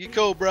 thanks though. You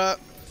cool, bruh.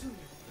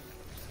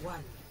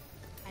 1.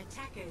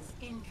 Attackers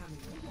incoming.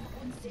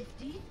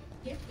 Safety,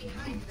 get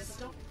behind the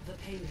stop. The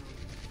payload.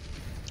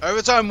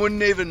 Overtime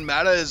wouldn't even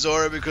matter,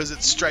 Zora, because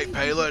it's straight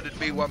payload. It'd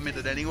be 1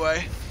 minute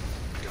anyway.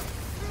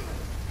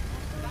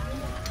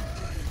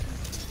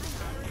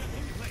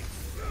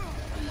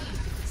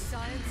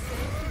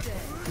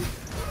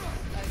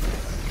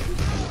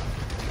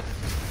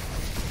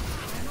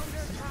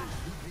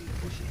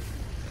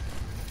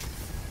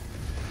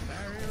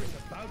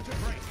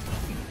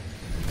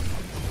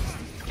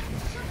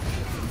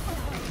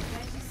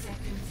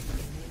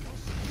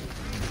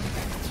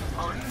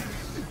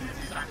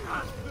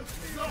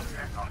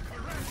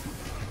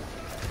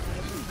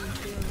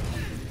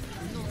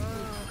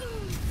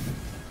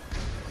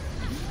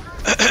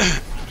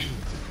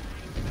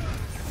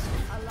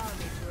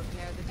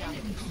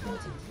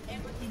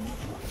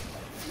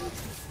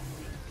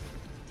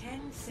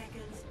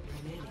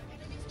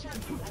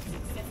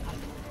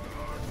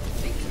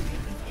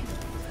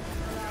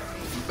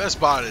 Best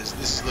part is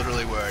this is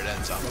literally where it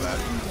ends up at.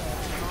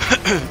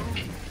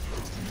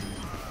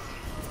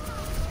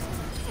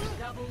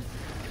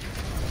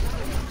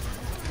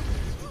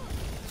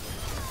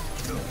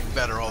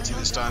 Better hold ulti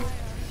this time.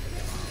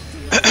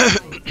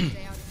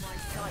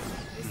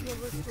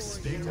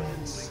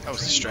 That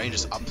was the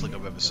strangest upflick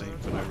I've ever seen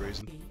for no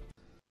reason.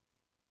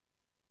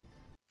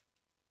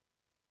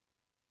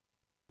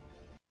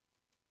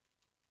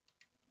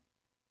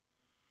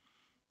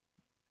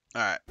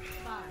 Alright.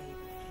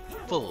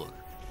 4,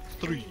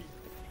 3,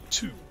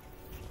 2,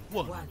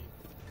 1.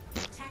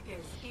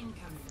 Attackers incoming.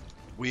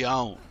 We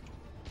on.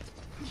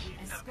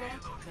 Escort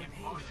the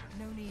payload.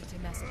 No need to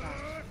mess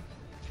about.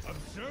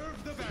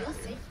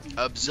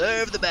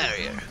 Observe the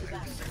barrier.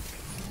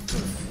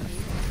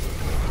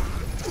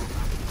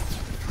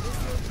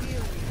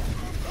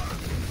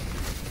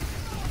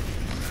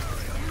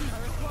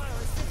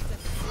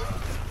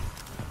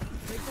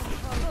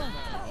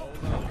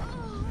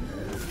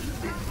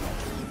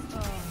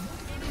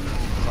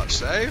 Clutch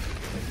save.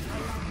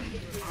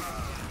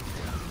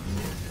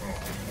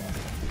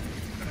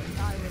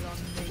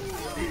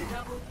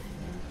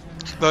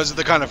 Those are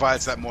the kind of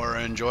fights that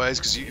Moira enjoys,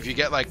 because if you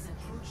get like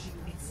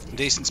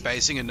decent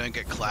spacing and don't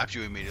get clapped,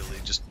 you immediately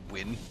just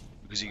win,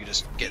 because you can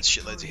just get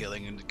shitloads of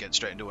healing and get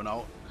straight into an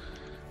ult.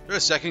 Is there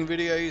a second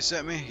video you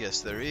sent me?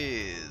 Yes, there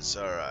is.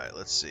 Alright,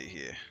 let's see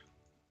here.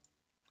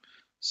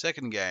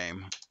 Second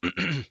game.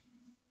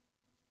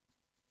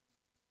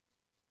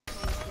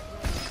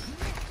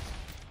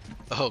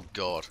 Oh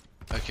god.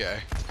 Okay.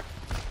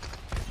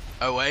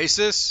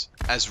 Oasis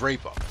as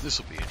Reaper. This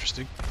will be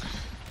interesting.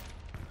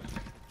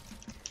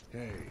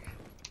 Hey.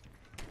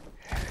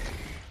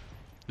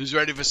 Who's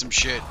ready for some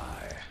shit?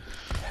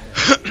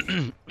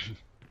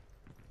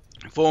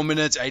 4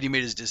 minutes, 80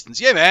 meters distance.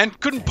 Yeah, man.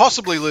 Couldn't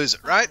possibly lose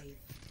it, right?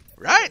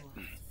 Right?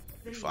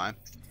 Be fine.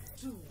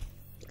 2,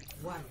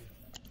 1.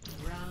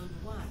 Round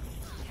 1.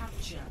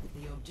 Capture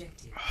the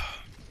objective.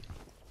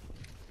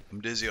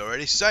 I'm dizzy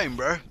already. Same,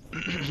 bro.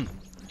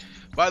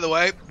 By the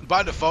way,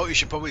 by default, you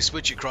should probably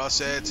switch your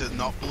crosshair to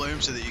not bloom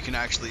so that you can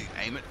actually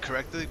aim it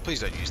correctly.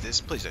 Please don't use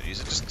this. Please don't use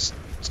it. Just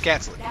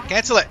cancel it.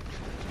 Cancel it.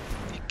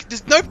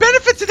 There's no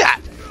benefit to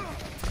that.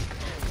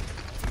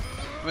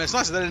 I mean, it's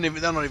nice that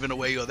they're not even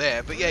aware you're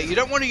there. But yeah, you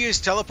don't want to use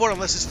teleport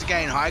unless it's to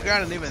gain high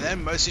ground, and even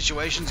then, most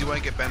situations you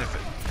won't get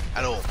benefit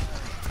at all.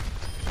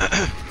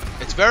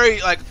 It's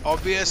very like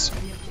obvious,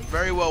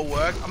 very well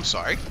worked. I'm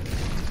sorry.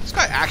 This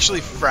guy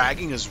actually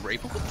fragging as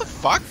Reaper? What the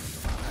fuck?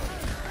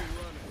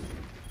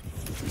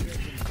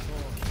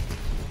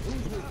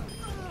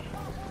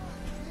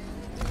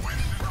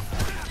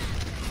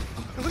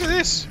 Look at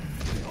this.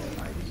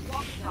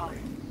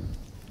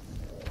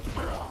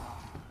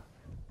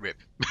 Rip.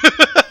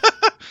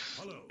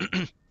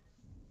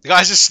 The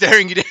guy's just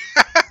staring you down.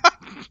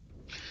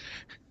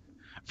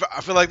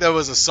 I feel like there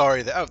was a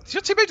sorry there. Oh, did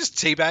your teammate just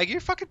teabag you?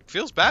 Fucking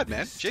feels bad,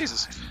 man.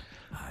 Jesus.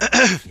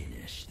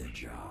 Finish the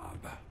job.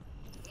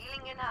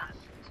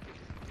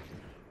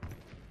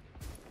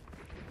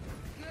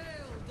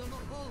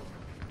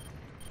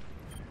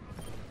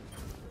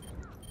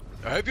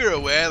 I hope you're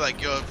aware, like,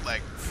 your,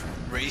 like,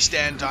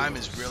 restand time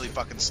is really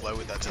fucking slow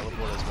with that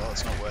teleport as well.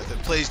 It's not worth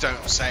it. Please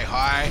don't say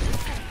hi.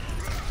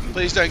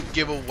 Please don't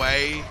give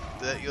away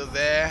that you're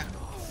there.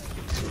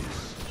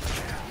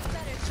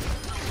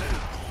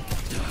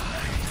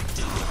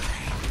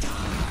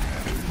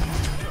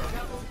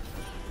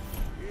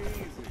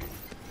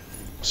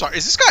 Sorry,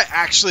 is this guy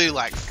actually,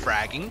 like,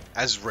 fragging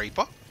as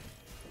Reaper?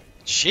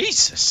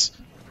 Jesus.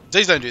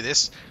 Please don't do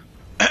this.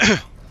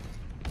 The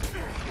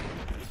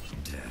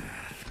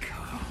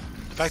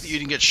fact that you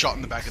didn't get shot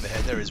in the back of the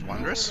head there is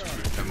wondrous.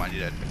 Never mind,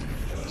 you're dead.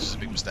 This is a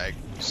big mistake.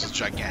 This is a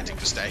gigantic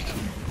mistake.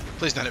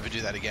 Please don't ever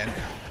do that again.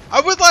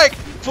 I would, like,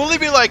 fully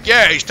be like,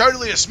 yeah, he's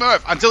totally a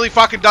smurf, until he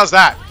fucking does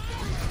that.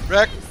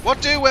 Rec,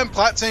 what do when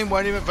Plat team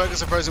won't even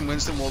focus on Frozen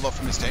Winston walled off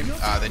from his team?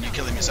 Then you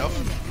kill him yourself.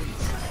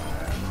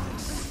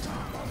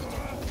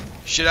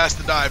 Shit has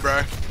to die,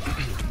 bro.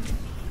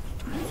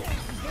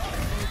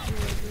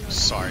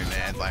 Sorry,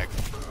 man, like...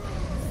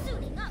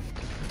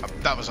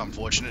 that was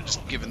unfortunate,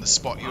 just given the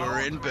spot you were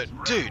in, but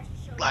dude,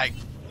 like,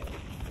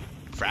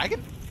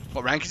 fragging?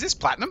 What rank is this?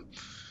 Platinum?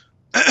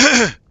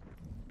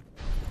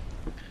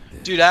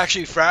 Dude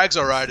actually frags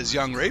alright as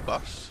Young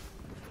Reaper.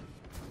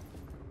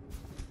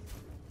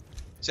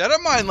 See, I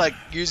don't mind, like,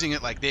 using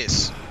it like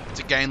this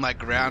to gain, like,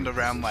 ground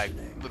around, like,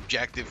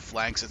 objective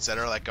flanks,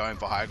 etc., like going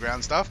for high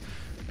ground stuff.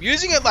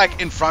 Using it,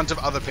 like, in front of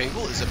other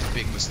people is a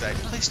big mistake.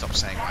 Please stop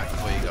saying right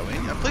before you go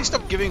in. And please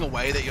stop giving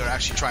away that you're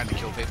actually trying to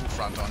kill people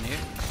front on you.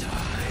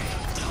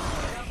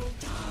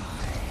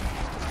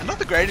 And not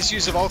the greatest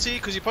use of ulti,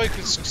 because you probably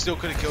still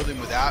could have killed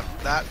him without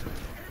that.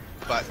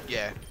 But,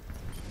 yeah.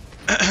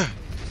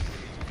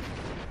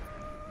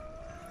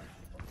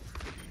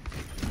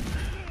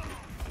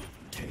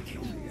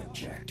 Taking the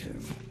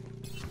objective.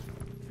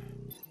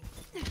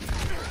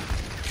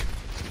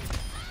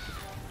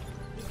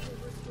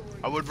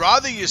 I would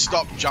rather you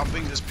stop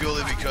jumping just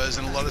purely because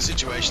in a lot of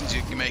situations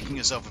you're making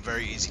yourself a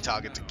very easy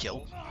target to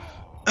kill.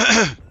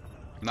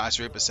 Nice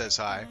Reaper says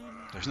hi.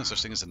 There's no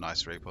such thing as a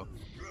nice Reaper.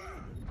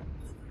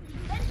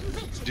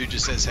 Dude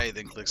just says hey,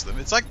 then clicks them.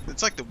 It's like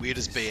the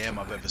weirdest BM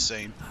I've ever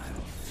seen.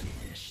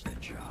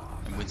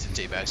 And Winston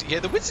teabags. Yeah,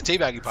 the Winston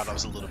teabagging part I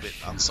was a little bit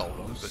unsold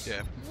on, but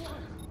yeah.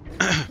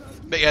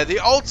 But yeah, the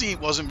ulti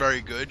wasn't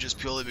very good, just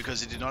purely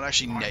because it did not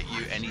actually net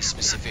you any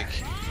specific,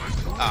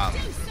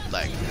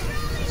 like,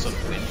 sort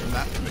of win from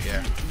that. But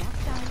yeah,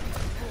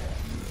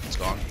 it's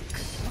gone.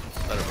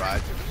 Let it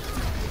ride.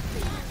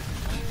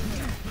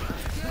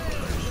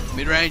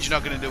 Mid range, you're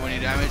not going to do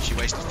any damage. You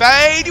wasted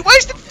fade. You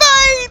wasted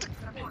fade.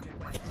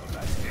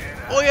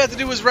 All you had to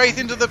do was wraith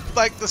into the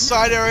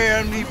side area,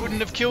 and he wouldn't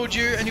have killed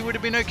you, and you would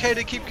have been okay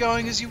to keep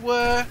going as you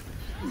were,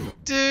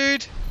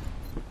 dude.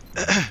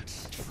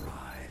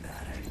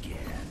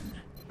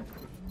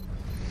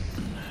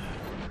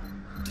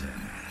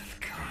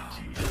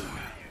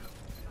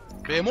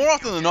 But yeah, more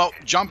often than not,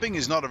 jumping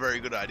is not a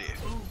very good idea.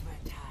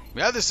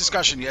 We had this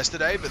discussion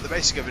yesterday, but the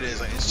basic of it is,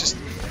 like, it's just,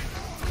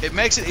 it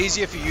makes it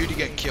easier for you to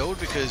get killed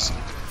because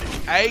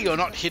A, you're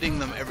not hitting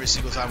them every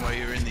single time while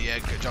you're in the air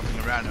jumping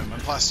around them,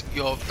 and plus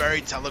you're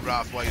very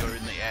telegraphed while you're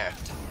in the air.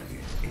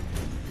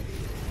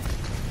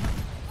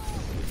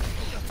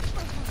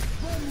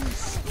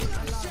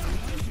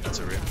 That's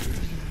a rip.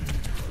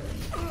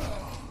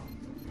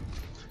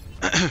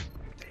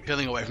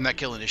 Peeling away from that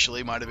kill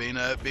initially might have been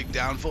a big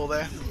downfall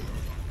there.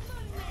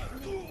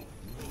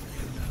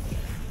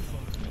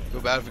 Feel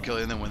bad for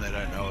killing them when they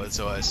don't know it,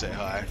 so I say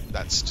hi.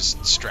 That's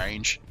just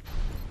strange.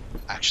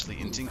 Actually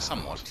inting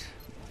somewhat.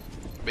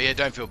 But yeah,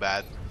 don't feel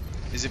bad.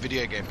 These are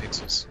video game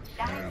pixels.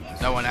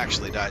 No one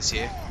actually dies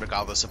here,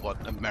 regardless of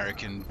what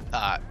American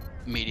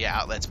media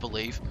outlets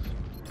believe.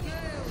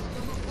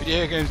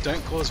 Video games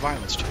don't cause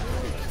violence, Jim.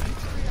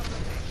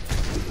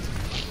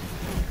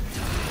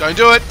 Don't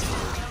do it!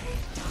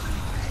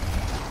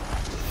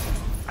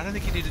 I don't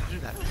think you need to do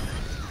that.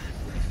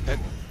 But,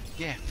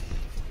 yeah.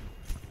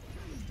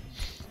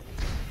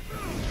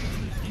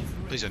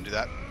 Please don't do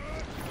that.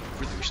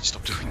 Really, we should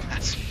stop doing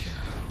that.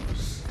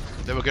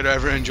 Then we'll get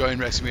over and join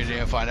Rex Community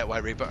and find out why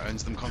Reaper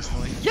owns them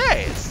constantly.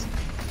 Yes!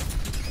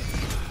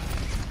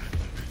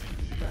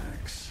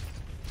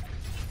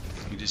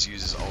 He just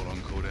uses ult on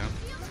cooldown.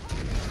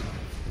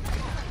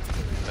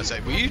 I say,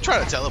 were you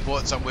trying to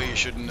teleport somewhere you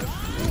shouldn't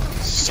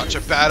have? Such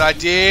a bad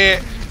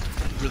idea!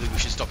 Really, we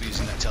should stop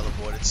using that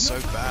teleport. It's so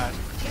bad.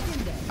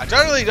 I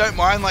don't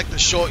mind like the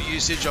short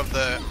usage of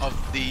the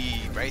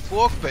Wraith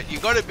Walk, but you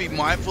got to be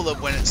mindful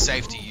of when it's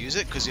safe to use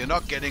it because you're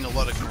not getting a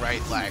lot of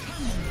great like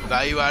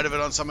value out of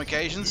it on some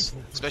occasions,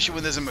 especially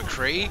when there's a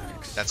McCree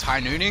that's high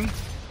nooning.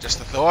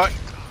 Just a thought.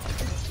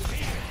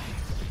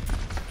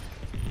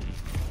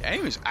 The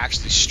aim is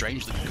actually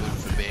strangely good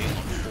for being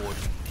on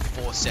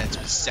 4 sets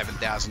with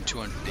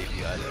 7,200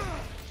 DPI there.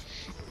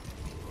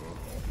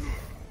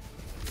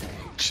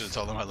 Should have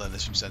told them I learned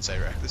this from Sensei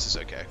Rack. This is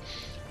okay.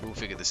 We'll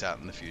figure this out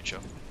in the future.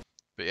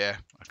 But yeah,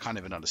 I can't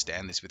even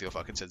understand this with your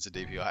fucking sense of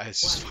DPI. It's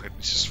just fucking,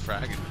 it's just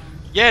fragging.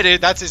 Yeah, dude,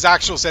 that's his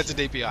actual sense of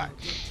DPI. I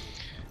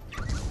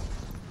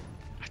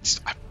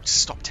just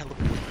stop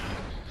teleporting.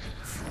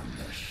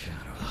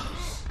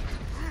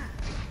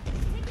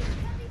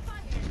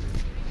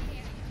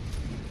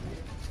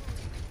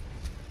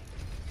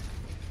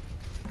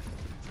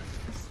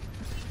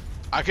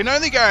 I can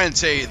only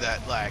guarantee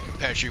that like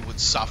Petri would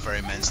suffer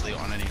immensely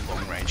on any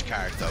long range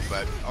character,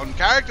 but on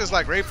characters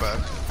like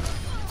Reaper,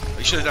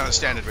 you should have done a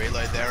standard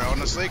reload there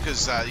honestly,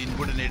 because you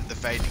would have needed the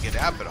fade to get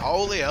out, but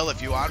holy hell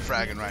if you aren't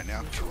fragging right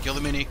now. Kill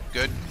the mini,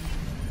 good.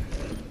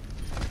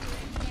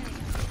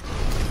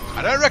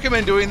 I don't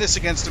recommend doing this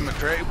against a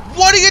McCree.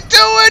 What are you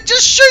doing?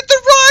 Just shoot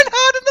the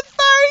Reinhardt in the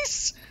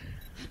face!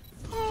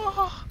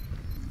 Oh,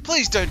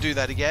 please don't do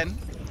that again.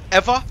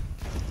 Ever.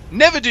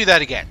 Never do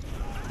that again.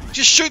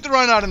 Just shoot the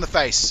Reinhardt in the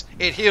face.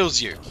 It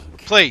heals you.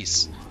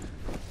 Please.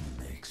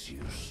 Makes you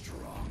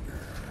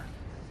stronger.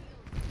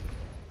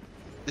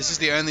 This is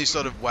the only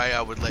sort of way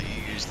I would let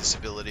you use this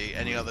ability.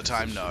 Any other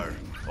time, no.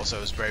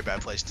 Also, it's a very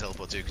bad place to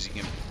teleport to because you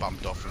can get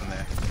bumped off from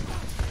there.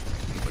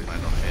 Probably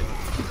land on head.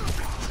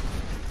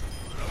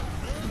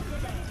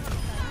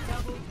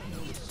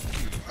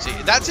 See,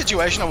 in that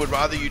situation, I would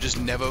rather you just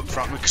never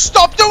front me.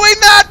 Stop doing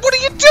that! What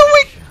are you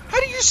doing? How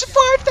do you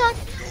survive that?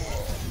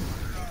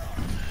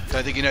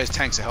 Don't think he knows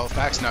tanks are health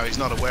packs. No, he's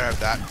not aware of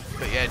that.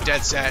 But yeah,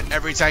 dead set.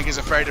 Every tank is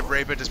afraid of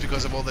Reaper just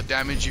because of all the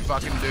damage you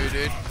fucking do,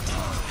 dude.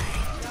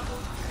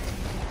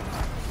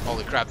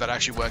 Holy crap, that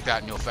actually worked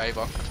out in your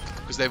favor.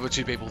 Because there were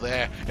 2 people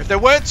there. If there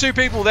weren't 2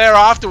 people there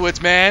afterwards,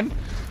 man.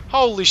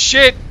 Holy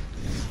shit.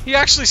 He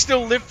actually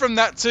still lived from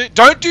that too.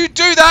 Don't do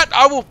that.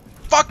 I will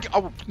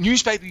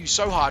newspaper you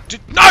so hard.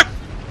 No!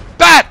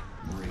 Bad!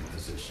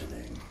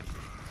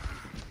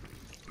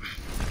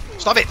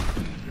 Stop it.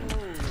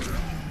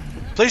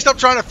 Please stop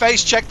trying to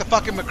face check the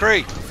fucking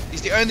McCree.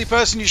 He's the only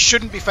person you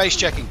shouldn't be face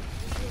checking.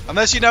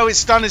 Unless you know his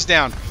stun is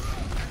down.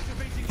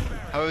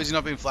 How has he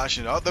not been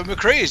flashing? Oh, the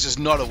McCree is just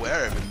not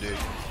aware of him, dude.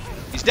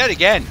 He's dead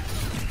again.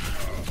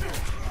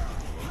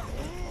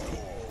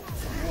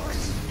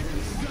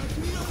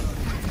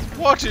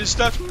 What is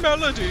that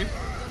melody?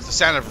 It's the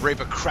sound of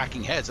Reaper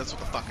cracking heads. That's what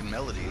the fucking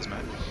melody is,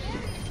 man.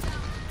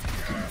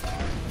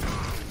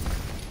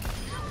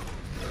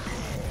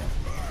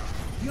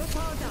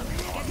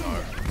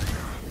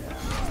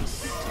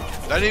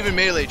 Don't even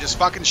melee, just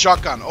fucking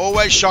shotgun.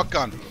 Always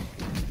shotgun.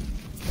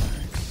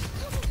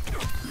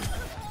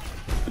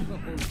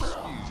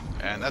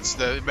 And that's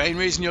the main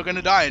reason you're going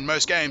to die in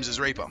most games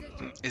as Reaper,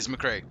 is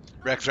McCree.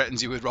 Rec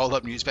threatens you with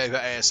roll-up newspaper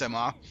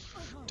ASMR.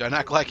 Don't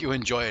act like you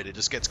enjoy it, it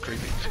just gets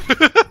creepy.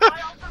 Let's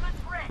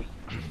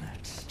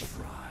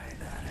try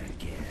that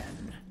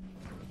again.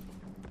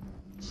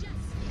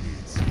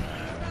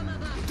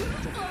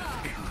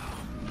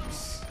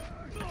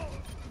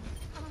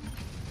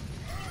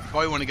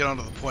 Probably want to get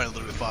onto the point a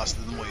little bit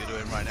faster than what you're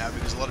doing right now,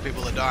 because a lot of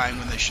people are dying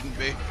when they shouldn't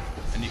be,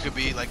 and you could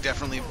be like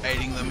definitely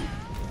aiding them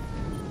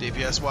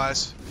DPS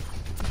wise.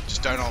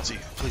 Just don't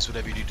ulti. Please,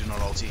 whatever you do not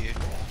ulti here.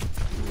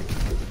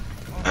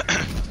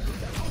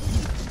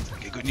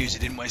 Okay, good news, he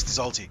didn't waste his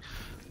ulti.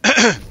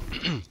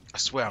 I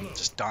swear I'm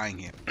just dying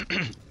here.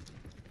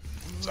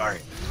 Sorry.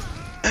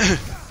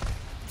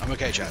 I'm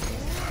okay, chat.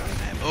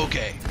 I'm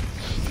okay.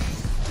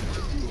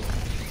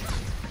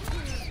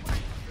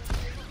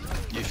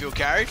 You feel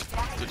carried?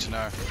 Good to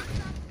know.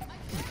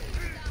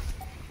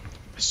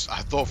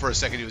 I thought for a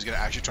second he was going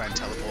to actually try and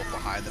teleport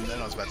behind them,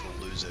 then I was about to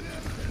lose it.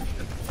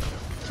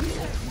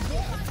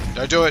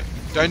 Don't do it!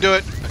 Don't do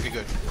it! Okay,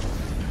 good.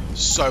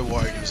 So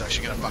worried he was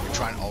actually going to fucking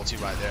try and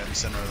ulti right there in the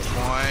center of the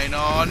point.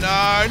 Oh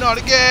no, not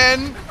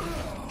again!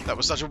 That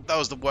was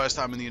the worst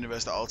time in the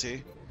universe to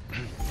ulti.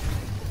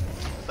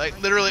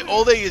 Like, literally,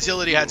 all their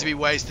utility had to be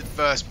wasted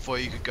first before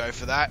you could go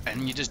for that,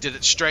 and you just did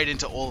it straight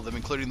into all of them,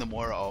 including the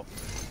Moira ult.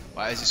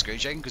 Why is he screen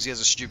shaking? Because he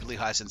has a stupidly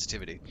high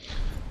sensitivity.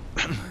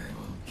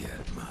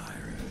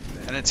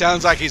 And it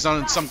sounds like he's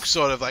on some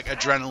sort of like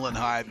adrenaline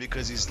high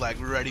because he's like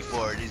ready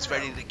for it. He's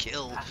ready to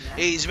kill.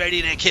 He's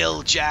ready to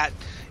kill, chat.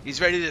 He's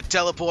ready to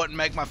teleport and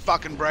make my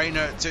fucking brain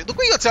hurt too. Look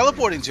where you're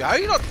teleporting to. How are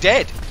you not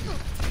dead?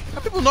 How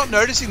are people not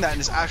noticing that and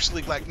it's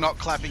actually like not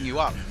clapping you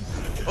up?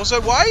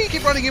 Also, why do you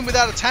keep running in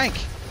without a tank?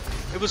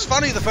 It was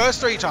funny the first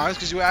 3 times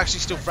because you were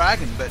actually still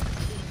fragging, but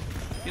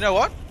you know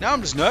what? Now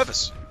I'm just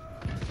nervous.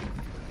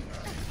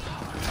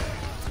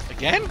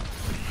 Again?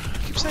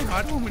 Keep saying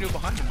hi to him when you're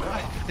behind him.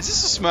 Why? Is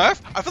this a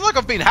smurf? I feel like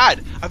I've been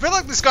had. I feel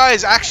like this guy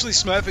is actually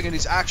smurfing and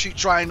he's actually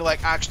trying to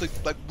like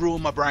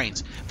ruin my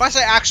brains. If I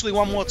say actually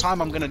one more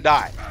time, I'm gonna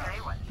die.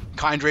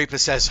 Kind Reaper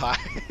says hi.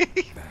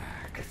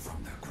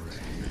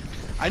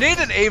 I need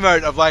an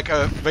emote of like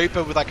a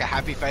Reaper with like a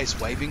happy face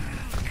waving.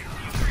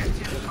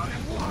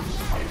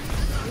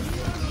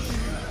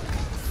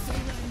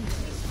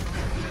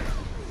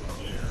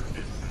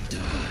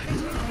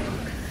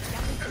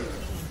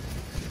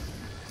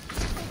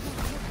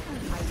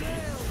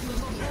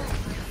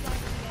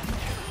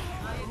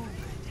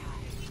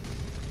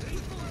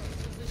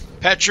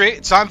 Petri,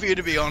 it's time for you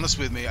to be honest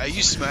with me. Are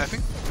you smurfing?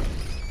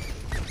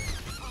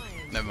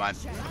 Never mind.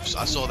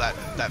 I saw that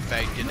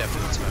fade. You're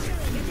definitely smurfing.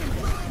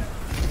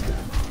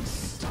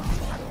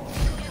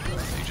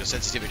 Dude, your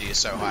sensitivity is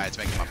so high, it's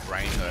making my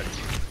brain hurt.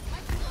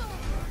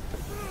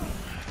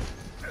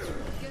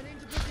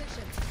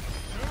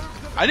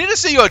 I need to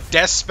see your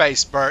desk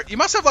space, bro. You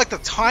must have like the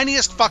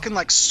tiniest fucking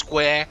like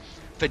square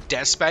for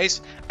desk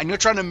space, and you're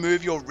trying to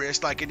move your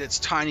wrist like in its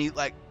tiny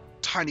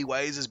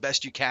ways as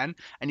best you can,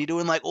 and you're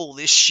doing like all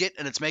this shit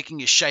and it's making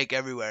you shake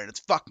everywhere and it's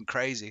fucking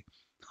crazy.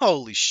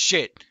 Holy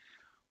shit.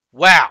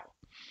 Wow.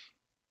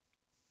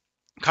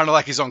 Kind of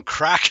like he's on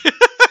crack.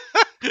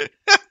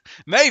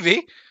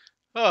 Maybe.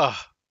 Oh.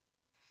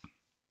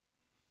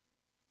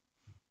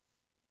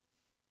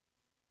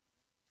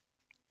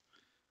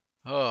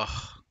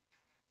 Oh.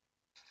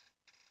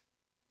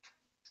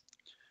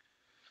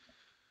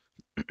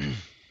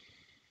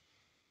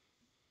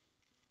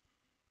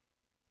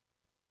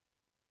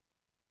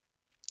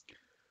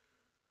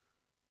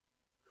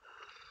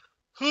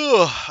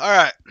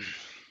 Alright.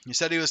 He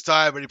said he was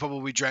tired, but he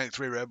probably drank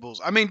 3 Red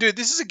Bulls. I mean, dude,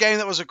 this is a game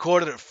that was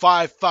recorded at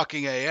 5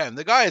 fucking AM.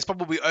 The guy is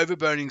probably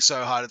overburning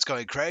so hard it's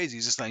going crazy.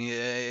 He's just like,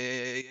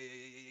 yeah,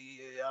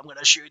 I'm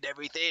gonna shoot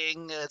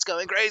everything. It's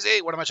going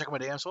crazy. What am I checking my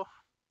DMs for?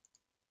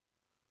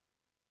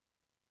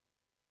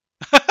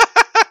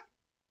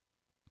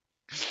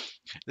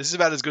 This is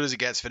about as good as it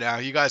gets for now.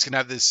 You guys can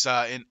have this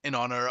in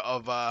honor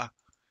of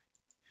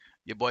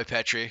your boy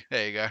Petri.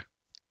 There you go.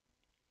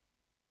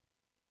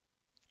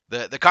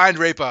 The kind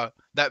Reaper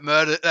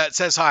that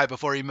says hi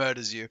before he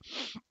murders you.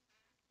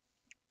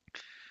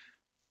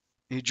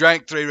 He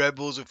drank 3 Red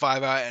Bulls with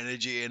 5-hour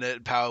energy in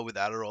it, power with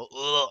Adderall.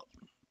 Ugh.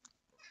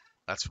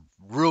 That's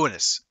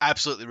ruinous.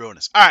 Absolutely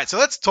ruinous. Alright, so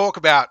let's talk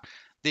about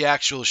the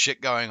actual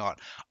shit going on.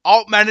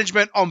 Ult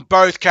management on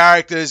both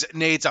characters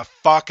needs a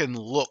fucking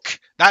look.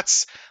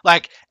 That's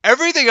like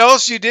everything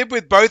else you did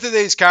with both of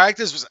these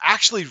characters was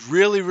actually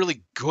really,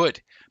 really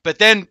good. But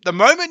then the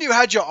moment you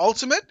had your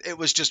ultimate, it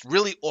was just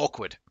really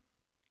awkward.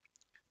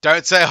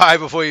 Don't say hi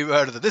before you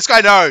murder them. This guy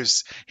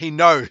knows. He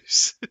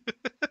knows.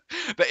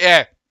 But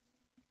yeah,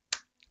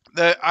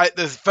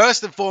 the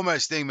first and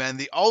foremost thing, man,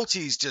 the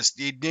ultis just,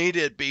 you need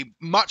to be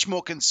much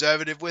more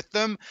conservative with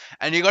them,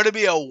 and you got to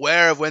be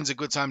aware of when's a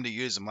good time to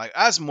use them. Like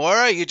as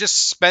Moira, you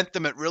just spent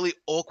them at really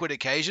awkward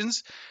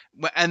occasions,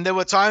 and there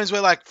were times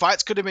where like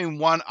fights could have been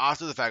won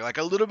after the fact. Like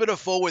a little bit of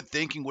forward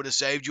thinking would have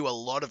saved you a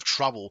lot of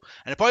trouble,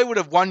 and it probably would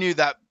have won you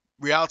that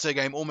Rialto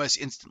game almost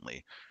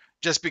instantly,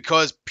 just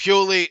because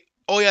purely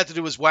all you had to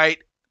do was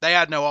wait. They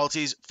had no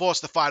ultis, force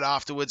the fight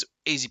afterwards,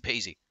 easy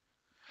peasy.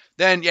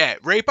 Then, yeah,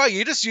 Reaper,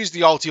 you just used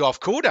the ulti off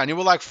cooldown. You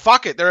were like,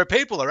 fuck it, there are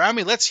people around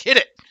me, let's hit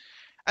it.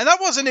 And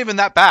that wasn't even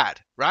that bad,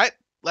 right?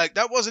 Like,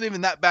 that wasn't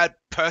even that bad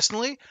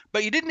personally,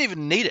 but you didn't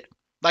even need it.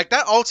 Like,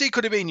 that ulti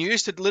could have been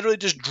used to literally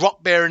just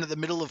drop bear into the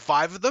middle of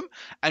 5 of them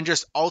and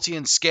just ulti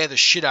and scare the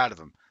shit out of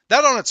them.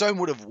 That on its own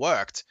would have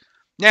worked.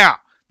 Now,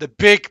 the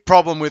big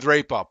problem with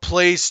Reaper,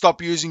 please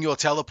stop using your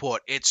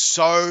teleport. It's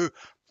so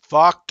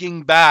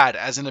fucking bad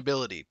as an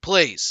ability.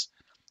 Please.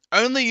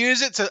 Only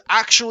use it to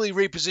actually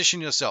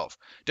reposition yourself.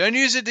 Don't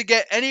use it to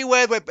get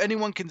anywhere where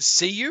anyone can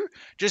see you.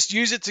 Just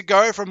use it to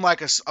go from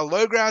like a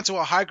low ground to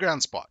a high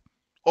ground spot.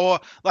 Or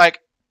like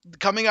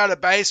coming out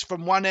of base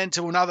from one end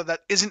to another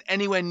that isn't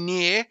anywhere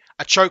near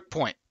a choke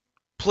point.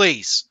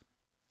 Please.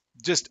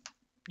 Just,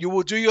 you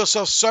will do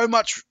yourself so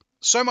much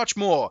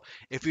more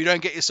if you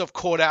don't get yourself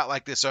caught out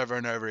like this over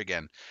and over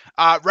again.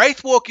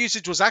 Wraithwalk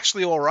usage was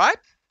actually alright.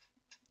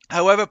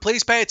 However,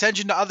 please pay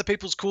attention to other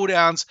people's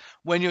cooldowns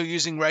when you're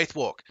using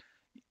Wraithwalk.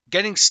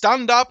 Getting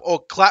stunned up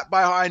or clapped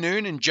by High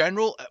Noon in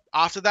general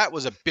after that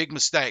was a big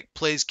mistake.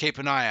 Please keep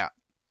an eye out.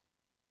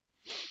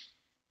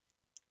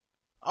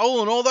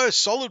 Oh, and although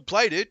solid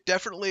play, dude,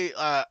 definitely,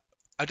 I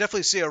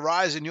definitely see a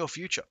rise in your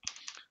future.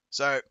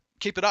 So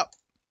keep it up.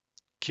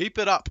 Keep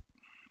it up.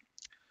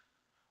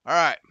 All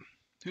right,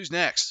 who's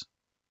next?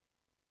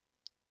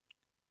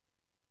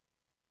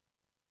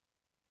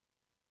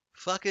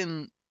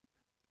 Fucking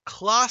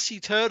Classy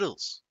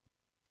Turtles.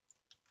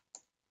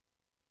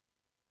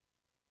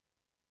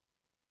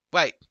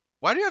 Wait,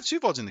 why do you have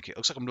 2 VoDs in the kit?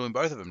 Looks like I'm doing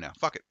both of them now.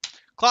 Fuck it.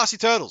 Classy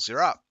Turtles,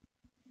 you're up.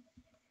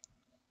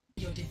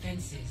 Your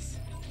defenses.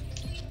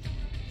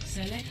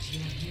 Select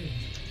your hero.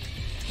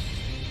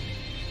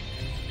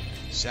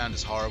 Sound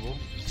is horrible.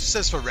 It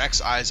says for Rex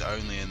eyes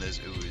only, and there's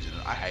oohs in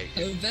it. I hate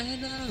it.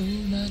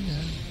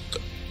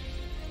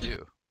 Ew.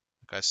 The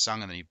guy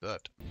sung and then he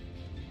burped.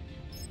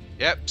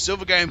 Yep,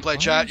 silver gameplay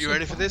chat. You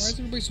ready for this? Why is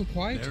everybody so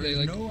quiet today?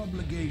 Like, no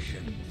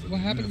obligation for what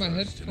happened to my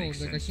universe to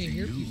headphones? make Like, I sense can't to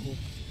hear you. people.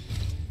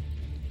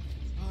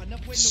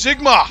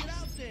 Sigma!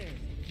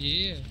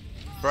 Yeah.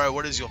 Bro,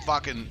 what is your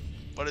fucking...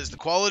 What is the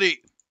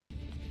quality?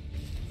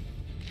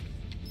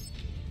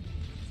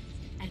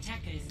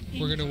 Attackers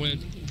We're gonna win. in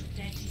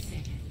 30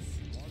 seconds.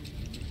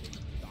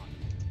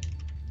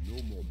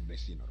 No more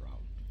messing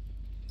around.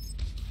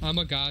 I'm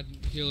a god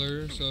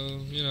healer, so,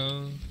 you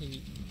know,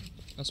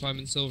 that's why I'm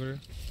in silver.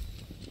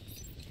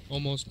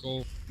 Almost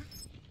gold.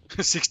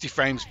 60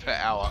 frames per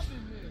hour.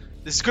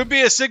 This could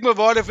be a Sigma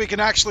VoD if we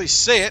can actually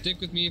see it. Stick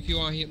with me if you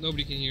want.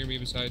 Nobody can hear me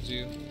besides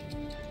you.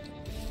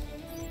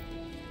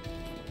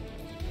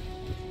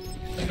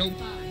 Nope. 5,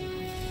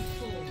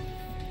 4,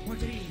 What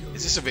 3,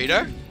 Is this a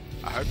veto?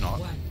 I hope not.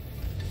 1.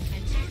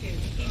 Attackers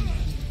in.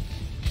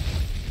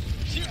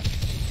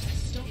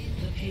 Stop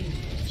the pain.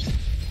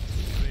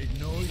 great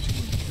noise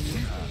will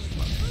soon pass.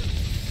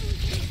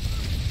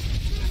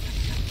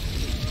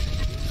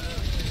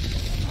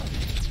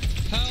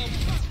 Help!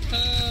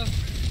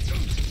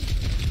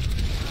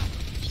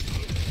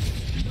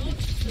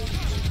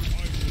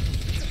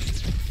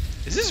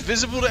 Is this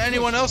visible to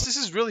anyone else? This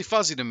is really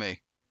fuzzy to me.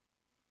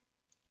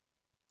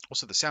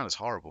 Also, the sound is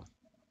horrible.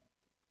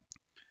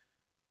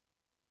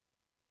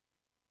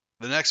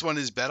 The next one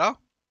is better.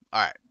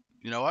 Alright,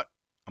 you know what?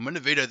 I'm going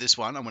to veto this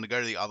one. I'm going to go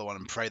to the other one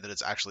and pray that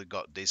it's actually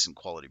got decent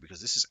quality, because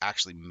this is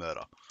actually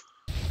murder.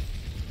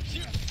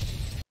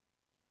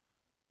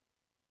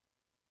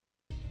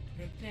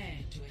 Prepare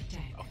to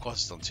attack. Of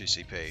course it's on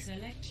 2CP.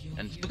 Select your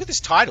And hero. look at this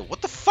title.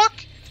 What the fuck?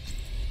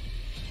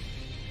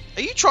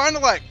 Are you trying to,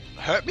 like,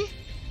 hurt me?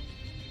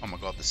 Oh my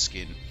god, the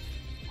skin.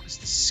 What is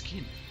this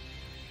skin?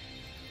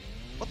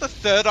 What the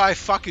third eye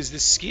fuck is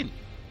this skin?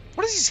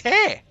 What is his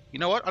hair? You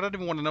know what? I don't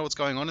even want to know what's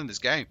going on in this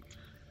game.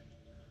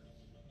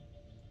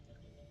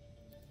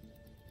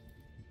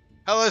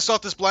 Hello,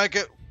 Softest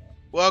Blanket.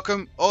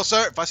 Welcome. Also,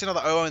 if I see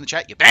another OO in the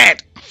chat, you're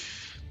banned!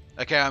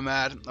 Okay, I'm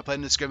mad. I played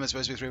in this scrim that's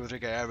supposed to be 3 with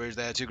 3k average.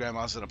 They had 2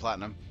 Grandmasters and a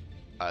Platinum.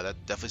 That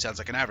definitely sounds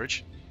like an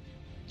average.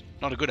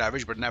 Not a good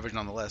average, but an average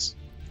nonetheless.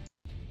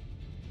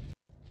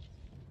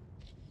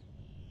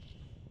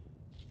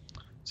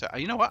 So,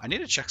 you know what? I need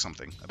to check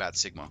something about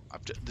Sigma.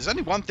 There's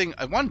only one thing,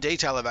 one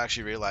detail I've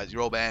actually realized.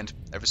 You're all banned.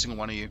 Every single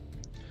one of you.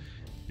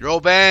 You're all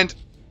banned.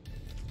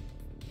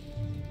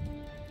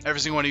 Every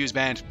single one of you is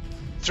banned.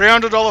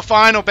 $300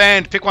 fine or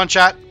banned. Pick one,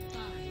 chat.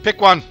 5,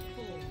 Pick one. 4,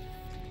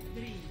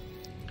 3,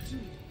 2,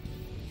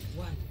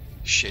 1.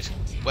 Shit.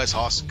 Where's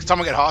Hoss? Can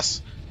someone get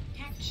Hoss?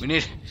 We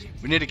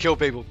need to kill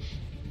people.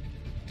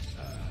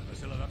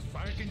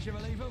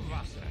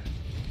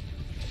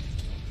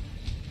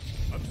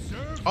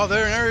 Oh,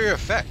 they're an area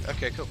effect.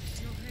 Okay, cool.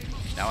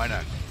 Now I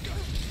know.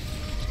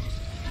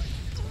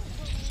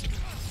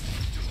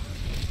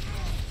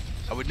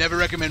 I would never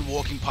recommend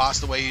walking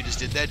past the way you just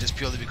did there, just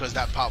purely because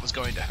that part was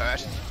going to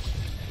hurt.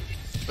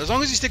 But as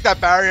long as you stick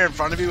that barrier in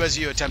front of you as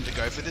you attempt to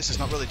go for this, it's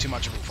not really too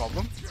much of a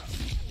problem.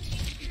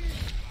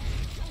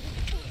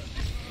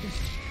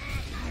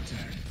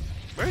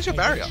 Where's your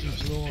barrier?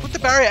 Put the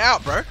barrier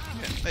out, bro. Yeah,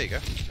 there you go.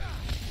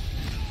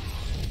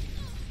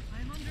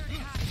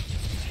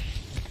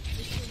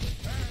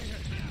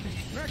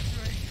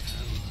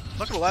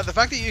 Not gonna lie, the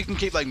fact that you can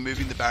keep like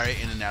moving the barrier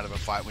in and out of a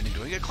fight when you're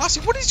doing it.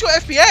 Classy, what is your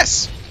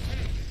FPS?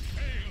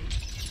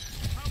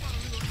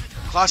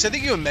 Classy, I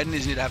think you and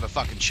Medeniz need to have a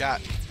fucking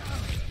chat.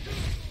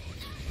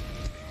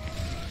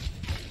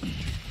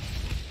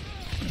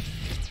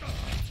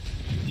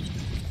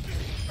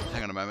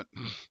 Hang on a moment.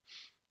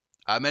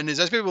 Medeniz,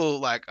 those people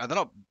like they're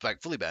not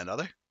like fully banned, are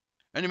they?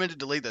 Only meant to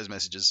delete those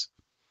messages.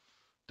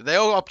 Did they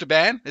all opt to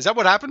ban? Is that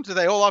what happened? Did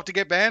they all opt to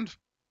get banned?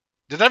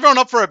 Did everyone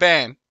opt for a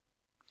ban?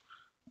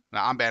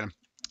 Nah, I'm banning him.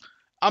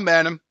 I'm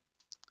banning him.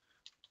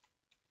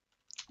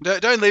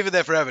 Don't leave it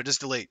there forever. Just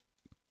delete.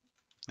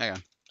 Hang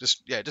on.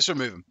 Just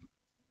remove him.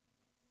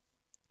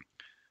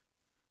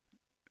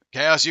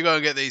 Chaos, you go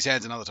and get these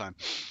hands another time.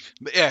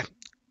 But yeah.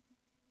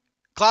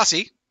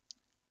 Classy.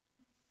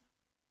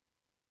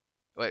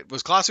 Wait,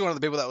 was Classy one of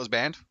the people that was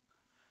banned?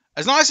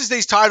 As nice as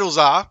these titles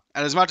are,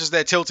 and as much as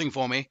they're tilting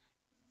for me,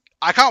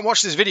 I can't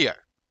watch this video.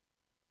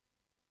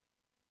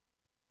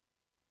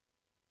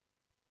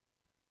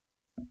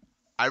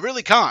 I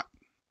really can't.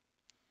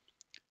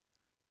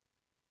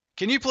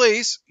 Can you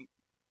please...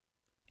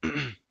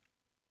 Can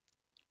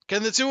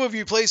the two of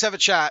you please have a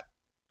chat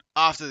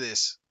after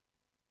this?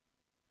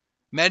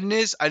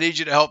 Medeniz, I need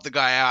you to help the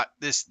guy out.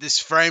 This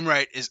frame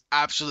rate is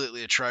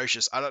absolutely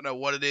atrocious. I don't know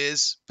what it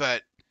is,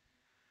 but...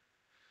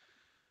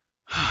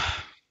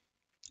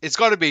 It's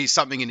got to be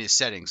something in his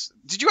settings.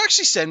 Did you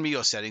actually send me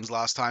your settings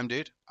last time,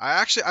 dude?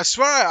 I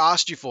swear I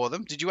asked you for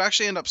them. Did you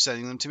actually end up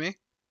sending them to me?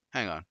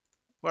 Hang on.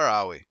 Where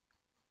are we?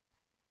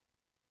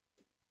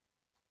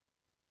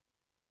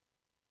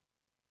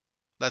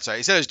 That's right.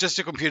 He said it was just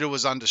your computer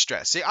was under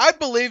stress. See, I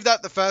believed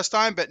that the first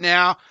time, but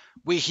now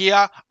we're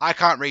here. I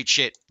can't read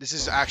shit. This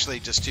is actually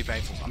just too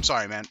painful. I'm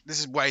sorry, man.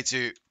 This is way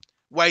too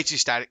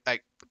static.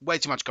 Like, way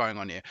too much going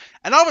on here.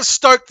 And I was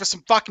stoked for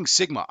some fucking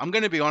Sigma. I'm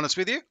going to be honest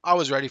with you. I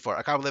was ready for it.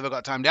 I can't believe I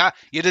got timed out.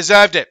 You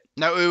deserved it.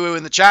 No uwu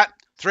in the chat.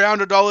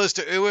 $300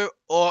 to uwu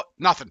or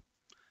nothing.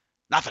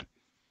 Nothing.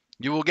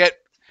 You will get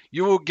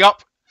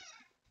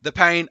the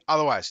pain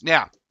otherwise.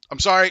 Now, I'm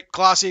sorry,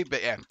 Classy,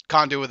 but yeah,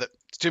 can't deal with it.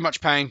 It's too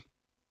much pain.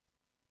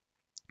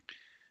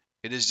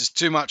 It is just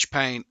too much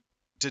pain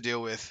to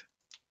deal with.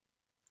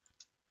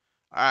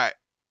 Alright.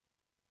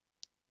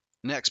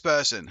 Next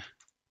person.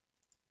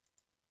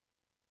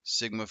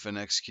 Sigma for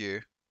next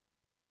queue.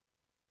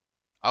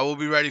 I will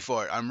be ready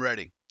for it. I'm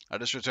ready. I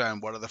just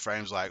returned. What are the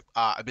frames like?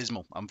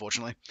 Abysmal,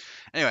 unfortunately.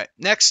 Anyway,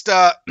 next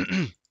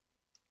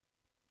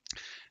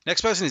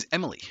next person is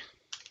Emily.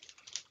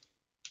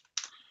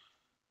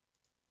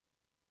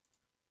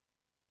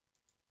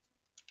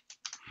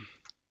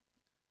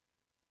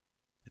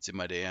 It's in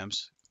my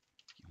DMs.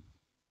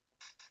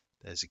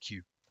 There's a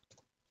queue.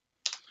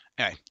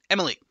 Anyway,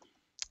 Emily.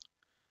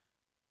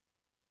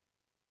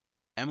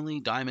 Emily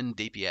Diamond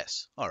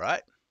DPS.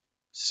 Alright.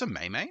 Is this a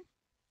main?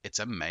 It's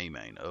a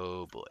main.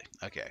 Oh boy.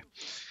 Okay.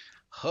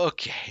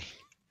 Okay.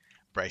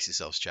 Brace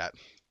yourselves, chat.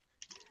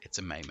 It's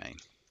a main.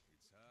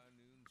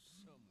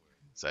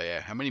 So yeah,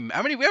 how many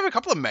we have a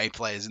couple of May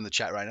players in the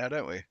chat right now,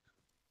 don't we?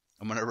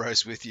 I'm gonna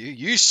roast with you.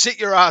 You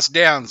sit your ass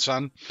down,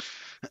 son.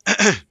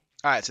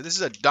 Alright, so this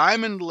is a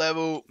diamond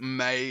level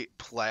May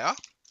player.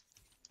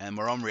 And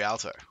we're on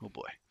Rialto. Oh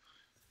boy.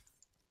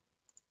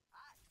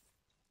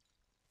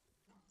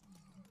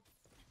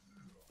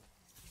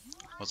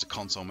 What's a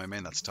console,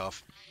 man? That's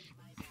tough.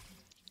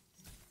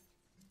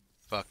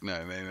 Fuck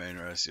no, main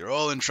roast. You're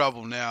all in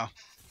trouble now.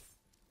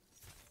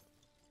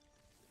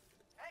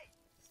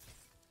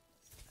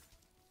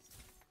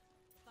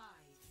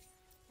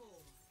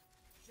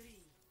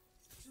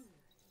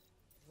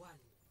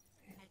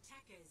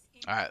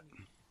 Alright,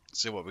 let's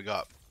see what we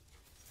got.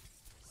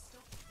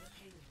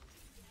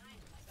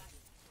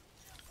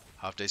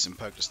 Half decent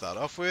poke to start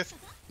off with.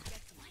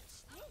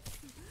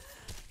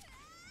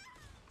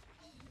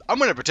 I'm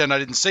going to pretend I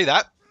didn't see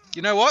that.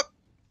 You know what?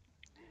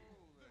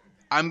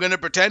 I'm going to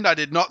pretend I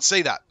did not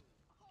see that.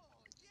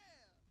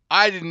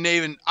 I don't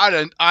even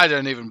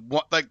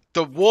want, like,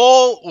 the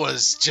wall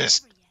was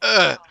just,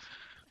 The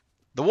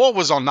wall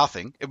was on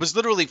nothing. It was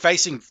literally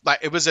facing, like,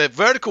 it was a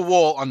vertical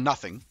wall on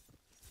nothing.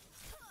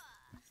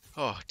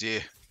 Oh,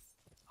 dear.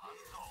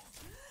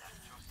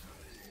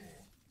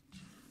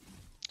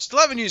 Still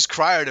haven't used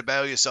Cryo to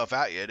bail yourself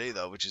out yet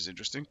either, which is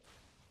interesting.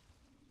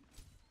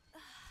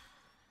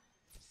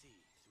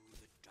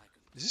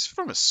 Is this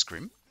from a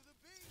scrim?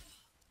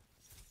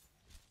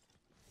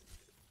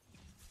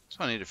 That's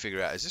what I need to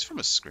figure out. Is this from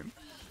a scrim?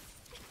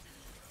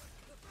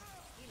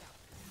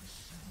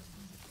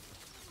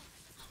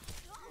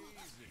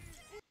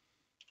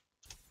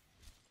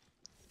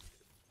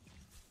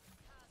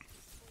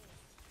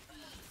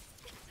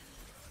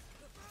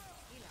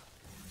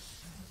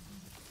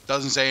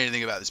 doesn't say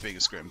anything about this being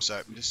a scrim.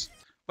 So just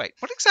wait,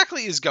 what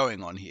exactly is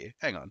going on here?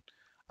 Hang on.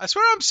 I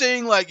swear I'm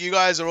seeing like you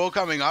guys are all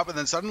coming up and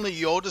then suddenly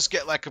you all just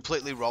get like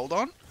completely rolled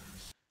on.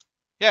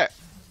 Yeah,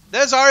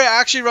 their Zarya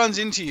actually runs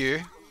into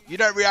you. You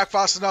don't react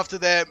fast enough to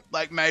their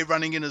like Mei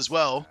running in as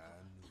well.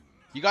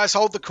 You guys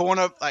hold the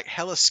corner like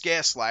hella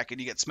scarce like and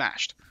you get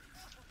smashed.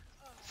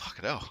 Fuck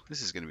it hell,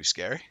 this is gonna be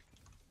scary.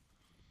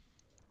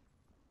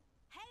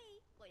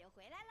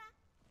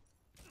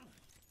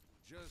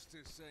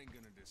 Justice ain't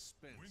gonna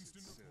dispense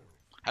itself.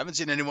 Haven't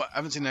seen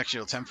an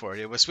actual attempt for it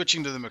here. We're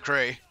switching to the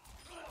McCree.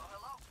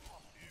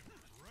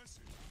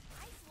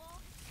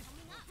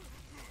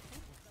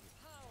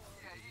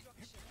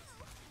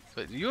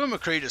 But you and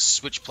McCree just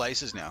switch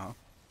places now,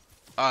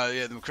 huh? Oh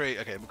yeah, the McCree.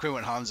 Okay, McCree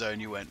went Hanzo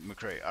and you went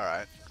McCree. All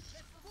right.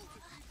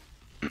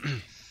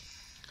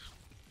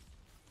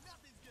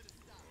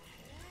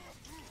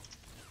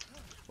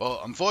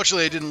 Well,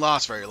 unfortunately, it didn't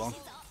last very long.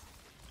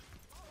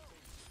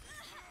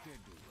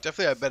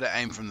 Definitely had better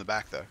aim from the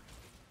back though.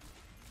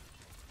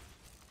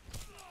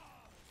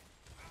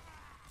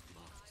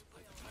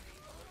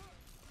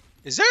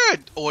 Is there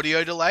an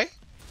audio delay?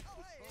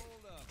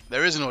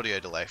 There is an audio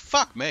delay.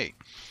 Fuck me.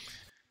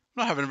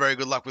 Not having very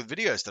good luck with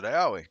videos today,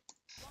 are we?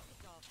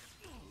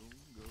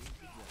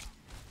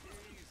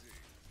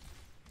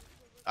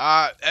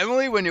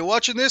 Emily, when you're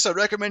watching this, I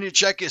recommend you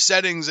check your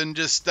settings and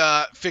just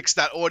fix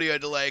that audio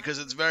delay because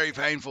it's very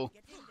painful.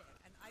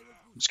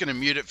 I'm just going to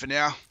mute it for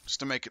now,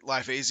 just to make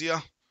life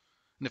easier.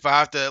 And if I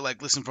have to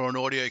like listen for an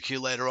audio cue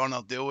later on,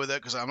 I'll deal with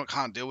it because I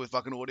can't deal with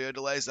fucking audio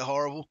delays. They're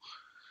horrible.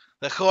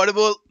 They're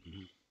horrible.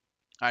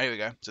 Alright, here we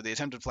go. So the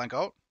attempted flank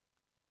ult.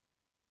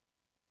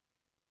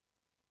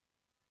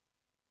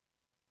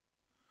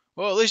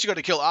 Well, at least you got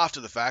to kill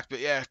after the fact, but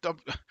yeah,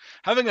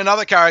 having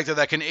another character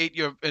that can eat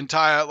your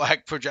entire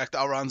like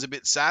projectile run's a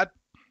bit sad.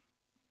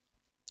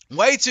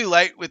 Way too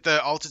late with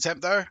the ult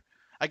attempt though.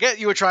 I get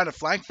you were trying to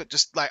flank, but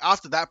just like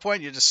after that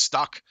point, you're just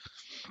stuck.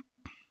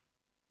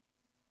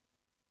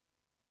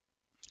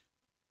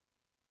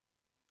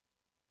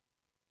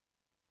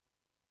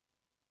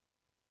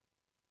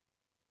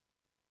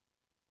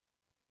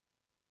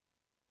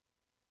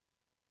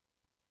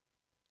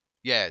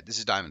 Yeah, this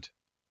is Diamond.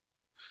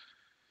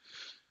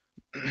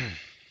 I'm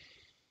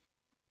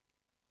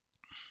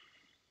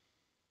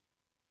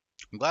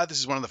glad this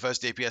is one of the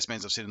first DPS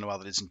mains I've seen in a while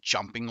that isn't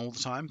jumping all the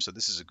time, so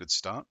this is a good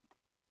start.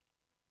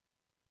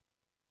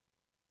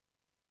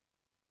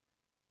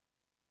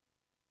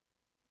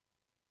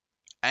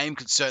 Aim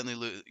could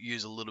certainly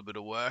use a little bit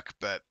of work,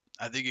 but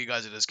I think you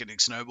guys are just getting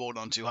snowballed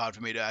on too hard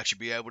for me to actually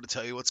be able to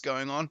tell you what's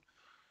going on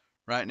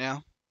right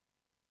now.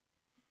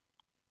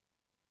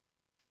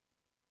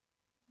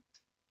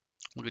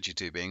 Look at you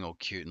two being all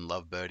cute and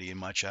lovebirdy in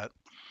my chat.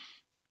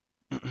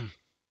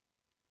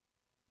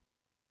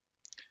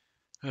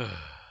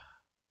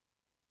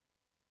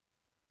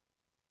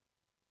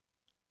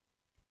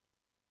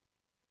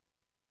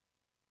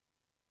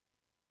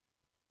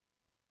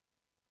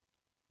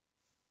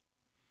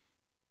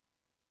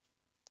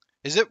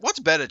 Is it what's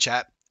better,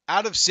 chat?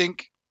 Out of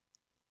sync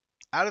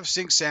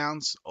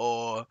sounds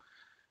or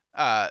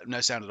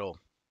no sound at all?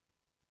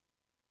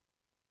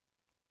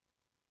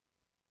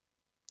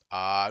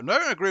 I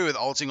don't agree with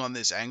ulting on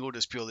this angle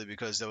just purely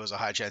because there was a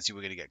high chance you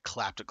were going to get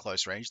clapped at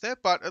close range there,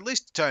 but at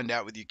least it turned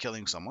out with you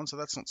killing someone, so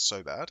that's not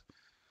so bad.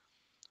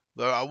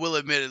 Though I will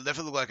admit it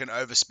definitely looked like an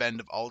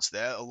overspend of ults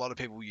there. A lot of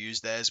people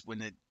used theirs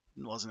when it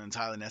wasn't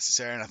entirely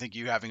necessary, and I think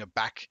you having a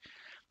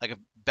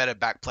better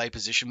back play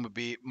position would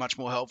be much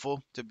more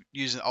helpful to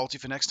use an ulti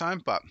for next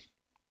time, but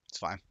it's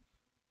fine.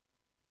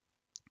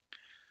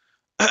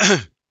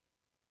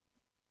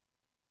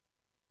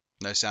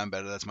 No sound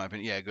better, that's my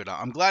opinion. Yeah, good.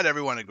 I'm glad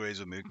everyone agrees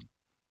with me,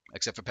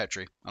 except for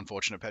Petri.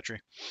 Unfortunate Petri.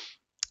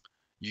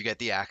 You get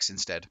the axe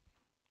instead.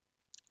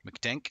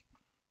 McTank.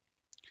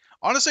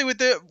 Honestly, with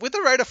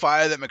the rate of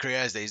fire that McCree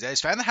has these days,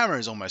 Fan the Hammer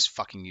is almost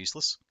fucking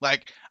useless.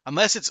 Like,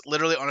 unless it's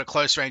literally on a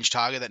close range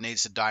target that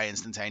needs to die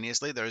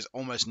instantaneously, there is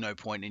almost no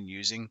point in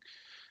using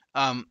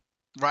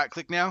right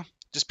click now.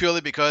 Just purely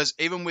because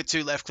even with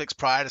 2 left clicks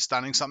prior to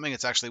stunning something,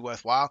 it's actually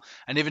worthwhile.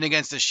 And even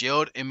against a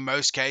shield, in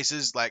most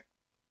cases, like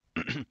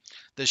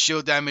the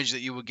shield damage that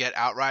you would get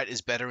outright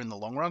is better in the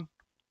long run.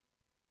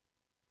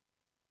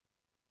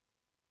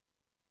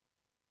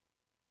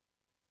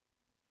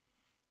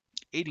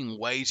 Eating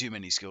way too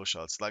many skill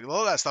shots. Like a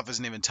lot of that stuff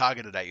isn't even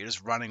targeted at you. You're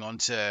just running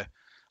onto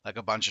like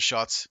a bunch of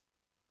shots.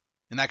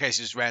 In that case,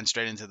 you just ran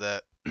straight into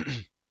the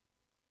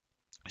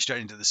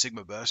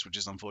Sigma burst, which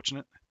is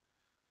unfortunate.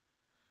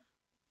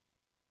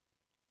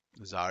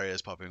 Zarya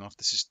is popping off.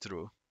 This is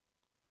true.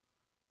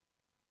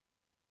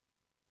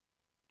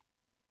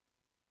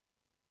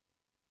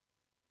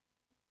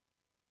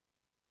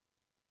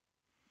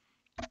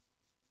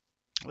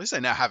 At least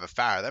they now have a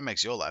Pharah. That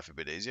makes your life a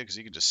bit easier because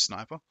you can just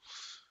sniper.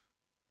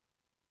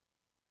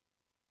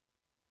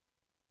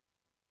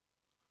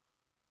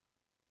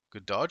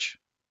 Good dodge.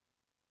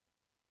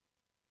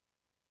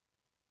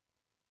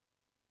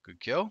 Good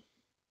kill.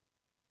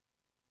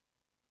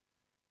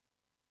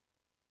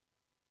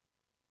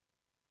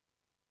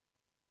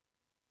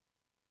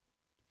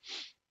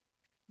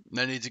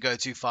 No need to go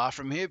too far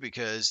from here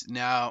because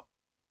now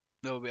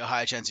there will be a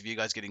higher chance of you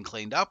guys getting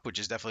cleaned up, which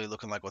is definitely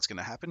looking like what's going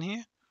to happen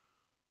here.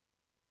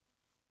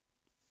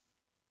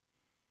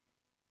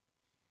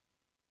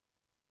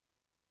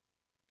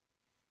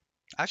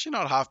 Actually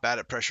not half bad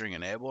at pressuring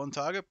an airborne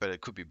target, but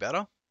it could be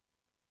better.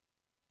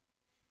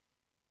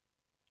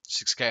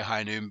 6k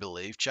high noon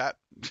believe, chat.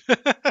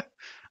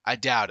 I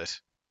doubt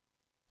it.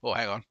 Oh,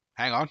 hang on.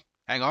 Hang on.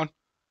 Hang on.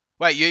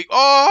 Wait, you...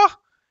 Oh!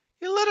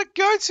 You let it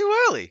go too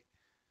early.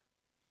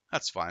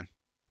 That's fine.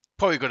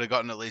 Probably could have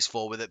gotten at least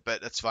 4 with it,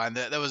 but that's fine.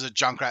 There was a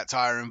Junkrat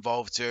tire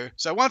involved too.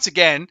 So once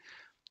again,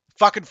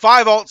 fucking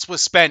 5 ults were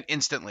spent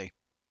instantly.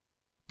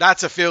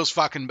 That's a feels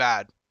fucking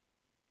bad.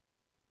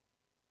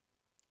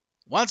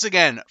 Once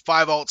again,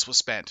 5 ults were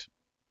spent.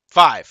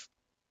 5.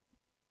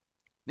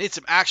 Need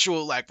some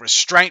actual, like,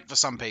 restraint for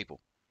some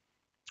people.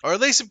 Or at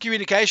least some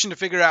communication to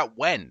figure out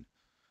when.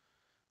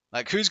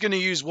 Like, who's going to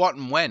use what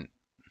and when.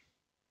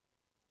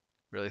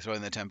 Really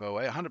throwing their tempo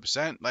away,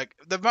 100%. Like,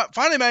 they've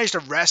finally managed to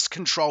wrest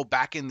control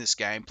back in this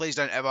game. Please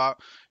don't ever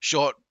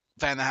short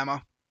fan the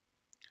hammer.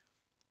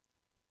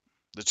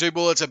 The 2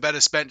 bullets are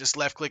better spent just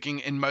left-clicking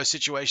in most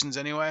situations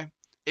anyway.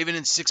 Even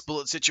in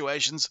 6-bullet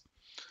situations,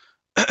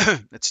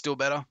 it's still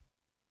better.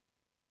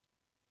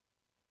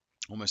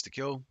 Almost a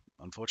kill.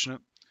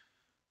 Unfortunate.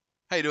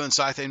 How you doing,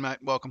 Scythine, mate?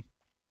 Welcome.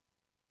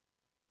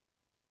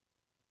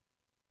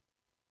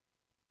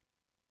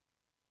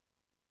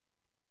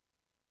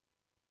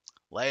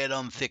 Lay it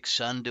on thick,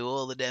 son. Do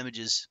all the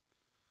damages.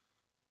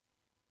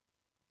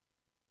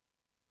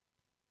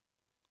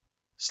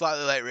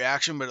 Slightly late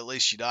reaction, but at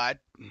least she died.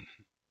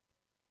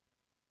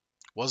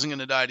 Wasn't going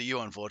to die to you,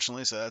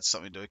 unfortunately, so that's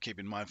something to keep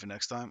in mind for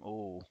next time.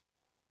 Oh.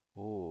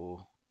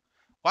 Oh.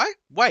 Why?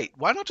 Wait,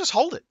 why not just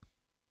hold it?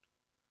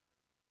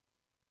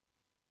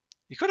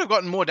 You could have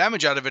gotten more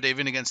damage out of it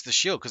even against the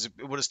shield, because it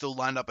would have still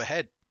lined up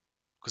ahead.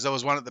 Because there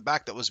was one at the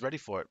back that was ready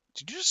for it.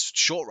 Did you just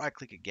short right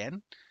click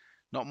again?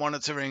 Not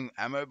monitoring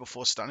ammo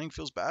before stunning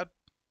feels bad.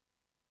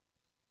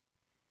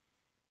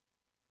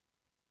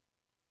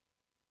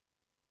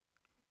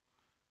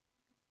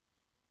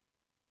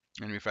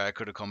 Enemy fire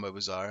could have comboed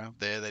with Zarya.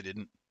 There, they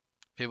didn't.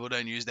 People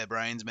don't use their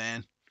brains,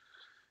 man.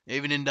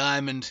 Even in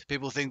Diamond,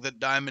 people think that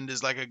Diamond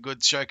is like a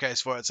good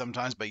showcase for it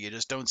sometimes, but you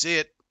just don't see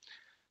it.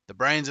 The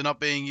brains are not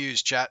being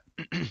used, chat.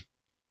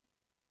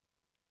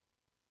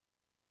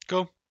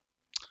 Cool.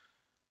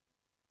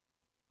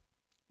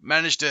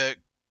 Managed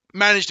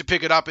to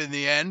pick it up in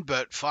the end,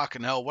 but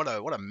fucking hell, what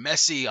a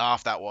messy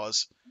half that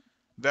was.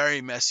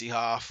 Very messy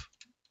half.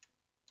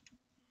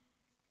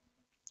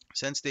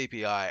 Sense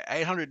DPI,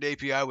 800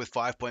 DPI with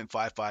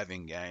 5.55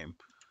 in game.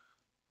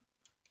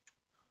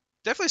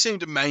 Definitely seem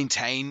to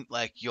maintain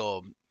like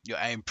your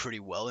aim pretty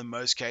well in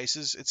most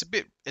cases. It's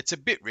a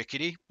bit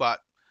rickety, but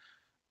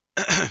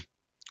at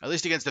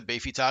least against the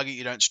beefy target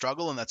you don't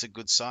struggle, and that's a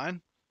good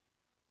sign.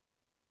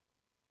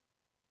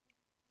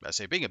 I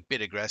say being a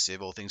bit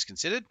aggressive, all things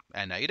considered,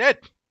 and now you're dead.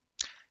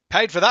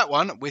 Paid for that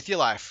one with your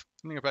life.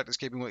 I'm going to practice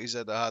keeping what you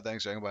said.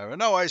 Thanks, Dragon Ball.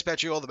 No worries,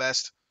 Petri. All the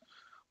best.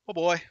 Oh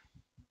boy.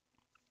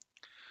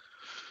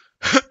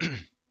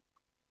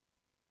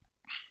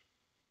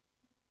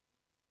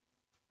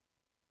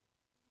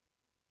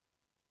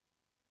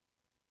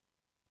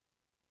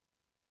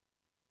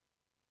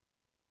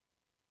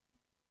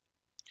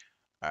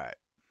 Alright.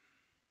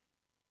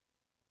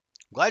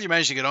 Glad you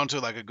managed to get onto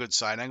like a good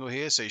side angle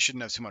here, so you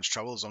shouldn't have too much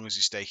trouble as long as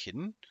you stay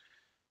hidden.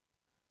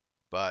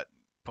 But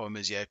problem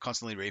is, yeah,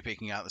 constantly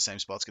repeaking out the same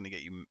spot's going to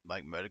get you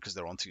like murdered because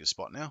they're onto your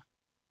spot now.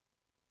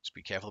 Just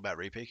be careful about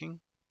repeaking.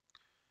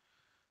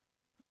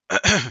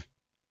 That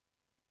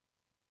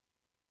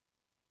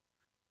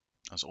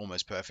was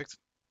almost perfect.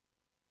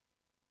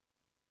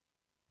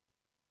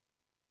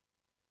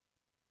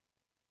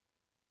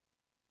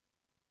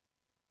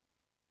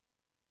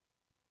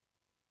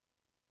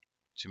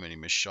 Too many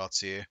missed shots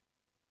here.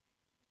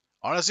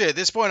 Honestly, at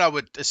this point, I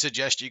would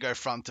suggest you go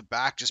front to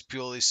back just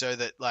purely so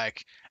that,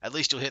 like, at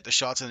least you'll hit the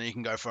shots and then you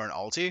can go for an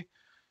ulti.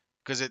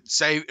 Because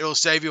it'll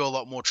save you a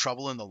lot more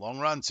trouble in the long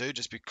run too,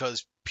 just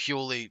because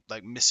purely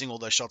like missing all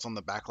those shots on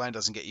the backline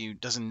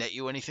doesn't net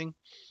you anything.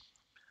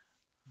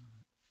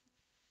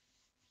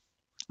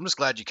 I'm just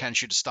glad you can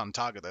shoot a stun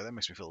target though. That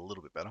makes me feel a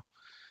little bit better.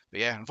 But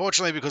yeah,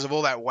 unfortunately, because of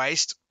all that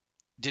waste,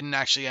 didn't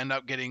actually end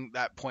up getting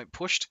that point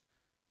pushed.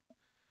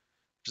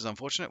 Which is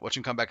unfortunate.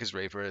 Watching come back as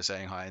Reaper is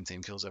saying hi and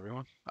team kills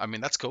everyone. I mean,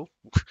 that's cool.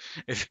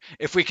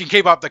 If we can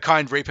keep up the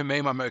kind Reaper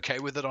meme, I'm okay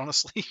with it,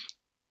 honestly.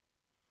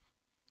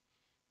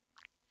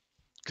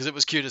 Because it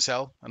was cute as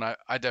hell, and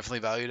I definitely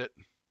valued it.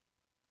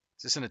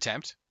 Is this an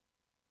attempt?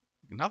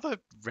 Another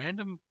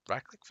random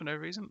right click for no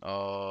reason?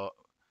 Oh,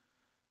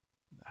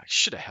 I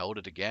should have held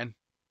it again.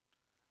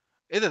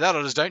 Either that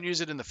or just don't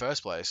use it in the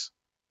first place.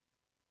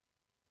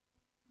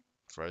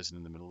 Frozen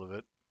in the middle of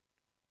it.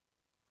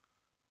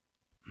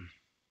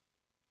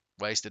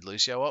 Wasted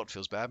Lucio ult.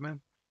 Feels bad,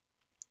 man.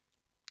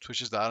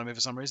 Twitches the out of me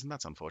for some reason.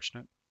 That's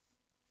unfortunate.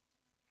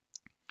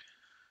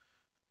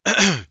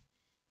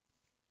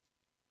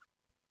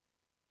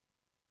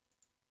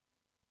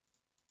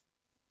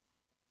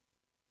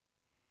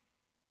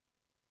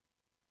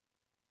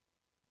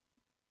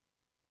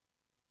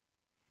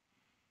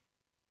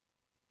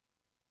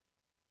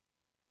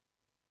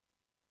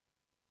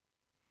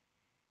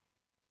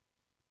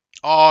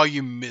 Oh,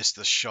 you missed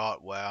the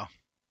shot. Wow.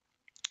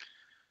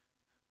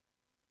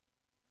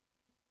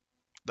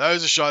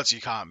 Those are shots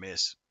you can't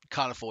miss. You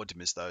can't afford to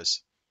miss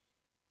those.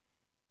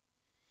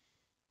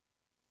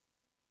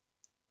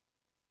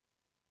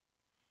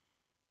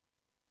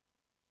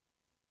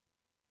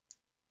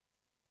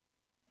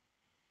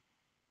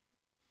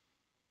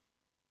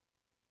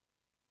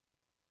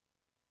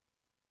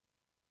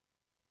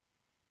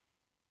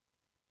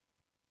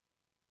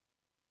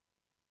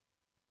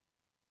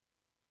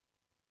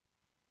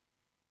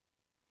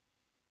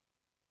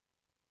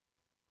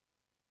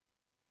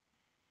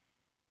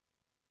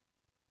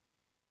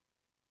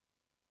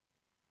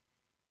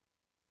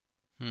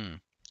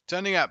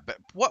 Turning out,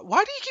 what?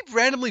 Why do you keep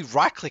randomly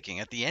right-clicking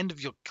at the end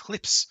of your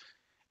clips?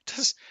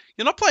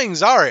 You're not playing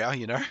Zarya,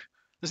 you know.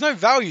 There's no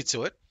value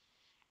to it.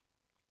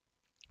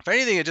 If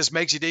anything, it just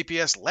makes your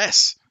DPS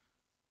less.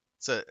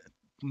 So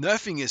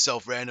nerfing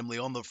yourself randomly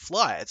on the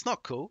fly, it's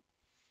not cool.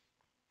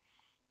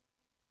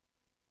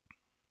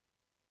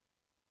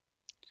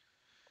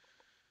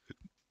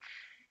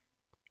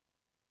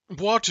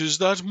 What is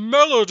that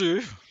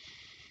melody?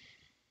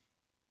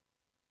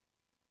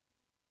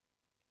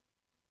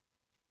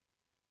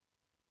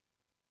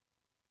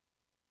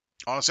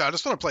 Honestly, I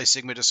just want to play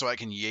Sigma just so I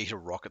can yeet a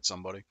rock at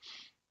somebody.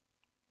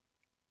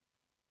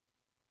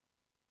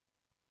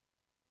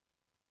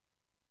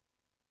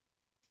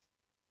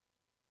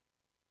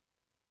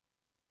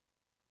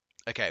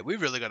 Okay, we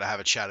really got to have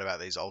a chat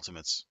about these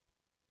ultimates.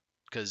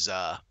 Because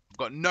I've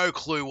got no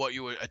clue what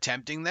you were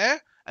attempting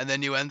there, and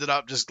then you ended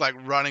up just like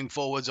running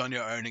forwards on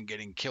your own and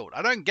getting killed.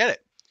 I don't get it.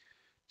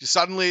 You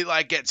suddenly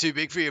like get too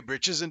big for your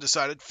britches and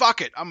decided,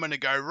 fuck it, I'm going to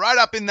go right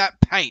up in that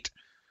paint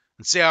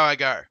and see how I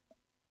go.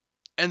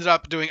 Ended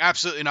up doing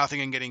absolutely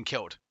nothing and getting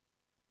killed.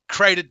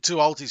 Created 2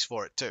 ultis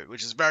for it too,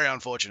 which is very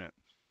unfortunate.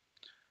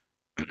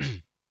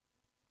 I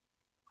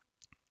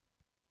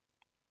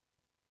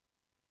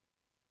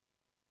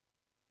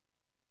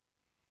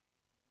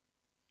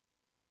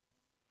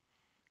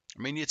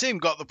mean, your team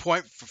got the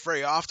point for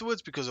free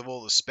afterwards because of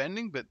all the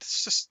spending, but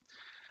it's just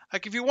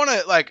like if you want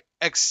to like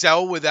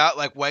excel without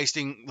like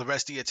wasting the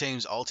rest of your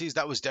team's ultis,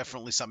 that was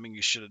definitely something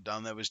you should have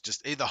done. There was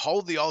just either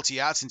hold the ulti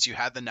out since you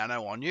had the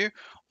nano on you,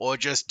 or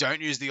just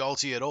don't use the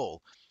ulti at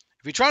all.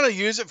 If you're trying to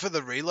use it for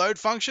the reload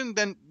function,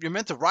 then you're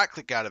meant to right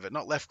click out of it,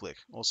 not left click.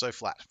 Also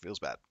flat. Feels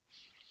bad.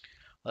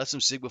 I'll have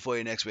some Sigma for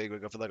you next week.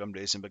 I feel like I'm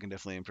decent, but can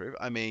definitely improve.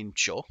 I mean,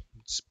 sure.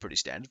 It's pretty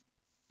standard,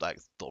 like,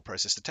 thought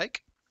process to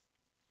take.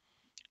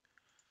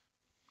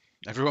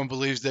 Everyone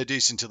believes they're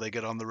decent until they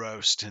get on the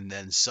roast, and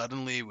then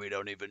suddenly we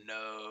don't even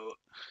know.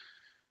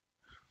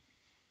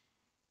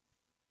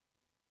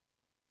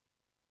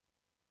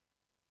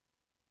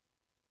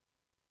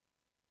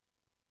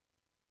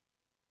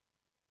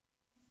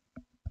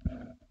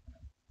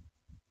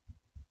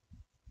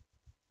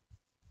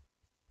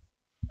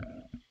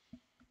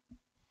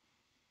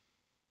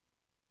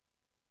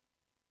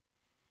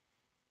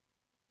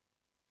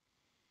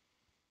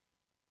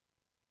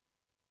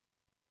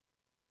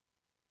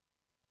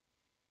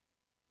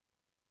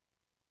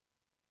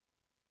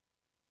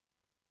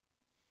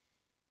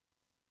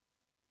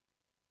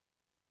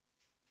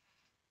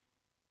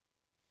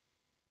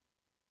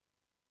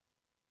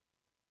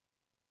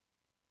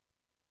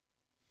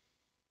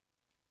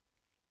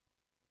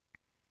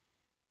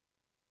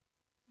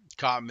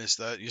 Can't miss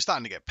that. You're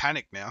starting to get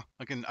panicked now.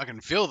 I can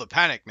feel the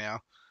panic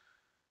now.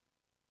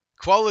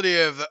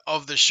 Quality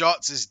of the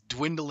shots is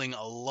dwindling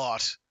a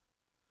lot.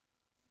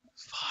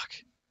 Fuck.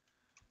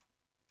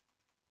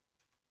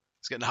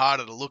 It's getting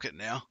harder to look at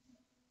now.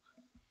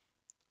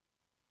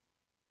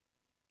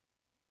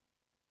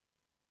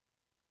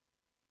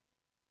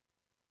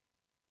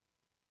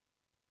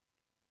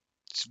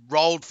 It's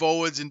rolled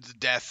forwards into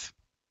death.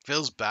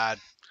 Feels bad.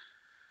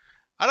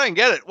 I don't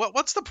get it.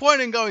 What's the point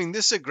in going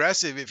this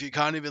aggressive if you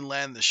can't even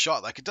land the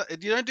shot? Like,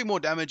 you don't do more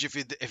damage if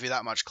you're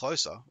that much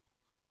closer.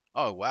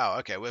 Oh wow.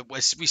 Okay,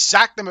 we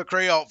sacked the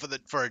McCree ult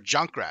for a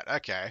Junkrat.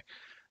 Okay,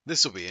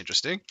 this will be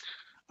interesting.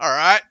 All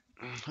right,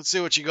 let's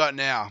see what you got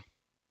now.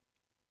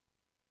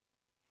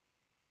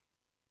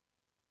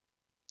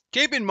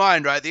 Keep in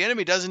mind, right, the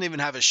enemy doesn't even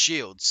have a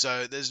shield,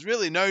 so there's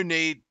really no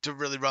need to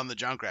really run the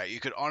Junkrat.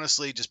 You could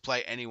honestly just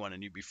play anyone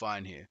and you'd be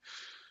fine here.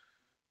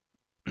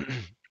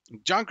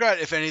 Junkrat,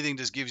 if anything,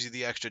 just gives you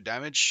the extra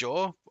damage,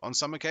 sure, on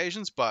some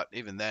occasions, but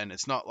even then,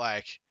 it's not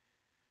like...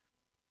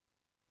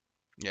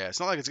 Yeah, it's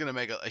not like it's going to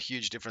make a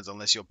huge difference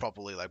unless you're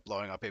properly like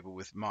blowing up people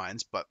with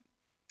mines, but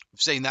we've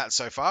seen that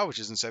so far, which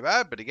isn't so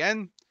bad, but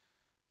again,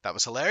 that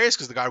was hilarious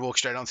because the guy walked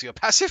straight onto your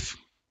passive.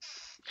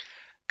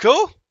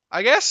 Cool,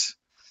 I guess.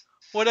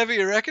 Whatever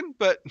you reckon,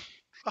 but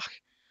fuck,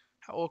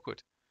 how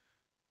awkward.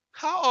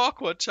 How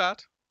awkward,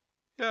 chat.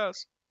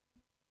 Yes.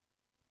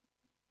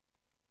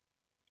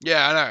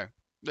 Yeah, I know.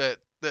 That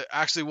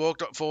actually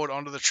walked forward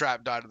onto the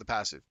trap, died of the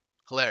passive.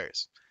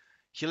 Hilarious.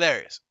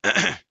 Hilarious.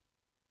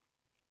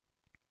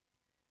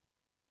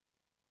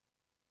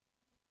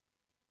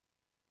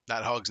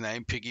 That hog's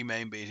name, Piggy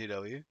main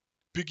BTW.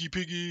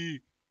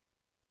 Piggy.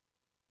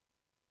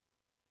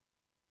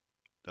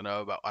 Don't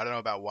I don't know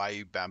about why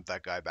you bamped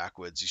that guy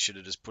backwards. You should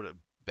have just put a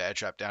bear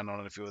trap down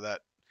on it if you were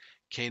that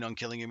keen on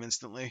killing him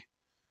instantly.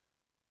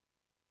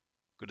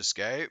 Good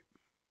escape.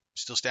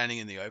 Still standing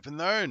in the open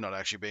though, not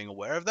actually being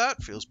aware of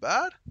that. Feels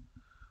bad.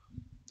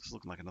 It's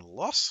looking like another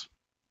loss.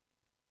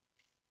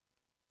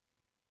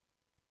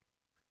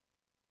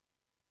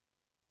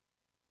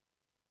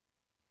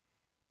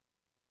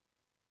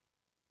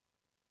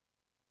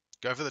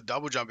 Go for the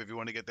double jump if you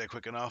want to get there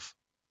quick enough.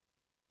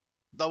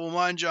 Double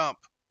mine jump.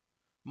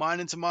 Mine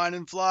into mine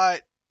in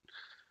flight.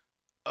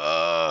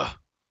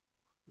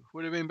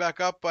 Would have been back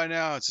up by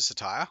now. It's just a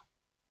tire.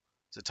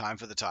 Is it time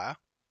for the tire?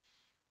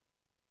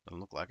 Doesn't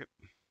look like it.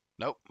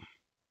 Nope.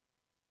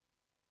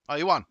 Oh,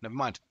 you won. Never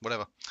mind.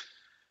 Whatever.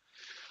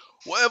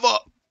 Whatever.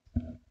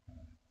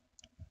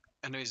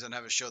 Enemies don't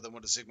have a shield, then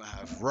what does Sigma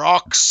have?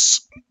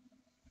 Rocks!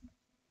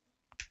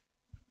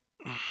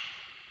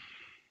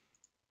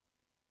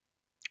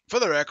 For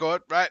the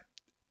record, right?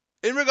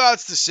 In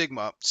regards to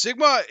Sigma,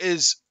 Sigma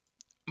is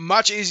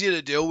much easier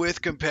to deal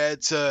with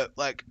compared to,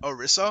 like,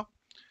 Orisa.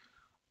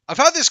 I've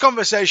had this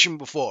conversation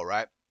before,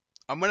 right?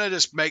 I'm going to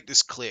just make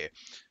this clear.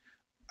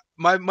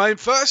 My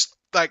first,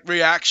 like,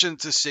 reaction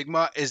to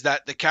Sigma is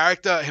that the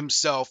character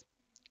himself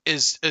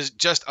is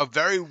just a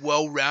very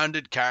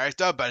well-rounded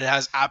character, but it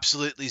has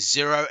absolutely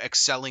zero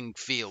excelling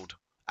field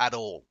at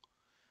all.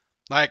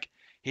 Like,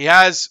 he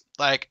has,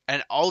 like,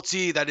 an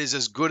ulti that is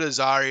as good as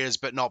Zarya's,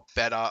 but not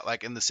better,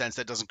 like, in the sense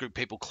that it doesn't group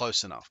people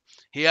close enough.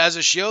 He has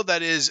a shield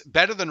that is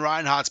better than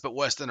Reinhardt's, but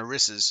worse than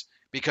Orisa's,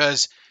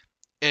 because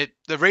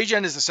the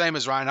regen is the same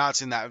as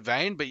Reinhardt's in that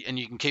vein, and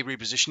you can keep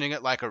repositioning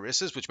it like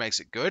Orisa's, which makes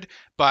it good,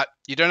 but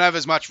you don't have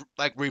as much,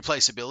 like,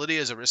 replaceability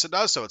as Orisa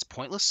does, so it's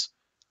pointless.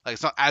 Like,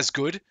 it's not as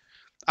good.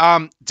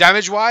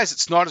 Damage-wise,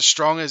 it's not as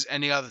strong as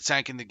any other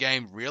tank in the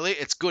game, really.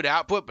 It's good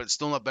output, but it's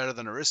still not better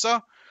than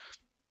Orisa.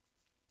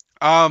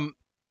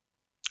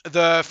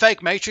 The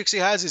fake matrix he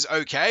has is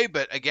okay,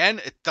 but again,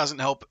 it doesn't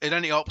help. It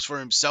only helps for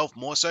himself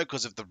more so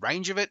because of the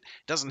range of it.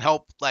 It doesn't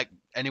help like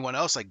anyone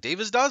else like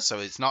D.Va's does, so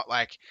it's not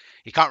like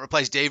he can't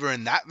replace D.Va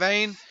in that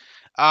vein.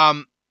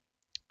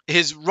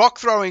 His rock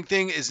throwing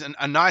thing is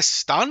a nice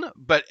stun,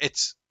 but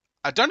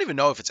I don't even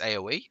know if it's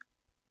AoE.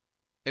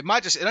 It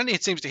only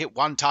seems to hit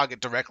one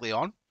target directly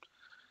on.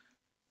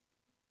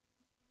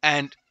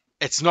 And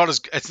it's not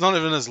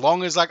even as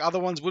long as like other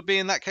ones would be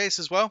in that case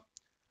as well.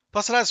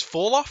 Plus it has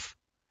fall off.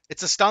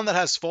 It's a stun that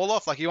has fall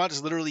off. Like you aren't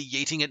just literally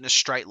yeeting it in a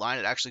straight line.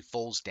 It actually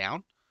falls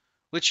down,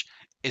 which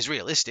is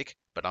realistic,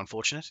 but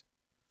unfortunate.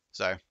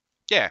 So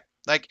yeah,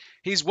 like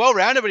he's well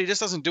rounded, but he just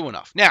doesn't do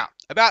enough. Now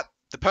about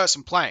the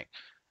person playing,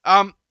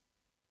 I'm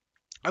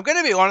going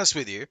to be honest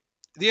with you.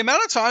 The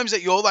amount of times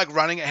that you're like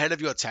running ahead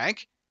of your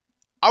tank,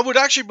 I would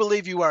actually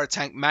believe you are a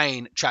tank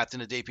main trapped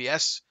in a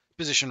DPS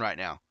position right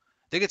now.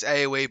 I think it's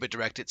AoE, but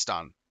direct hit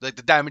stun. Like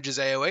the damage is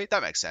AoE.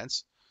 That makes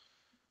sense.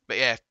 But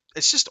yeah,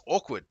 it's just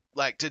awkward,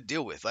 like to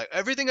deal with. Like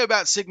everything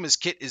about Sigma's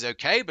kit is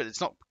okay, but it's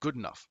not good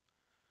enough.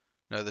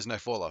 No, there's no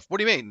fall off. What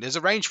do you mean? There's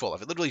a range fall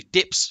off. It literally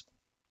dips.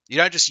 You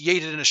don't just yeet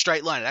it in a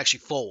straight line. It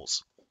actually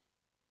falls.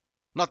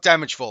 Not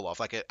damage fall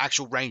off, like an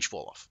actual range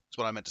fall off. That's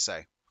what I meant to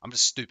say. I'm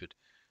just stupid.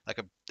 Like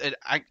it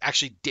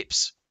actually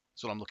dips.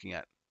 That's what I'm looking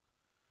at.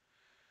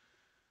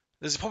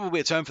 There's probably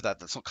a term for that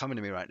that's not coming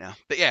to me right now.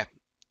 But yeah,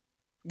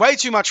 way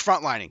too much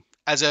frontlining.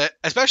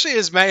 Especially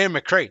as May and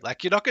McCree.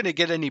 Like, you're not going to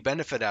get any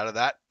benefit out of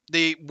that.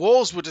 The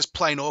walls were just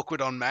plain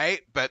awkward on May,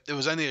 but it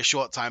was only a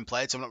short time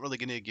played, so I'm not really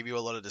going to give you a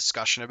lot of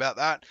discussion about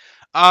that.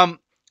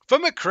 For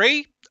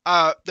McCree,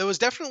 there was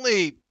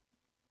definitely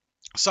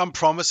some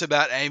promise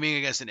about aiming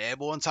against an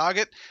airborne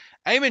target.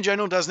 Aim in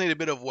general does need a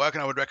bit of work,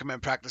 and I would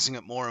recommend practicing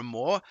it more and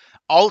more.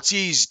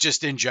 Ultis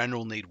just in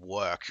general need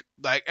work.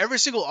 Like, every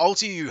single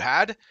ulti you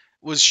had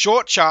was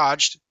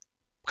short-charged,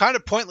 kind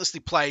of pointlessly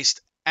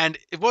placed, and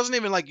it wasn't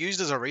even like used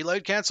as a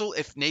reload cancel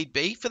if need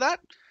be for that.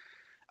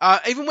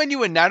 Even when you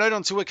were nanoed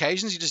on 2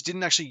 occasions, you just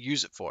didn't actually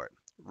use it for it.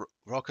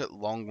 Rocket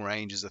long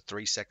range is a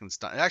 3-second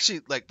stun.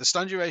 Actually, like the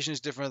stun duration is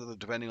different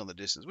depending on the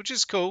distance, which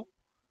is cool.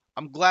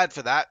 I'm glad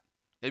for that.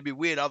 It'd be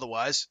weird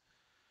otherwise.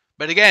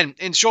 But again,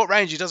 in short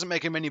range, it doesn't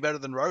make him any better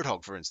than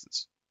Roadhog, for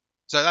instance.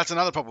 So that's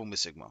another problem with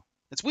Sigma.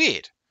 It's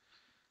weird.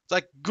 It's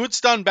like good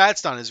stun, bad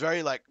stun is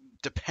very like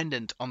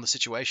dependent on the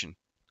situation.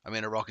 I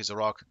mean, a rock is a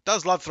rock.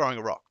 Does love throwing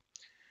a rock.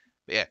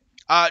 But yeah.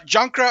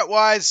 Junkrat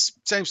wise,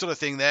 same sort of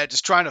thing there.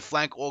 Just trying to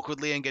flank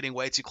awkwardly and getting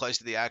way too close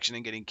to the action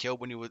and getting killed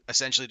when you were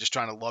essentially just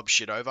trying to lob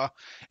shit over.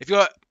 If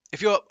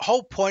your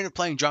whole point of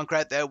playing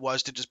Junkrat there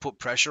was to just put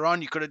pressure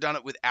on, you could have done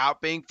it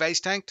without being face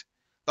tanked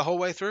the whole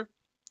way through.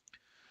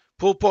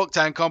 Pull pork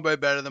tank combo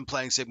better than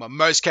playing Sigma.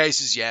 Most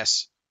cases,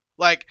 yes.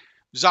 Like,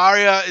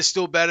 Zarya is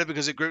still better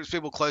because it groups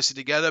people closer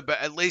together,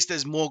 but at least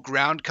there's more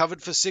ground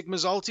covered for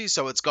Sigma's ulti,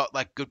 so it's got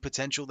like good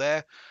potential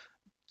there.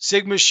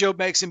 Sigma's shield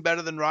makes him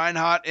better than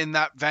Reinhardt in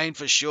that vein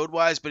for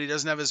shield-wise, but he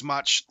doesn't have as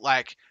much,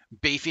 like,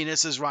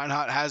 beefiness as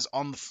Reinhardt has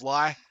on the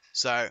fly.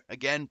 So,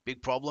 again,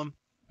 big problem.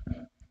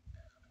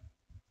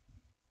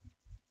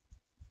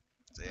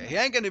 So, yeah, he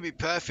ain't going to be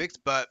perfect,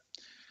 but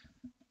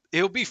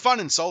he'll be fun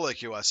in solo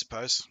queue, I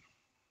suppose.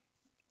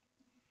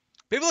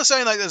 People are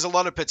saying like there's a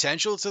lot of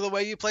potential to the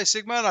way you play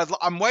Sigma, and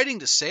I'm waiting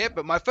to see it.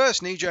 But my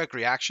first knee-jerk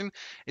reaction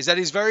is that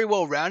he's very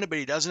well rounded, but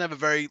he doesn't have a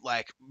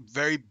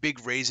very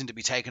big reason to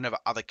be taken over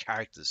other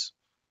characters.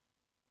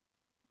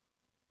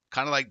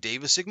 Kind of like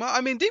Diva Sigma.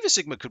 I mean, Diva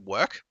Sigma could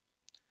work,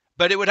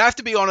 but it would have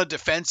to be on a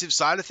defensive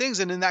side of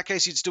things, and in that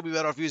case, you'd still be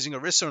better off using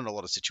Orisa in a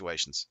lot of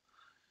situations.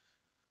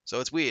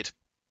 So it's weird.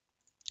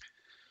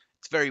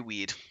 It's very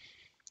weird.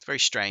 It's very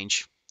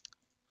strange.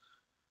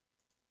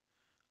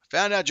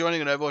 Found out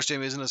joining an Overwatch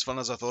team isn't as fun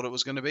as I thought it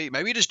was going to be.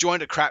 Maybe you just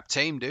joined a crap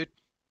team, dude.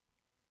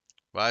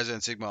 Ryza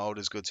and Sigma ult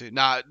is good too.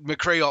 Nah,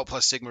 McCree ult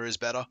plus Sigma is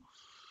better.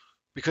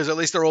 Because at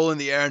least they're all in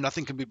the air and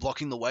nothing can be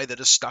blocking the way. They're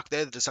just stuck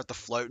there. They just have to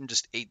float and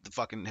just eat the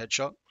fucking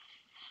headshot.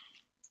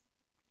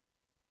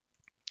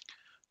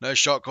 No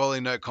shot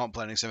calling, no comp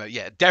planning. So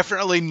yeah,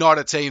 definitely not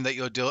a team that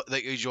you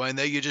join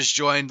there. You just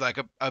joined like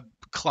a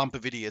clump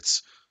of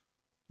idiots.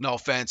 No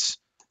offense.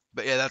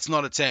 But yeah, that's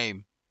not a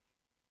team.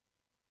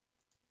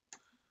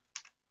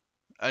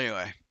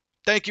 Anyway,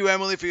 thank you,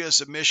 Emily, for your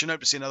submission.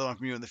 Hope to see another one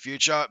from you in the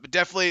future. But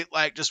definitely,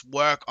 like, just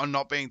work on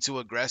not being too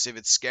aggressive.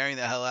 It's scaring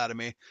the hell out of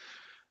me.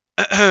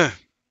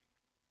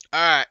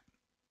 Alright.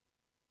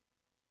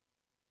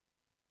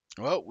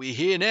 Well, we're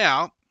here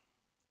now.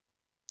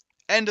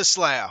 Ender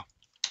Slayer.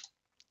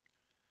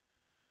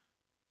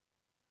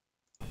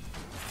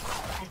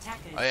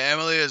 Oh yeah,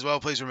 Emily as well.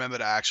 Please remember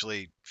to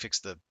actually fix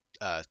the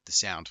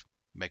sound.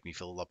 Make me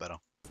feel a lot better.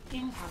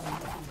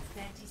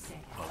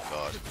 Oh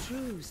god. The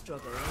true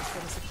struggle is for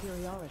the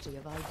superiority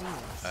of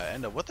ideas.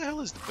 Ender, what the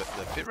hell is the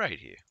bit rate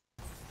here?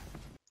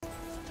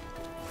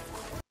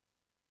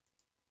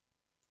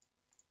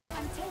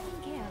 I'm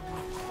taking care of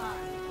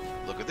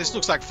that. Look, this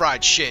looks like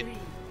fried shit.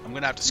 I'm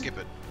gonna have to skip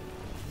it.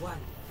 1.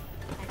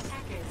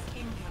 Attackers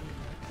incoming.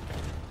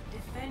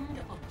 Defend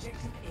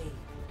objective A.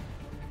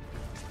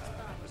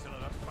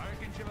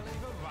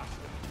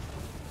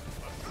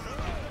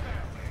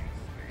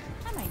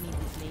 I might need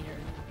this later.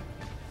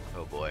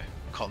 Oh boy,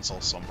 console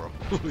Sombra.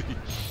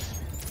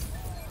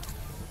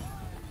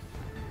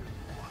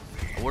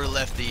 I would have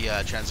left the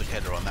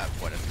translocator on that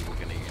point if we were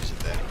going to use it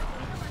there.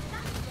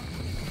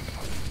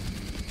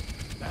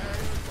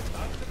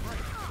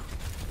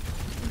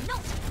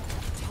 Not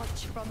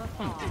touch from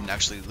afar. Didn't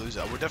actually lose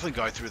it. I would definitely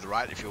go through the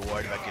right if you're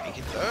worried about getting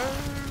hit though.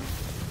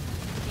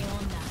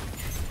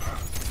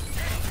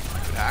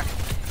 Good hack.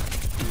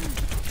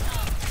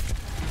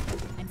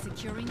 I'm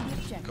securing the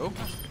objective. Cool.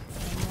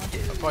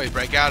 I'd probably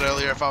break out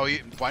earlier if I were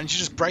you. Why didn't you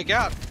just break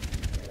out?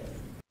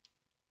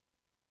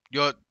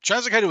 Your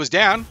translocator was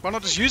down. Why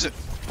not just use it?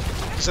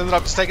 Just ended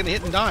up just taking the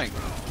hit and dying.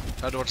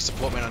 Tried to watch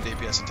support man on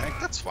DPS and tank.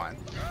 That's fine.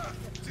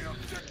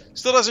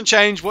 Still doesn't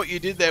change what you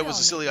did there was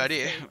a silly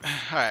idea.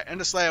 Alright,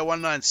 Ender Slayer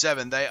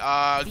 197. They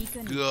are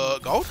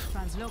gold?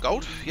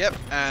 Gold? Yep.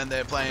 And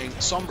they're playing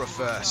Sombra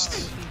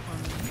first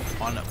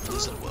on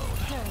Blizzard World.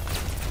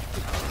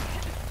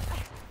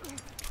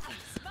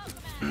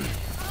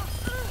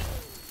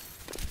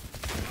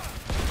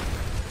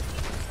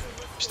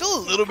 Still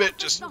a little bit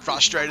just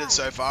frustrated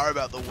so far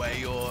about the way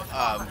you're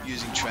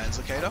using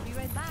Translocator. Be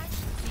right back.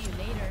 See you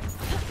later.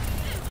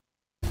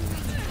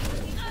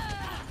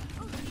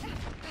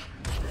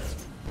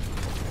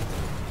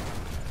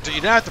 Dude,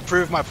 you don't have to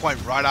prove my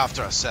point right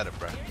after I said it,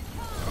 bro.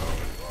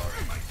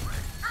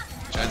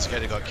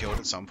 Translocator got killed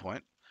at some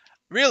point.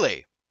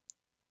 Really?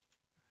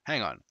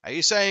 Hang on. Are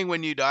you saying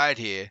when you died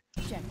here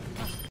that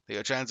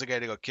your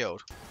Translocator got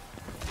killed?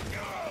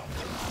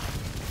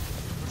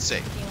 Let's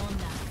see.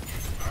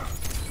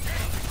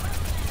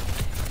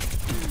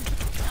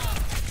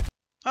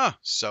 Huh,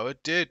 so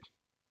it did.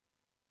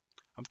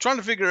 I'm trying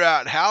to figure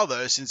out how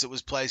though, since it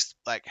was placed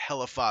like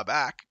hella far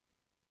back.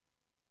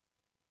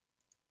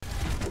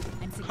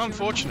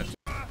 Unfortunate.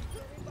 I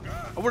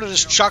would have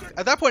just chucked,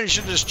 at that point you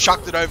should have just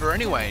chucked it over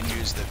anyway and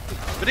used it.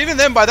 But even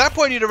then, by that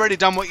point you'd already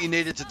done what you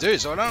needed to do,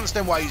 so I don't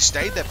understand why you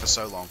stayed there for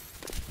so long.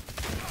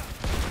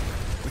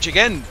 Which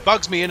again,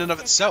 bugs me in and of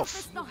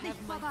itself.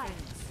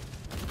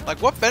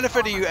 Like, what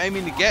benefit are you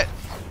aiming to get?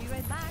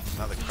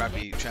 Another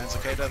crappy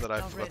translocator that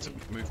I forgot to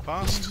move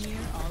past.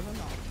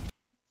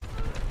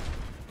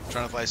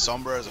 Trying to play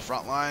Sombra as a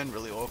front line,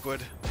 really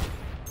awkward.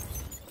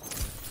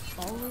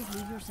 Always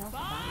leave yourself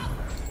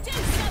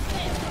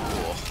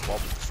Oh,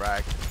 bob with the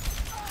frag.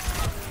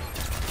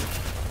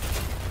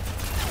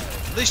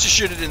 At least just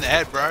shoot it in the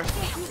head, bro.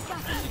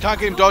 You can't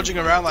get him dodging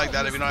around like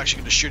that if you're not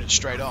actually going to shoot it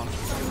straight on.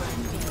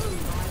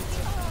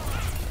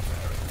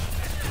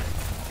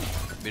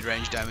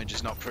 Mid-range damage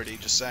is not pretty,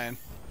 just saying.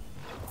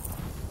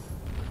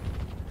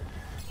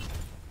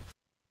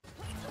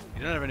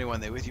 You don't have anyone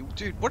there with you.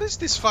 Dude, what is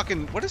this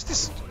fucking... What is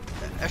this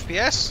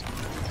FPS?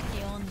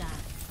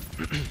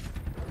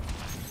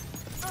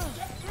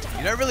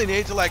 You don't really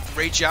need to like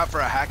reach out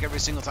for a hack every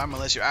single time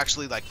unless you're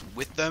actually like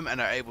with them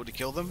and are able to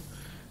kill them.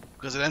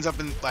 Because it ends up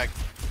in like,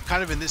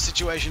 kind of in this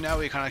situation now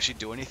where you can't actually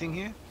do anything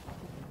here.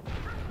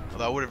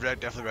 Although I would have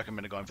definitely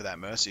recommended going for that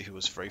Mercy who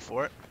was free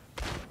for it.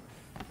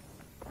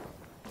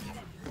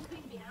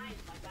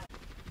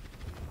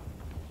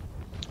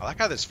 I like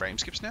how there's frame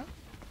skips now.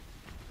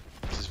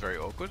 This is very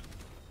awkward.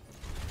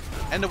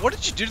 And what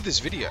did you do to this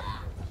video?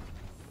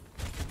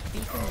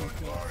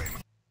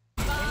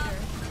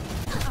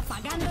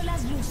 Apagando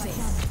las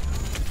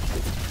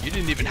luces. You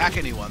didn't even hack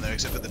anyone there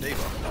except for the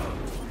diva.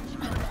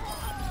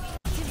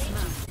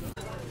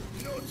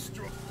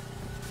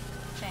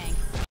 Thanks.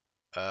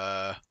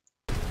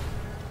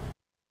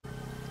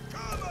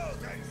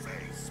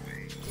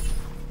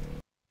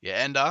 Yeah,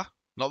 Ender.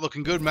 Not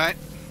looking good, mate.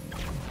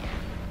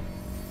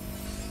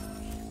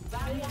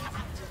 Barrier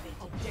activate.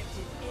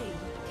 Objective A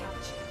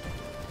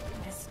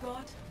captured.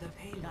 Escort the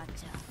payload.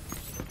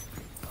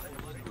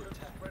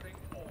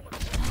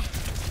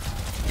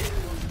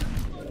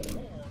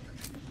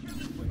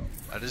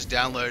 I just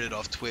downloaded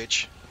off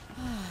Twitch.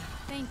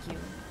 Thank you.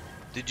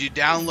 Did you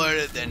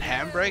download it then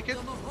handbrake it?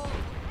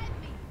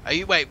 Are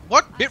you wait?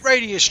 What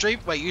bitrate are you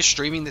streaming? Wait, you're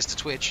streaming this to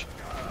Twitch?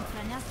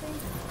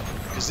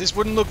 Because this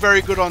wouldn't look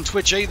very good on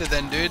Twitch either,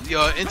 then, dude.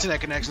 Your internet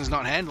connection's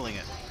not handling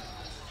it.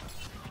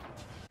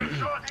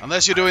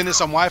 Unless you're doing this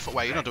on Wi-Fi.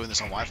 Wait, you're not doing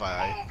this on Wi-Fi,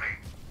 are you?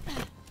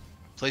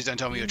 Please don't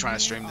tell me you're trying to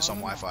stream this on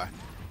Wi-Fi.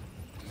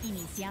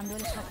 Iniciando el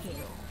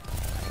hackeo.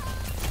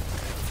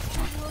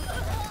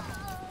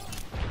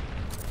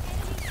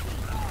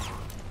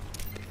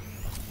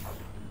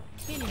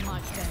 Feeling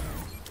much better.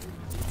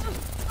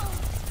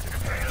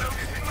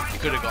 You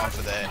could have gone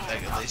for that,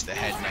 like, at least the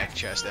head, neck,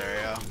 chest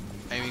area.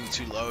 Aiming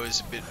too low is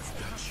a bit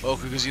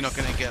awkward because you're not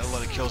going to get a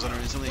lot of kills on her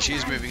instantly.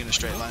 She's moving in a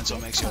straight line, so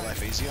it makes your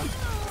life easier.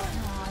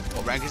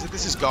 What rank is it?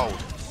 This is gold.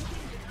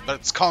 But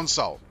it's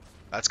console.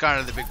 That's kind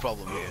of the big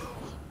problem here.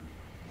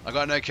 I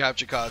got no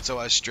capture card, so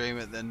I stream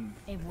it then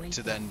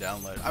to then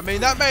download. I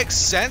mean, that makes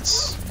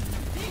sense.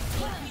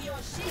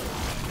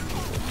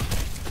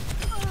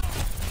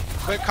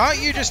 But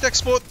can't you just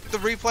export the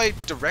replay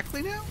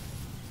directly now?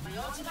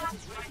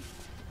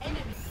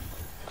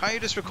 Can't you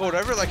just record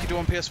over it like you do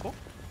on PS4?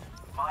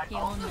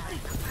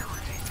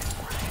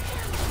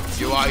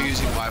 You are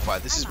using Wi-Fi.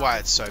 This is why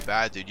it's so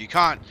bad, dude. You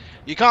can't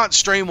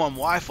stream on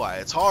Wi-Fi.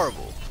 It's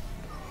horrible.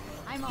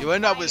 You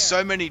end up with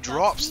so many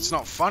drops. It's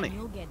not funny.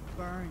 You'll get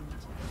burned.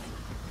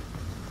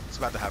 It's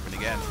about to happen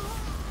again.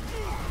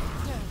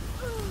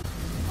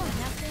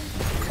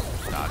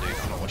 Nah, dude,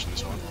 I'm not watching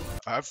this one.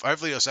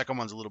 Hopefully your second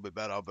one's a little bit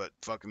better, but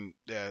fucking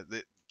yeah,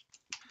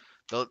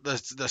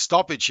 the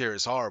stoppage here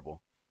is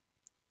horrible.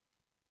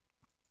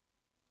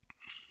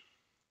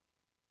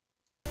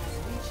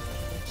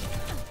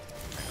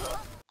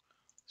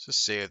 Let's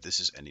just see if this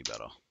is any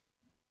better.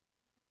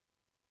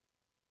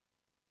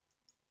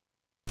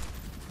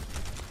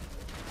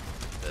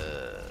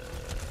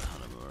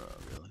 Hanamura,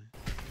 really?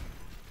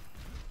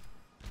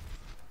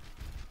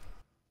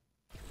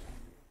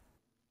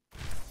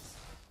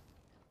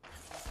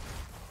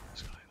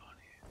 What's going on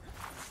here?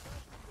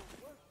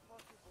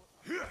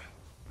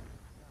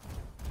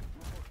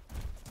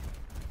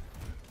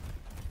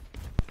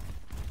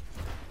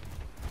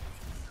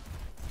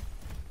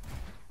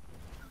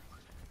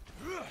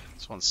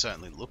 This one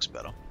certainly looks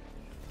better.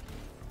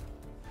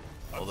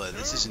 Although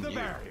this isn't new.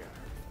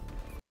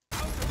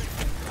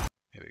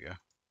 Here we go.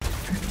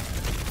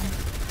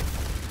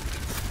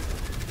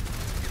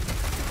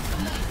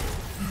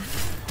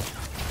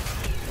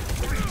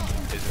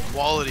 It's the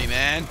quality,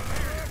 man.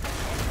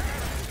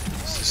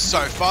 This is so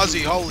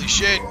fuzzy, holy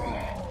shit.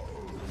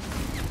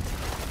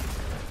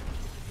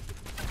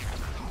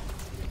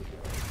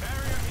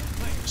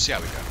 See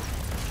how we go.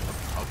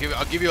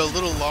 I'll give you a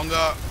little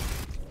longer.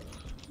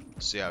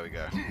 See how we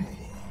go.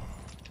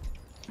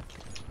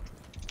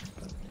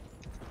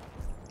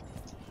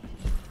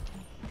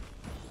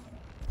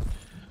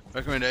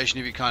 Recommendation: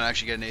 if you can't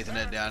actually get an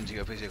Ethernet down to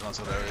your PC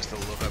console area, still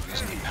look up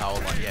using power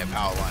line. Yeah,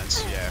 power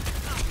lines. Yeah.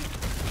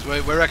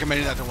 So we're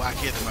recommending that to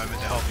Wacky at the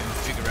moment to help him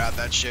figure out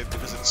that shit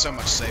because it's so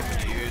much safer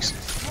to use.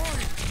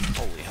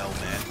 Holy hell,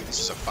 man! This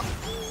is a fucking.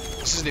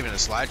 This isn't even a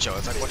slideshow.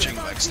 It's like watching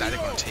like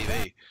static on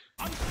TV.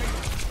 Nah, I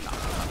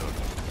can't do it.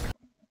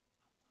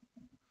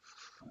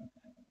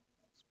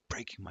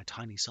 Breaking my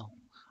tiny soul.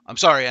 I'm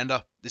sorry,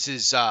 Ender. This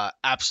is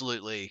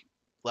absolutely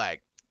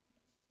like.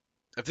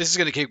 If this is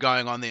going to keep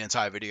going on the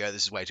entire video,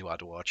 this is way too hard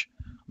to watch.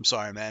 I'm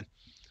sorry, man.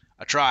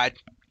 I tried,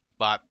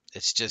 but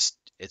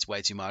it's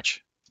way too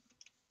much.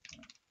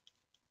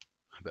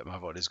 I bet my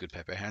VoD is good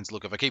Pepe hands.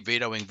 Look, if I keep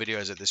vetoing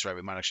videos at this rate,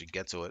 we might actually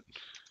get to it.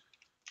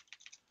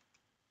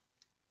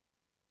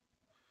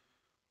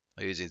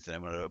 I use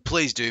Ethernet whatever.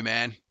 Please do,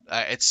 man.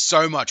 It's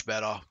so much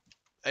better.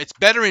 It's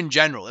better in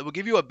general. It will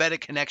give you a better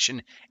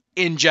connection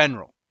in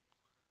general.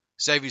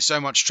 Save you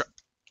so much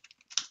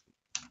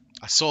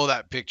I saw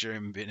that picture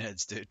in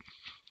Binheads, dude.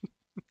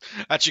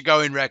 That should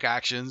go in rec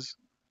actions.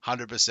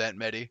 100%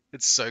 Medi.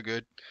 It's so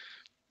good.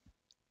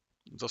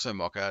 There's also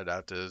mock-out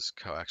adapters,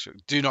 coaxial.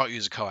 Do not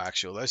use a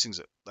coaxial. Those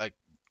things are, like,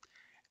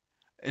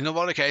 in a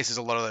lot of cases,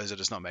 a lot of those are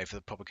just not made for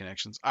the proper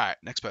connections. Alright,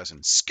 next person.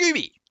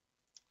 Scooby!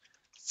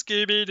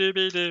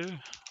 Scooby-Dooby-Doo,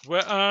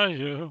 where are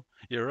you?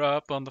 You're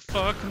up on the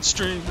fucking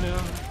stream now.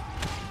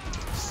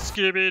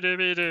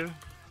 Scooby-Dooby-Doo.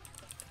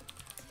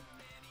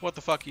 What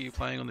the fuck are you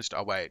playing on this?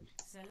 Oh, wait.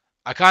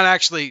 I can't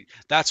actually.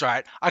 That's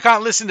right. I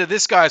can't listen to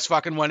this guy's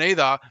fucking one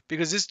either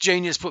because this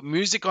genius put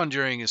music on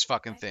during his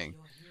fucking thing.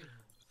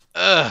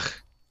 Ugh.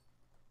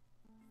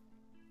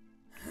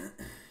 Hello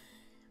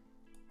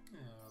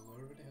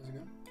everybody, how's it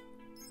going?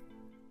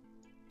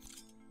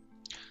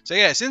 So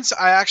yeah, since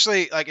I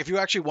actually like, if you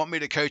actually want me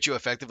to coach you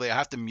effectively, I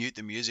have to mute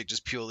the music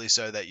just purely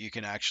so that you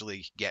can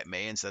actually get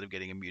me instead of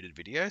getting a muted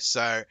video.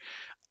 So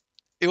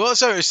it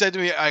also said to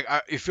me,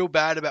 you feel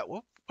bad about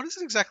what is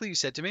it exactly you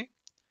said to me?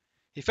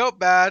 He felt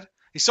bad.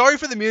 He's sorry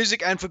for the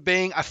music and for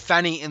being a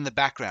fanny in the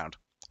background.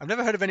 I've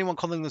never heard of anyone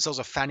calling themselves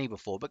a fanny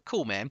before, but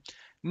cool, man.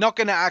 Not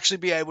going to actually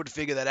be able to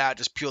figure that out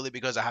just purely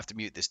because I have to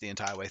mute this the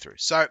entire way through.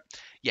 So,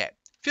 yeah,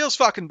 feels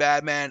fucking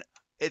bad, man.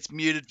 It's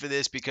muted for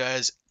this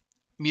because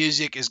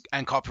music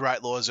and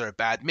copyright laws are a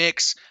bad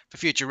mix. For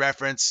future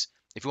reference,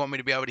 if you want me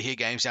to be able to hear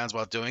game sounds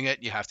while doing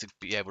it, you have to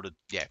be able to,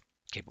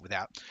 keep it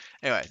without.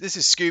 Anyway, this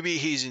is Scooby.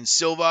 He's in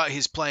silver.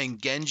 He's playing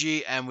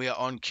Genji, and we are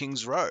on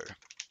King's Row.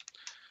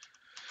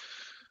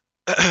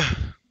 I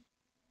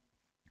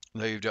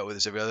know you've dealt with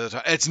this every other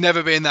time. It's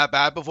never been that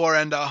bad before,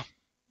 Ender.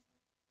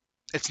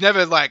 It's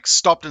never, like,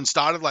 stopped and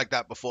started like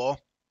that before.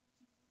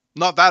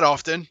 Not that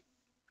often.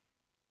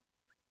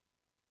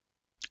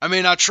 I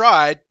mean, I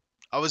tried.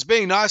 I was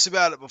being nice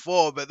about it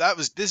before, but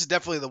this is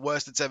definitely the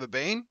worst it's ever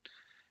been.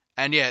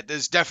 And yeah,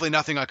 there's definitely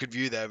nothing I could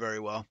view there very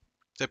well.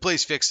 So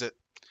please fix it.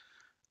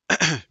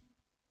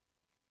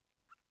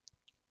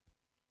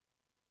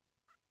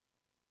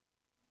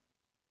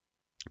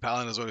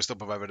 Paladin is always still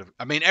provided.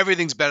 I mean,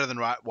 everything's better than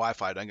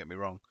Wi-Fi, don't get me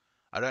wrong.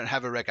 I don't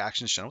have a rec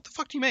actions channel. What the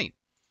fuck do you mean?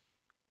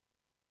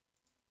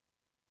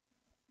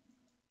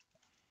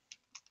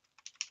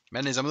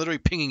 Medeniz, I'm literally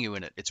pinging you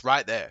in it. It's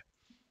right there.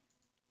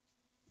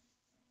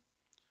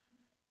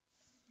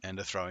 And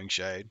a throwing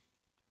shade.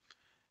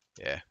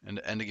 Yeah,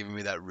 and giving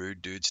me that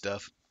rude dude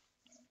stuff.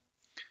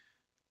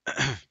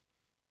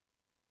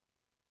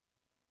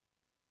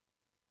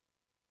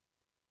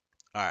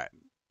 Alright.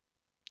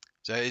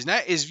 So his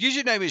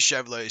YouTube name is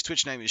Chevlo, his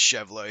Twitch name is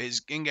Chevlo,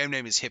 his in-game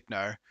name is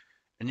Hypno,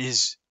 and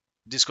his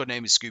Discord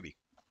name is Scooby.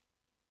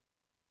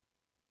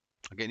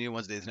 I'll get new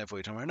ones to Ethernet for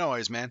you tomorrow. No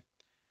worries, man.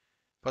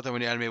 But then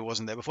when you added me, it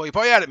wasn't there before. You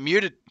probably had it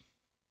muted.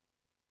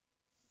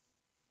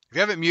 If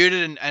you have it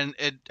muted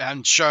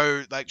and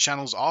show like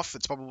channels off,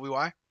 it's probably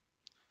why.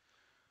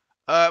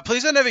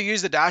 Please don't ever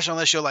use the dash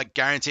unless you're like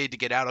guaranteed to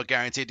get out or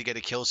guaranteed to get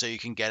a kill so you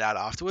can get out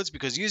afterwards,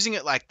 because using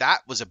it like that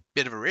was a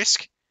bit of a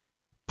risk.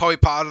 Probably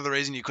part of the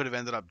reason you could have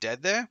ended up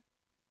dead there.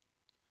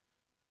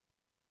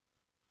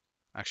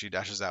 Actually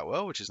dashes out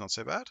well, which is not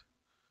so bad.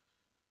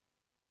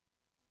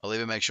 I'll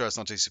even make sure it's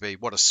not TCP.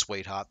 What a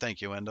sweetheart.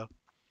 Thank you, Ender.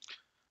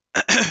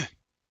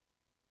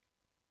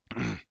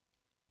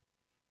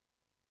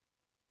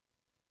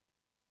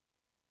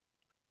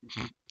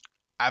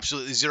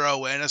 Absolutely zero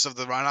awareness of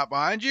the run-up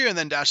behind you, and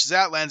then dashes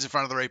out, lands in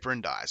front of the Reaper,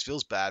 and dies.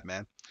 Feels bad,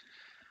 man.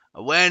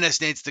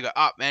 Awareness needs to go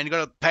up, man. You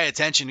got to pay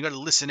attention. You got to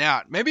listen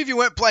out. Maybe if you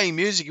weren't playing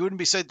music, you wouldn't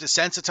be so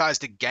desensitized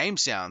to game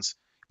sounds.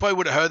 You probably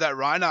would have heard that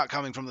Reinhardt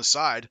coming from the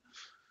side.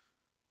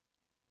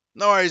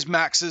 No worries,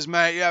 Maxes,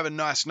 mate. You have a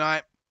nice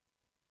night.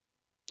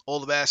 All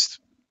the best.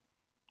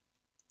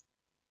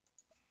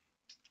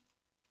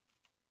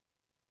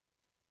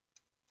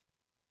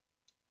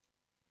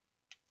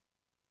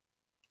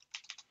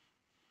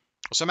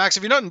 So, Max,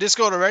 if you're not in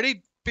Discord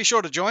already, be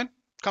sure to join.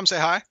 Come say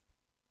hi.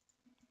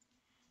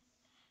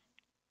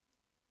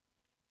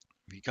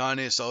 If you can't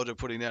hear Soldier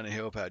putting down a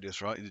heal pad,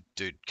 just right.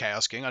 Dude,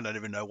 Chaos King, I don't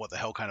even know what the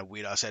hell kind of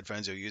weird-ass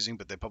headphones you're using,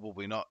 but they're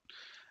probably not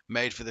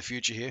made for the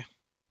future here.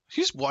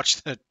 You just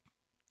watch the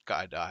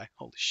guy die.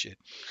 Holy shit.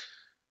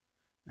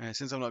 Alright,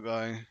 since I'm not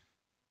going...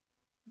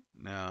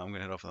 No, I'm going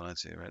to head off the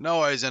lights here, right? No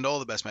worries, and all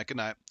the best, mate. Good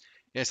night.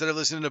 Yeah, instead of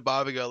listening to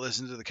Barbie Girl,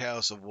 listen to the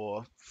Chaos of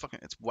War. Fucking,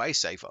 it's way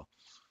safer.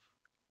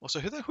 Also,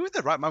 who in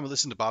their right mind would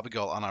listen to Barbie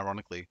Girl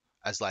unironically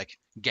as, like,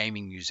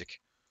 gaming music?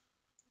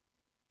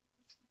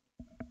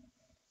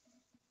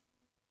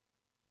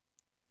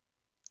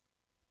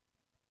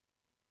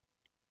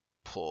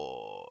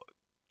 Poor...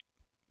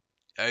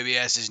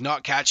 OBS is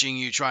not catching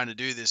you trying to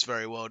do this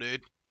very well,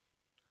 dude.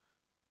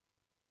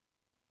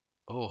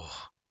 Oh.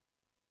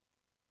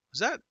 Was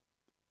that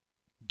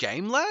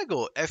game lag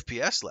or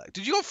FPS lag?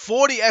 Dude, you got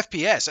 40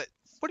 FPS.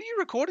 What are you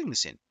recording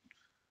this in?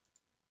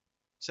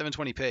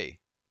 720p.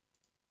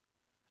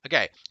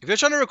 Okay, if you're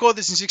trying to record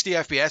this in 60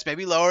 FPS,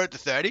 maybe lower it to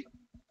 30.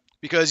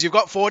 Because you've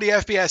got 40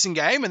 FPS in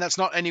game, and that's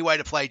not any way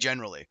to play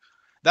generally.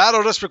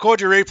 That'll just record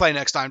your replay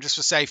next time, just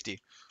for safety.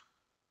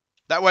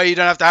 That way you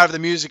don't have to have the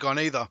music on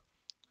either.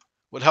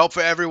 Would help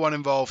for everyone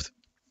involved.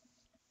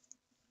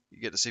 You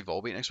get to see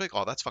Volbeat next week?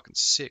 Oh, that's fucking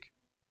sick.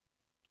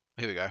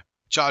 Here we go.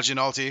 Charging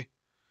ulti.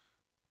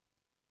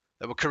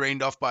 They were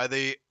careened off by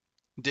the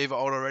Diva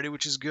ult already,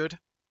 which is good.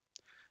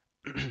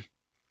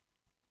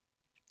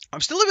 I'm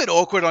still a bit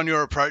awkward on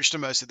your approach to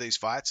most of these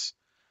fights.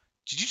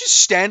 Did you just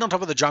stand on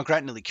top of the Junkrat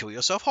and nearly kill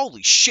yourself?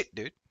 Holy shit,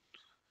 dude.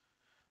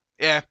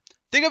 Yeah.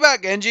 Thing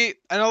about Genji,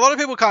 and a lot of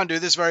people can't do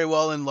this very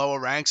well in lower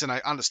ranks, and I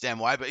understand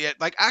why, but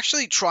yet, like,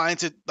 actually trying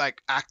to,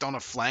 like, act on a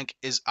flank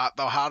is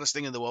the hardest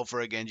thing in the world for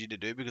a Genji to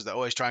do, because they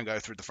always try and go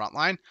through the front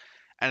line,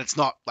 and it's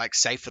not, like,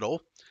 safe at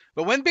all.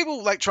 But when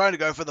people, like, try to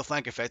go for the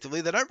flank effectively,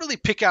 they don't really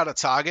pick out a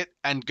target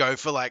and go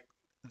for, like,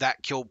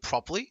 that kill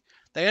properly.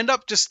 They end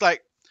up just,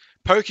 like,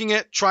 poking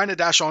it, trying to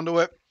dash onto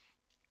it,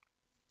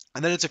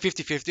 and then it's a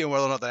 50-50 on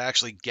whether or not they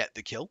actually get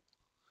the kill.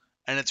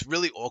 And it's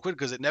really awkward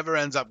because it never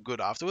ends up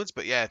good afterwards.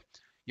 But yeah,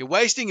 you're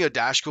wasting your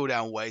dash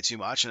cooldown way too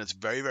much, and it's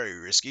very, very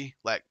risky.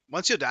 Like,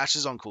 once your dash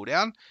is on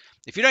cooldown,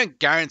 if you don't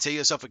guarantee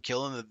yourself a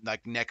kill in the,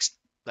 like, next,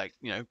 like,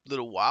 you know,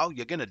 little while,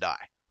 you're gonna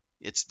die.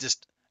 It's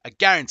just a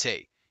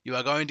guarantee. You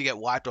are going to get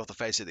wiped off the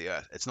face of the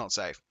earth. It's not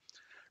safe.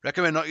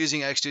 Recommend not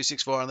using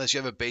X264 unless you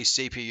have a beast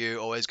CPU.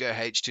 Always go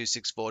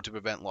H264 to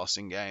prevent loss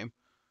in game.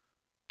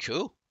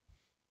 Cool.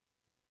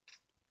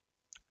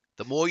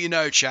 The more you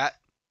know, chat.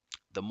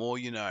 The more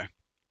you know.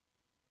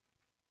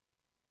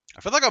 I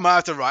feel like I might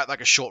have to write,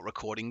 like, a short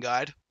recording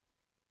guide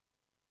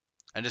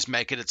and just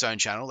make it its own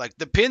channel. Like,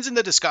 the pins in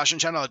the discussion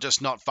channel are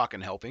just not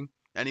fucking helping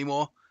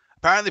anymore.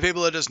 Apparently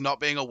people are just not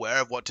being aware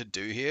of what to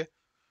do here.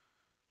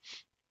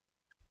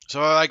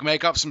 So I, like,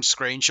 make up some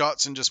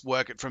screenshots and just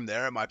work it from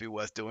there. It might be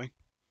worth doing.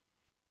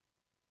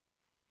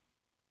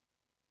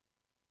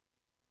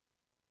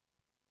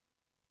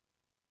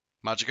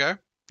 Machiko,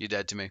 you're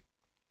dead to me.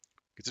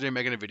 Considering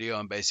making a video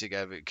on basic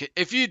advocate.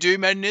 If you do,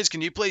 Medeniz,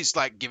 can you please,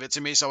 like, give it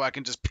to me so I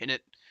can just pin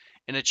it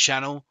in a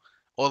channel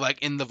or,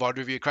 like, in the VoD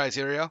review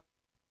criteria?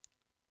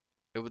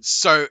 It would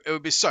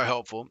be so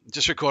helpful.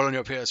 Just record on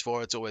your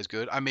PS4. It's always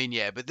good. I mean,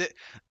 yeah, but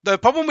the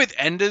problem with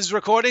Ender's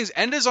recordings,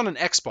 Ender's on an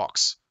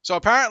Xbox, so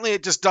apparently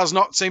it just does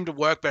not seem to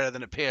work better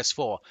than a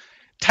PS4.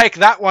 Take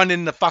that one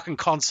in the fucking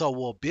console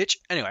war, bitch.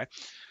 Anyway,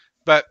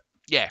 but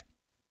yeah,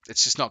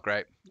 it's just not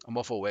great. I'm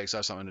off all week, so I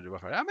have something to do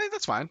with it. I mean,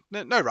 that's fine.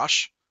 No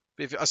rush.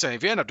 If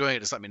you end up doing it,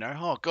 just let me know.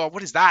 Oh god,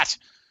 what is that?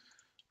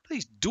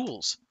 These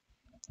duels.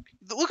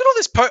 Look at all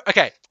this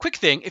okay, quick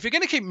thing. If you're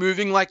going to keep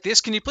moving like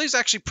this, can you please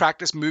actually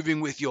practice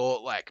moving with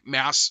your, like,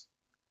 mouse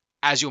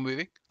as you're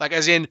moving? Like,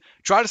 as in,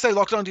 try to stay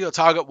locked onto your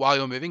target while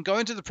you're moving. Go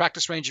into the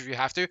practice range if you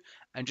have to,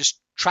 and just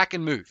track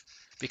and move.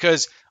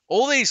 Because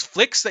all these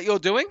flicks that you're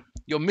doing,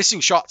 you're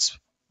missing shots.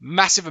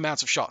 Massive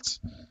amounts of shots.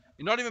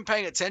 You're not even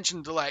paying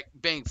attention to, like,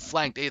 being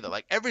flanked either.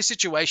 Like, every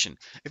situation.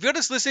 If you're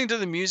just listening to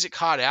the music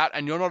hard out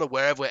and you're not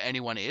aware of where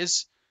anyone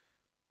is,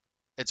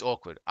 it's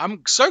awkward.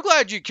 I'm so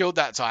glad you killed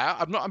that tire.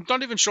 I'm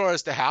not even sure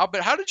as to how,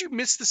 but how did you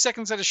miss the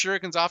second set of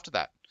shurikens after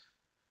that?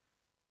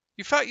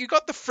 You felt you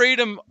got the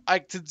freedom,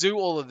 like, to do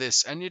all of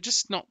this, and you're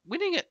just not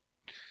winning it.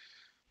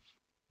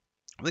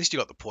 At least you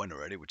got the point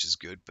already, which is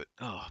good. But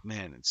oh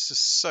man, it's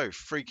just so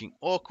freaking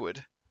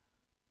awkward.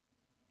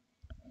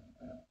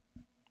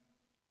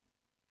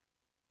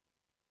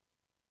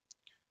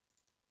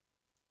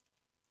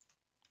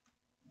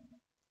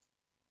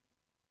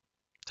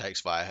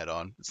 Takes fire head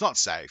on. It's not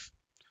safe.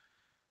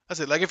 That's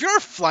it. Like, if you're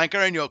a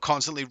flanker and you're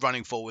constantly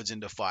running forwards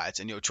into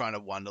fights and you're trying to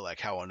wonder, like,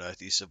 how on earth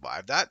you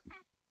survive that,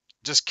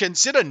 just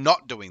consider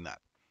not doing that.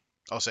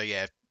 Also,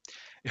 yeah,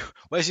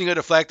 wasting a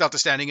deflect after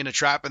standing in a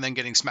trap and then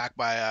getting smacked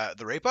by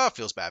the Reaper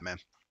feels bad, man.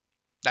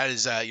 That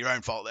is your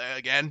own fault there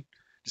again.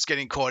 Just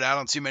getting caught out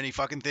on too many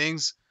fucking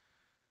things.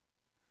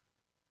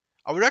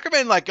 I would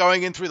recommend, like,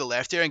 going in through the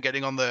left here and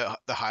getting on the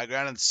high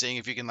ground and seeing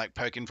if you can, like,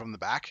 poke in from the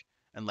back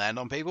and land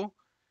on people,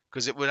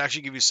 because it would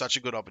actually give you such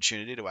a good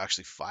opportunity to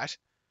actually fight.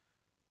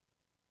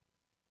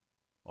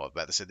 Oh, I was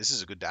about to say, this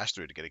is a good dash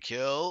through to get a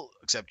kill,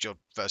 except your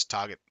first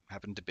target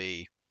happened to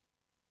be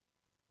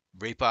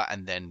Reaper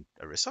and then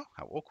Orisa?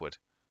 How awkward.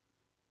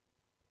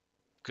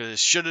 Because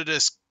should have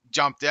just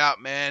jumped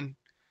out, man.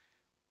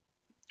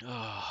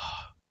 Oh.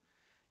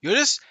 You're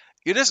just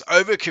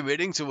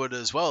overcommitting to it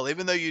as well.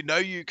 Even though you know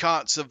you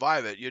can't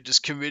survive it, you're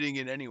just committing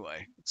it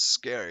anyway. It's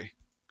scary.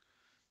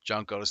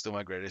 Junkrat is still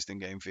my greatest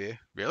in-game fear.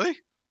 Really?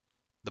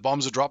 The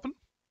bombs are dropping?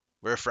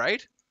 We're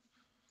afraid?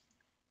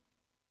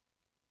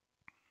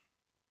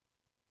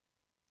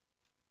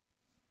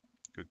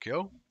 Good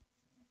kill.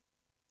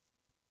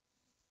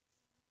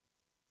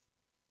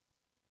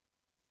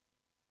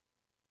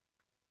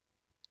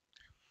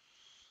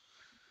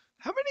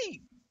 How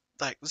many...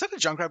 Like, was that a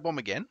Junkrat bomb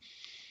again?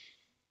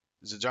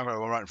 There's a Junkrat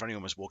bomb right in front of you,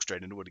 almost walked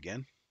straight into it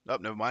again. Oh,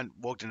 never mind.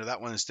 Walked into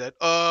that one instead.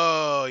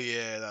 Oh,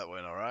 yeah, that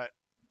went alright.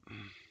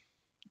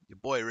 Your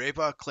boy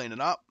Reaper cleaning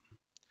up.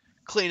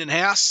 Cleaning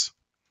house.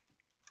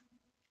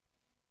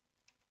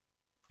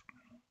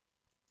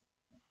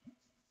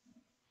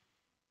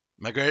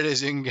 My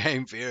greatest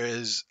in-game fear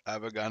is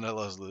Abagana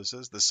Los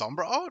Luces. The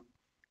Sombra ult?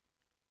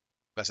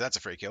 That's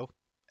a free kill.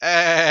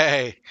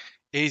 Hey!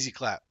 Easy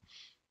clap.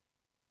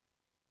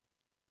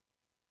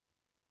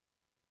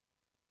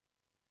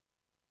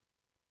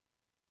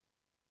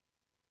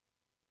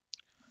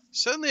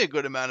 Certainly a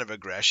good amount of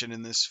aggression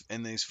in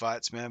these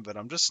fights, man, but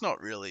I'm just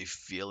not really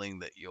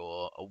feeling that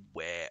you're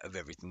aware of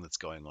everything that's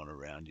going on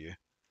around you.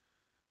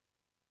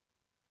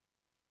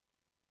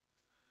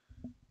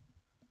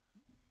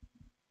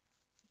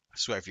 I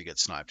swear if you get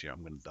sniped here,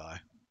 I'm going to die.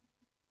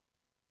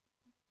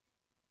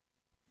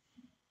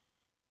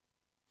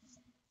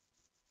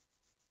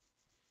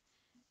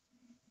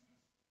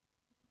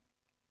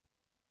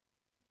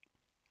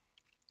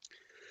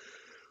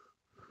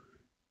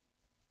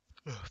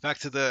 Back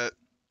to the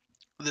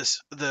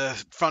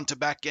front to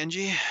back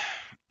Genji.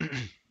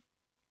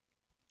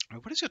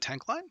 What is your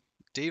tank line?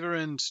 Diva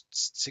and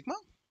Sigma?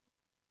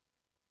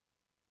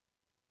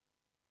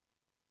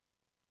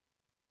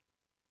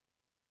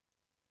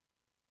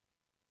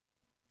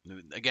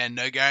 Again,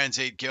 no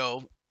guaranteed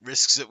kill.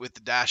 Risks it with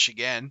the dash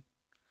again.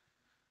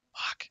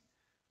 Fuck.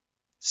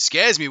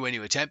 Scares me when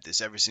you attempt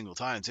this every single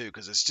time too,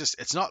 because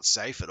it's not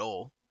safe at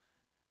all.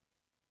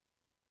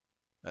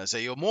 So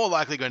you're more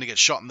likely going to get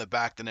shot in the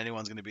back than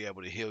anyone's going to be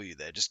able to heal you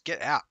there. Just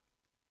get out.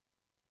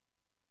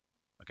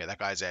 Okay, that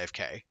guy's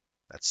AFK.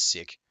 That's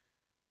sick.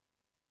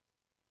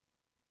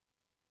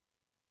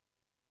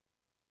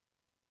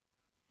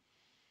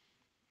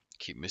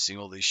 Keep missing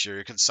all these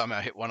shurikens.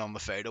 Somehow hit one on the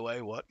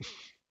fadeaway. What?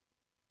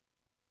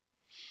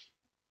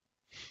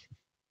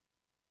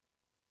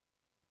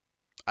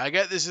 I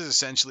get this is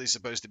essentially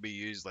supposed to be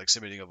used like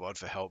submitting a VoD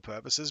for help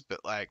purposes,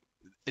 but like,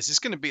 is this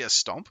going to be a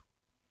stomp?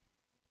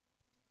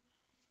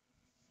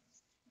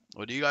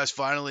 Or do you guys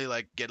finally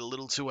like get a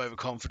little too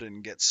overconfident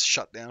and get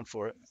shut down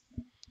for it?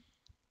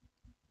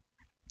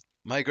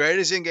 My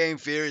greatest in-game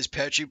fear is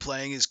Petri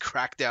playing his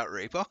cracked out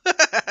Reaper.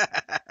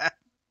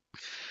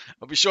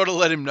 I'll be sure to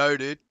let him know,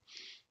 dude.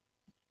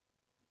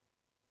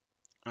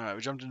 Alright,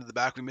 we jumped into the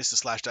back. We missed the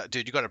slash dash.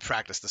 Dude, you got to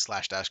practice the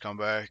slash dash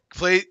combo.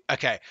 Please.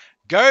 Okay.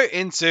 Go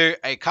into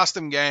a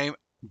custom game,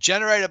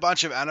 generate a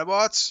bunch of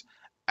Anabots,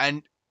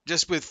 and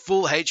just with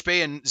full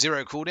HP and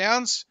 0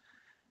 cooldowns,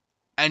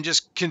 and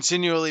just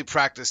continually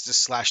practice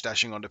just slash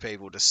dashing onto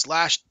people. Just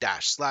slash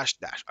dash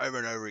over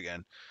and over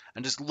again.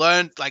 And just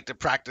learn like to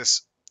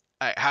practice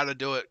how to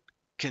do it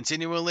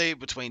continually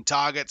between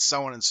targets,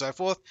 so on and so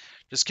forth.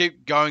 Just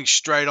keep going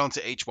straight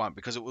onto each one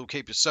because it will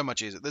keep you so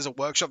much easier. There's a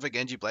workshop for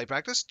Genji Blade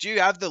practice. Do you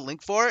have the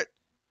link for it?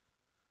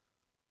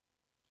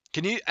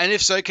 Can you? And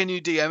if so, can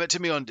you DM it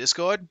to me on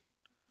Discord?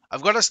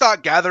 I've got to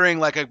start gathering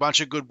like a bunch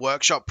of good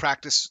workshop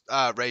practice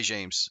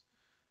regimes.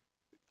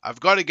 I've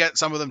got to get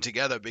some of them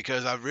together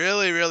because I've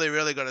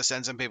really got to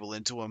send some people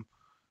into them.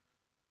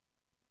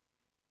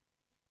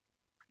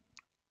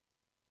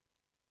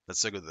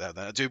 That's so good to have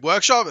that. Dude,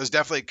 workshop has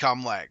definitely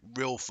come like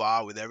real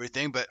far with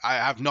everything, but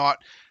I've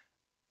not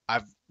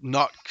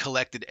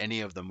collected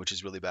any of them, which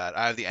is really bad.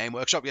 I have the AIM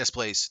workshop. Yes,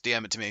 please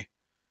DM it to me.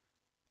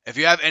 If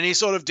you have any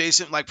sort of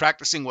decent like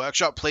practicing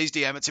workshop, please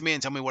DM it to me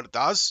and tell me what it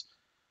does,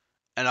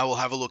 and I will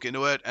have a look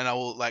into it, and I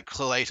will like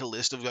collate a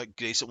list of like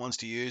decent ones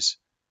to use.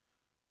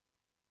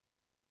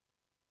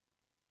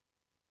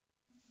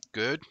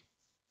 Good.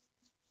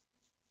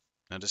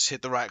 Now just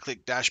hit the right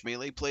click dash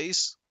melee,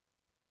 please.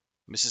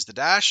 Misses the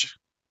dash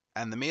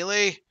and the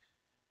melee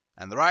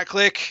and the right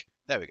click.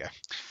 There we go.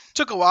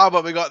 Took a while,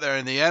 but we got there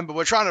in the end. But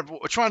we're trying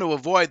to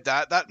avoid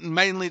that. That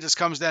mainly just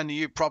comes down to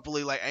you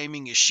properly like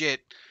aiming your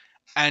shit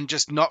and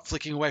just not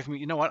flicking away from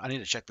you. You know what? I need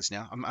to check this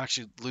now. I'm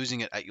actually losing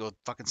it at your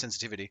fucking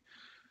sensitivity.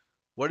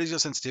 What is your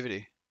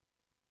sensitivity?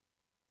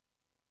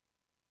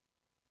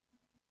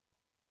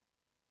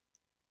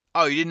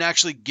 Oh, you didn't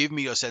actually give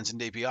me your sense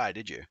and DPI,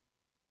 did you?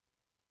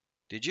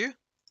 Did you?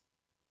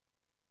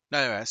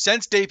 No.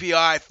 Sense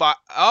DPI 5.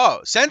 Oh,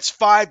 sense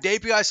 5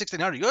 DPI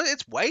 1600.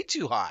 It's way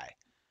too high.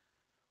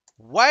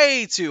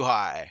 Way too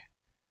high.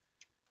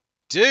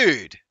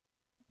 Dude.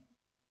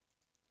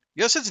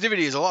 Your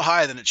sensitivity is a lot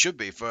higher than it should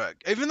be.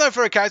 Even though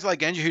for a character like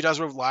Genji who does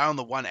rely on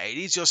the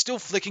 180s, you're still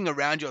flicking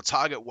around your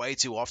target way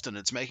too often.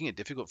 It's making it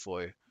difficult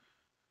for you.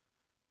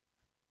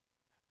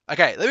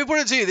 Okay, let me put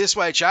it to you this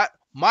way, chat.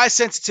 My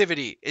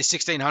sensitivity is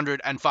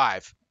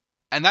 1605,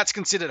 and that's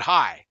considered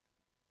high.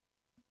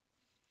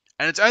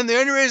 And the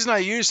only reason I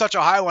use such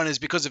a high one is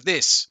because of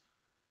this.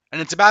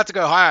 And it's about to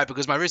go higher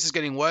because my wrist is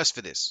getting worse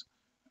for this.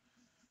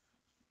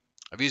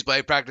 I've used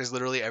blade practice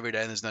literally every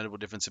day, and there's notable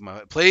difference in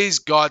my... Please,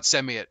 God,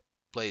 send me it.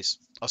 Please.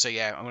 Also,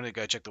 yeah, I'm going to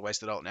go check the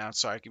wasted ult now.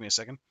 Sorry, give me a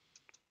second.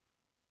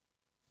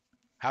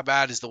 How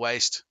bad is the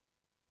waste?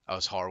 Oh,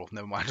 it's horrible.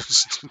 Never mind.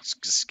 Just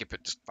skip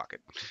it. Just fuck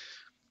it.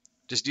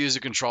 Just use a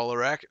controller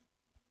rack.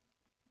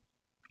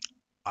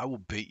 I will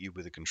beat you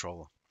with a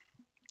controller.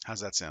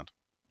 How's that sound?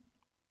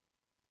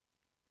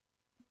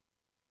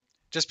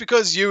 Just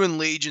because you and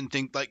Legion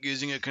think like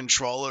using a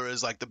controller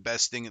is like the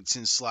best thing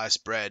since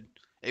sliced bread,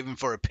 even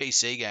for a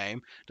PC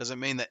game, doesn't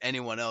mean that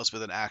anyone else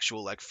with an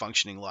actual like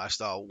functioning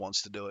lifestyle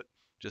wants to do it.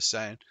 Just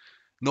saying.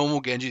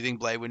 Normal Genji thing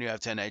blade when you have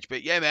 10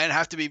 HP. Yeah, man,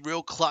 have to be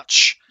real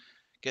clutch.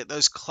 Get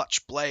those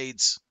clutch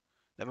blades.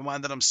 Never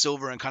mind that I'm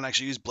silver and can't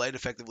actually use blade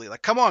effectively.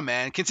 Like, come on,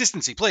 man.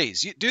 Consistency,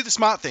 please. You do the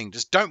smart thing.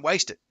 Just don't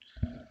waste it.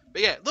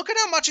 But yeah, look at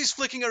how much he's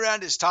flicking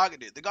around his target,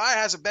 dude. The guy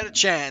has a better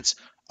chance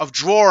of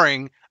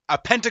drawing a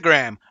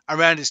pentagram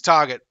around his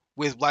target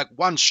with like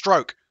one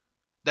stroke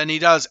than he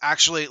does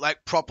actually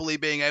like properly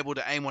being able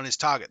to aim on his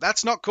target.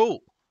 That's not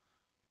cool.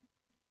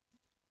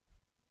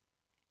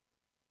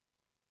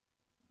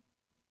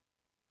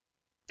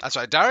 That's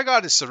right.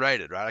 Daragard is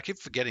serrated, right? I keep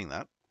forgetting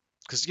that.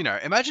 Because, you know,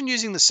 imagine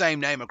using the same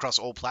name across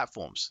all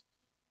platforms.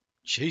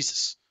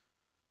 Jesus.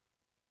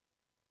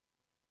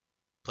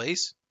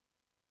 Please?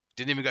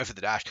 Didn't even go for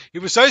the dash. He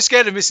was so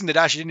scared of missing the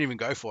dash, he didn't even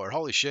go for it.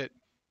 Holy shit.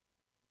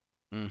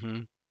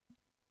 You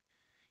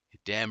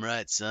Damn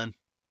right, son.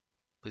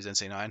 Please don't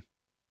say 9.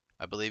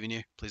 I believe in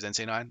you. Please don't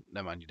say 9.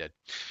 Never mind, you're dead.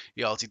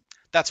 You ulti.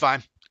 That's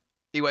fine.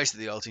 He wasted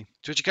the ulti.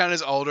 Twitch account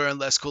is older and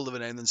less cool of a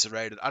name than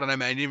Serrated. I don't know,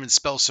 man. You didn't even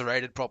spell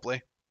Serrated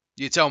properly.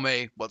 You tell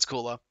me what's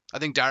cooler. I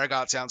think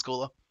Darragart sounds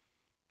cooler.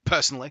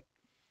 Personally.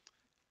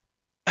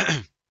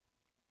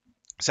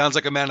 Sounds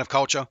like a man of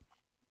culture.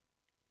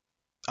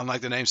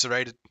 Unlike the name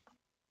Serrated.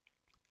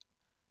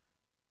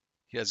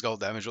 He has gold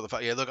damage. What the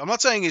fuck? Yeah, look, I'm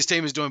not saying his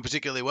team is doing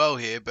particularly well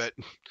here, but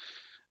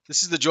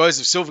this is the joys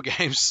of silver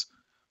games.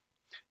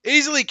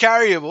 Easily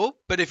carryable,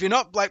 but if you're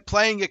not like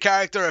playing your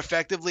character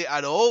effectively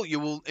at all, you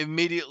will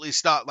immediately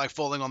start like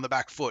falling on the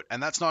back foot,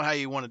 and that's not how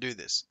you want to do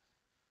this.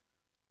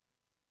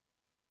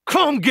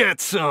 Come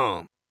get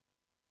some.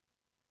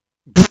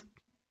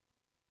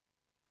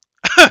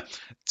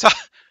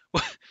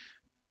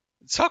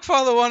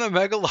 Talkfather won a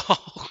mega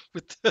lol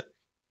with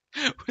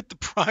the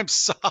prime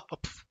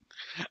sub.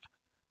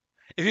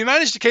 If you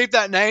manage to keep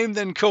that name,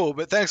 then cool.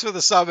 But thanks for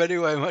the sub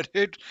anyway, my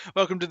dude.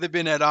 Welcome to the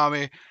Binhead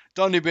Army.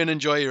 Don your bin,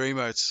 enjoy your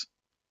emotes.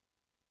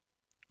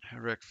 How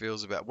Rec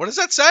feels about... What does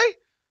that say?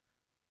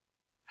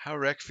 How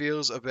Rec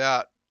feels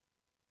about...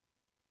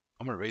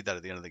 I'm going to read that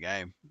at the end of the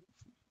game.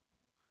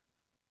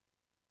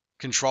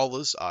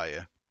 Controllers? Oh,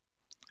 yeah.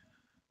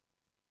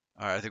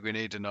 Alright, I think we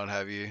need to not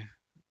have you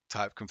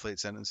type complete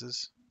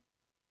sentences.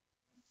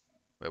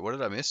 Wait, what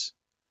did I miss?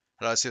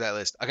 How did I see that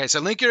list? Okay, so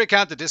link your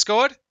account to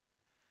Discord.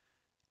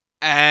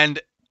 And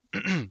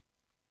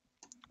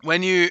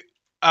when you...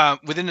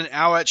 within an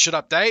hour, it should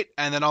update.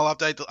 And then I'll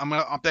update... I'm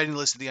updating the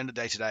list at the end of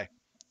the day today.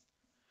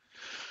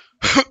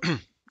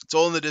 It's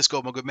all in the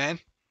Discord, my good man.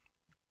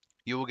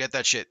 You will get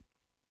that shit.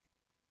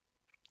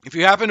 If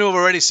you happen to have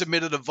already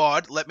submitted a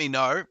VoD, let me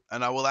know,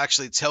 and I will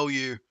actually tell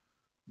you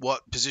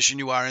what position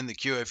you are in the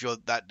queue if you're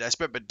that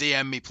desperate. But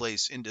DM me,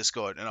 please, in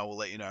Discord, and I will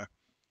let you know.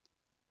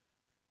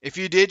 If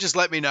you did, just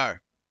let me know.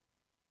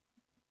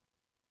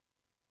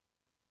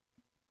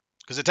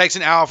 Because it takes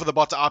an hour for the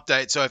bot to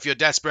update, so if you're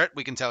desperate,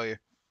 we can tell you.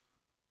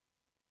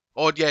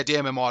 Or, yeah,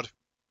 DM a mod.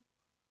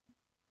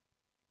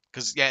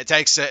 Because, yeah, it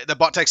takes the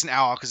bot takes an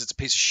hour because it's a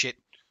piece of shit.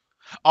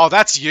 Oh,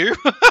 that's you?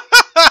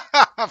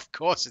 Of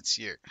course it's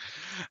you.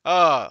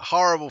 Oh,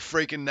 horrible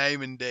freaking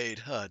name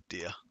indeed. Oh,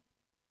 dear.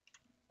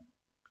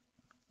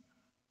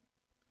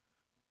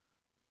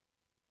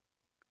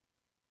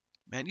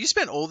 Man, you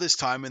spent all this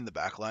time in the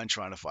backline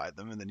trying to fight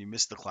them, and then you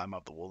missed the climb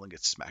up the wall and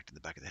get smacked in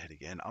the back of the head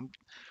again.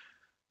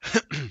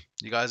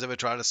 You guys ever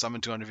try to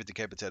summon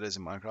 250k potatoes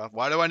in Minecraft?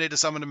 Why do I need to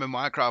summon them in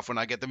Minecraft when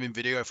I get them in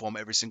video form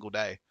every single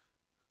day?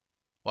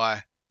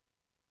 Why?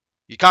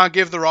 You can't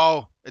give the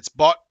role. It's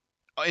bot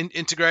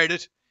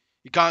integrated.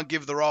 You can't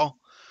give the role.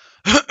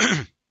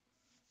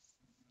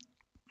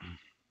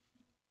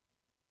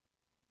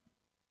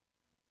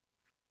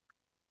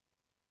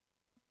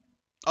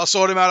 I'll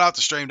sort him out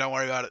after stream. Don't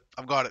worry about it.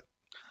 I've got it.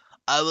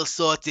 I will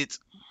sort it.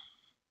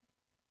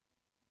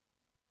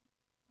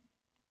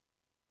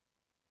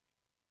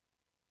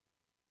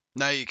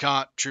 No, you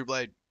can't. True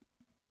Blade.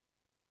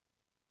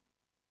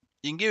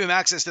 You can give him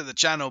access to the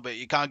channel, but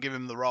you can't give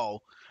him the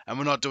role. And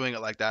we're not doing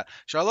it like that.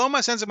 Should I lower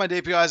my sense of my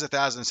DPI as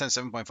 1,000 and send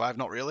 7.5?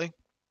 Not really.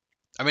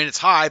 I mean, it's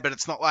high, but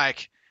it's not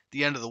like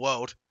the end of the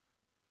world.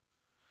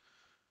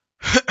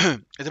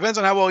 It depends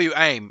on how well you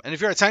aim. And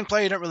if you're a tank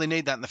player, you don't really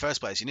need that in the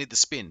first place. You need the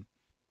spin.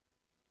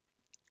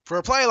 For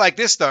a player like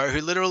this, though,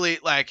 who literally,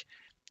 like,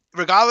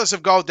 regardless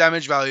of gold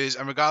damage values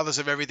and regardless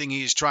of everything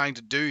he's trying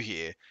to do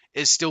here,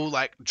 is still,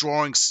 like,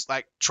 drawing,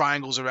 like,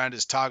 triangles around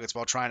his targets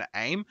while trying to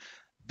aim,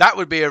 that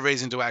would be a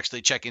reason to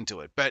actually check into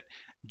it. But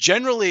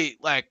generally,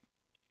 like,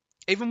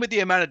 even with the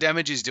amount of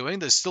damage he's doing,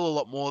 there's still a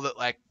lot more that,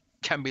 like,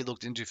 can be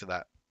looked into for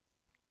that.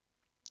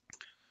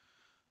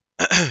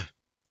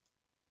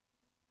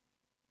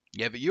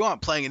 Yeah, but you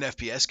aren't playing an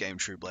FPS game,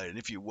 True Blade, and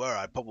if you were,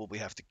 I'd probably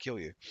have to kill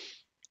you.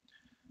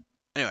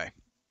 Anyway.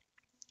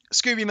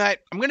 Scooby, mate,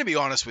 I'm going to be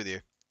honest with you.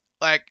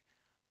 Like,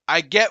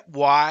 I get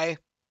why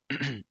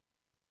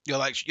you're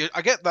like,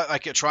 I get that,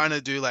 like, you're trying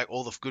to do, like,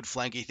 all the good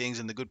flanky things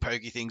and the good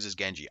pokey things as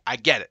Genji. I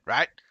get it,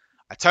 right?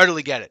 I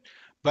totally get it.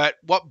 But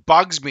what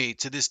bugs me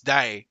to this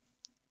day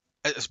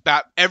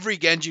about every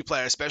Genji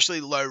player,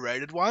 especially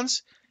low-rated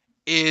ones,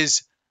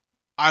 is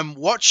I'm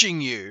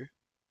watching you,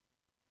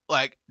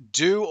 like,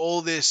 do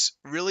all this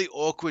really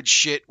awkward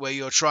shit where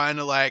you're trying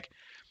to, like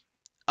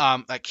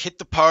hit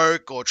the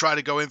poke or try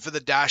to go in for the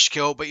dash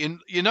kill, but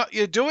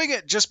you're doing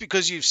it just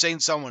because you've seen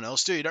someone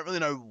else do. You don't really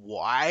know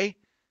why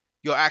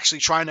you're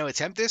actually trying to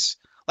attempt this.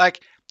 Like,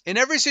 in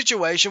every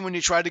situation when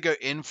you try to go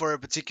in for a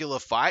particular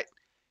fight,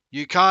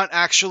 you can't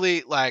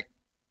actually, like,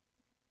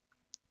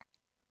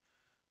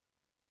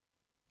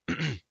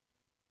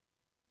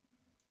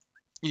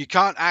 you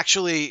can't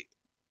actually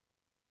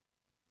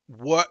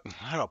work.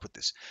 How do I put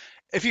this?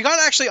 If you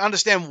can't actually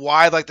understand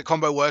why, like, the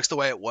combo works the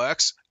way it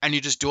works, and you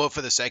just do it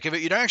for the sake of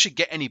it, you don't actually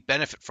get any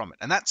benefit from it,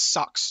 and that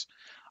sucks.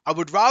 I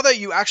would rather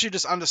you actually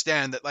just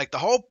understand that, like, the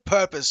whole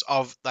purpose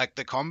of, like,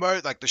 the combo,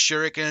 like the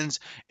shurikens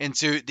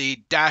into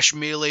the dash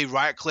melee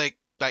right click,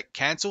 like,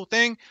 cancel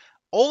thing,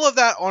 all of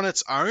that on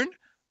its own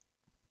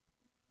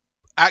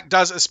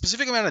does a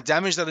specific amount of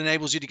damage that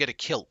enables you to get a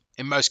kill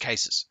in most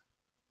cases.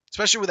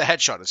 Especially with a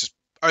headshot, it's just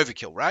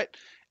overkill, right?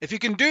 If you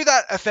can do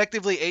that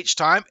effectively each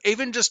time,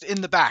 even just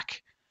in the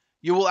back,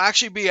 you will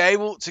actually be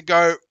able to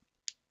go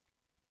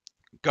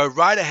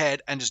right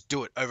ahead and just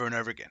do it over and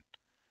over again.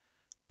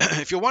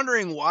 If you're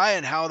wondering why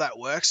and how that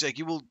works, like,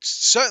 you will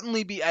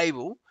certainly be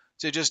able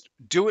to just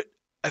do it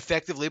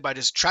effectively by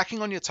just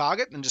tracking on your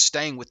target and just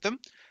staying with them,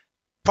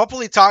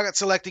 properly target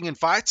selecting in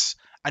fights,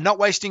 and not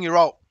wasting your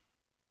ult.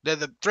 They're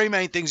the three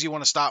main things you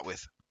want to start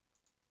with.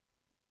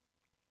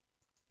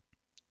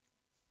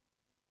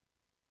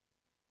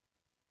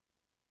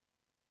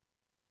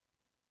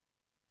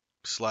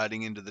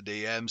 Sliding into the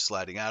DMs,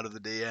 sliding out of the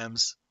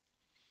DMs.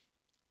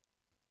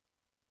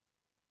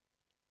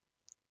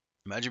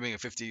 Imagine being a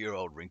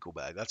 50-year-old wrinkle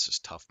bag. That's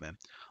just tough, man.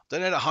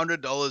 Donate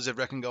 $100 if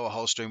I can go a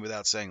whole stream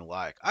without saying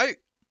like.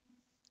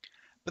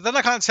 But then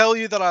I can't tell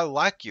you that I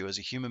like you as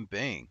a human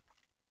being.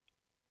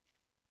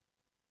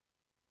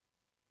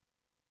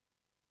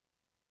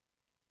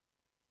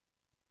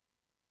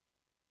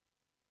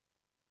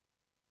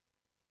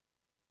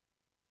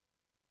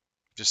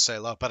 Just say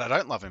love, but I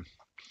don't love him.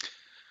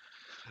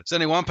 There's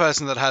only one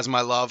person that has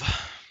my love.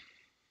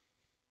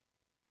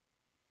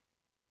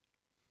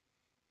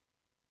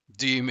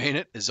 Do you mean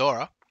it,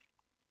 Izora?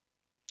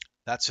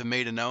 That's for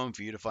me to know and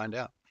for you to find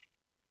out.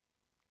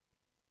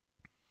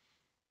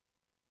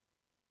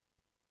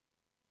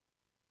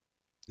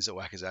 Is it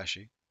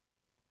Wakazashi?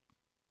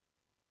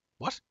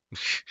 What?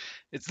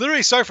 It's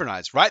literally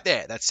Sophronize right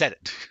there. That said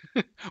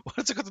it.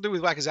 What's it got to do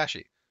with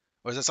Wakazashi?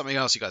 Or is that something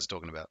else you guys are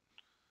talking about?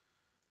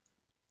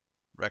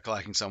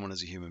 Recollecting someone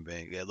as a human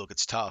being. Yeah, look,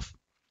 it's tough.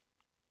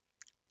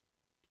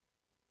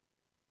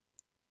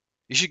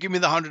 You should give me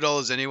the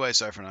 $100 anyway,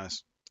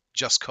 Sophronize.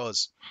 Just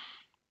cause.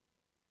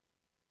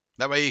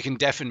 That way you can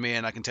deafen me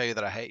and I can tell you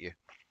that I hate you.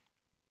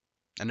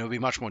 And it'll be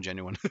much more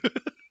genuine.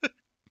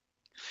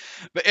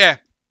 But yeah.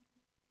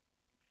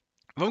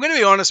 If I'm going to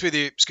be honest with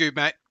you, Scoob,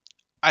 mate,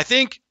 I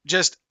think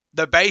just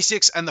the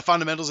basics and the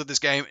fundamentals of this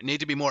game need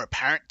to be more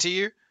apparent to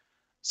you.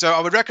 So I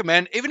would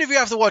recommend, even if you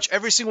have to watch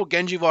every single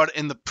Genji VoD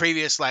in the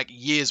previous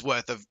year's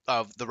worth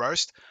of the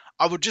roast,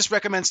 I would just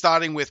recommend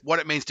starting with what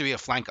it means to be a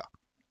flanker.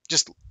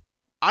 Just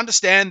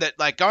understand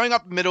that going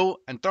up the middle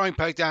and throwing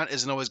poke down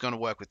isn't always going to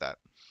work with that.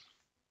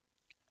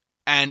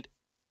 And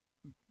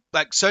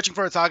searching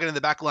for a target in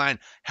the back line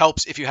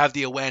helps if you have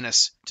the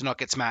awareness to not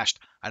get smashed.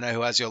 I know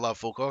who has your love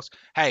full course.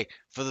 Hey,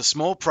 for the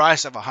small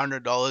price of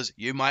 $100,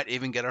 you might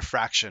even get a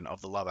fraction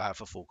of the love I have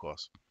for full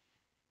course.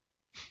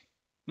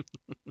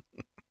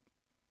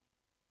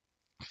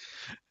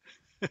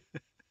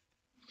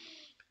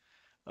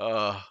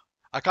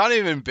 I can't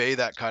even be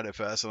that kind of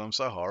person. I'm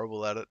so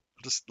horrible at it.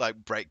 I just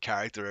break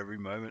character every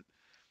moment.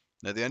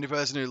 No, the only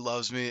person who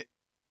loves me,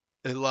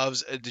 who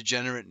loves a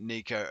degenerate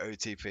Nico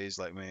OTPs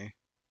like me.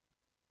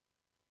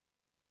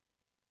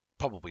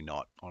 Probably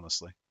not,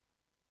 honestly.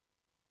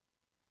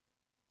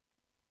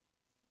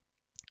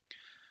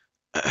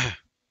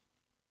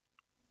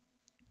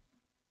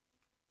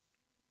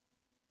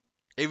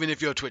 Even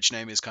if your Twitch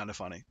name is kind of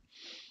funny.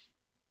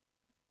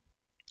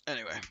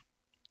 Anyway.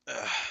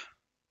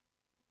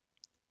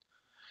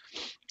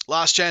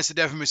 Last chance to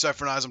deafen me,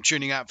 Sophronize. I'm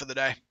tuning out for the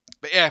day.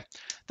 But yeah,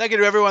 thank you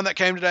to everyone that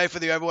came today for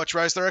the Overwatch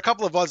roast. There are a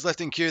couple of VODs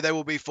left in queue. They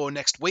will be for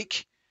next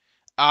week.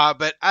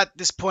 But at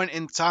this point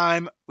in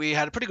time, we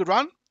had a pretty good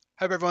run.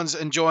 Hope everyone's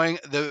enjoying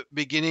the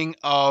beginning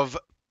of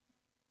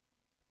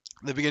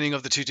the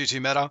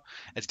 222 meta.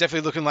 It's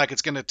definitely looking like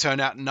it's going to turn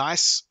out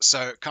nice.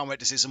 So can't wait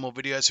to see some more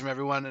videos from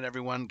everyone and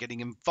everyone getting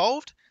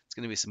involved. It's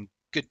going to be some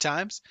good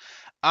times.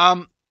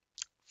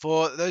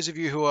 For those of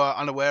you who are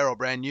unaware or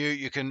brand new,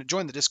 you can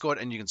join the Discord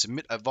and you can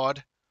submit a VOD.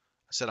 I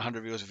said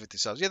 100 viewers for 50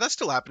 subs. Yeah, that's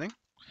still happening.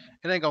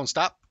 It ain't going to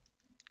stop.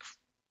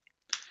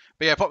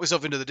 But yeah, pop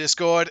yourself into the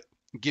Discord.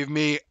 Give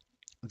me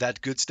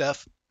that good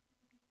stuff.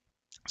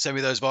 Send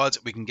me those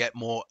VODs. We can get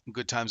more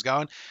good times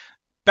going.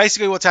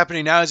 Basically, what's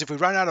happening now is if we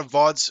run out of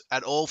VODs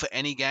at all for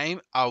any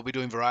game, I'll be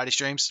doing variety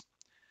streams.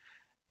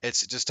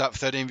 It's just up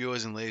 13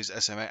 viewers and leaves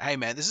SMA. Hey,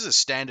 man, this is a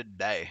standard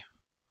day.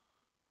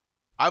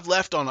 I've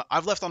left on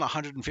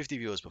 150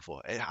 viewers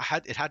before. It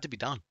had to be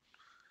done.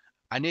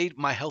 I need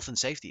my health and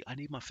safety. I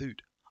need my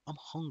food. I'm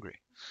hungry.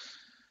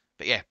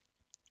 But yeah.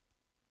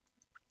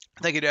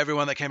 Thank you to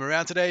everyone that came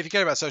around today. If you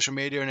care about social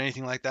media and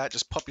anything like that,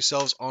 just pop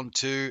yourselves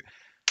onto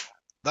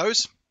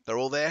those. They're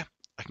all there.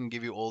 I can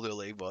give you all the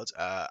league VODs.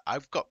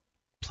 I've got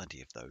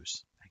plenty of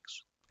those.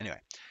 Thanks. Anyway.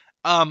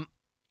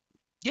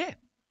 Yeah.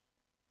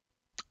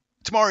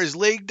 Tomorrow is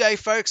League Day,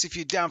 folks. If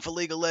you're down for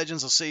League of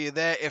Legends, I'll see you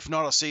there. If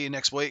not, I'll see you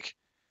next week.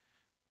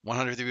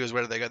 150 viewers,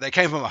 where did they go? They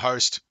came from a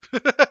host.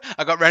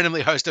 I got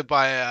randomly hosted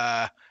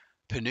by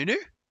Panunu?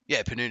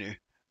 Yeah, Panunu.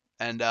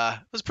 And it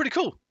was pretty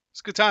cool.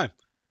 It's a good time.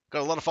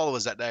 Got a lot of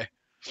followers that day.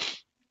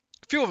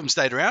 A few of them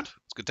stayed around.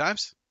 It's good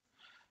times.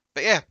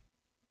 But yeah.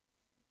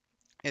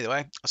 Either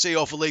way, I'll see you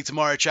all for League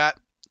tomorrow, chat.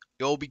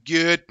 You all be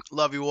good.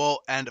 Love you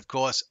all. And of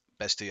course,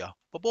 best to you.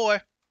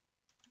 Bye-bye.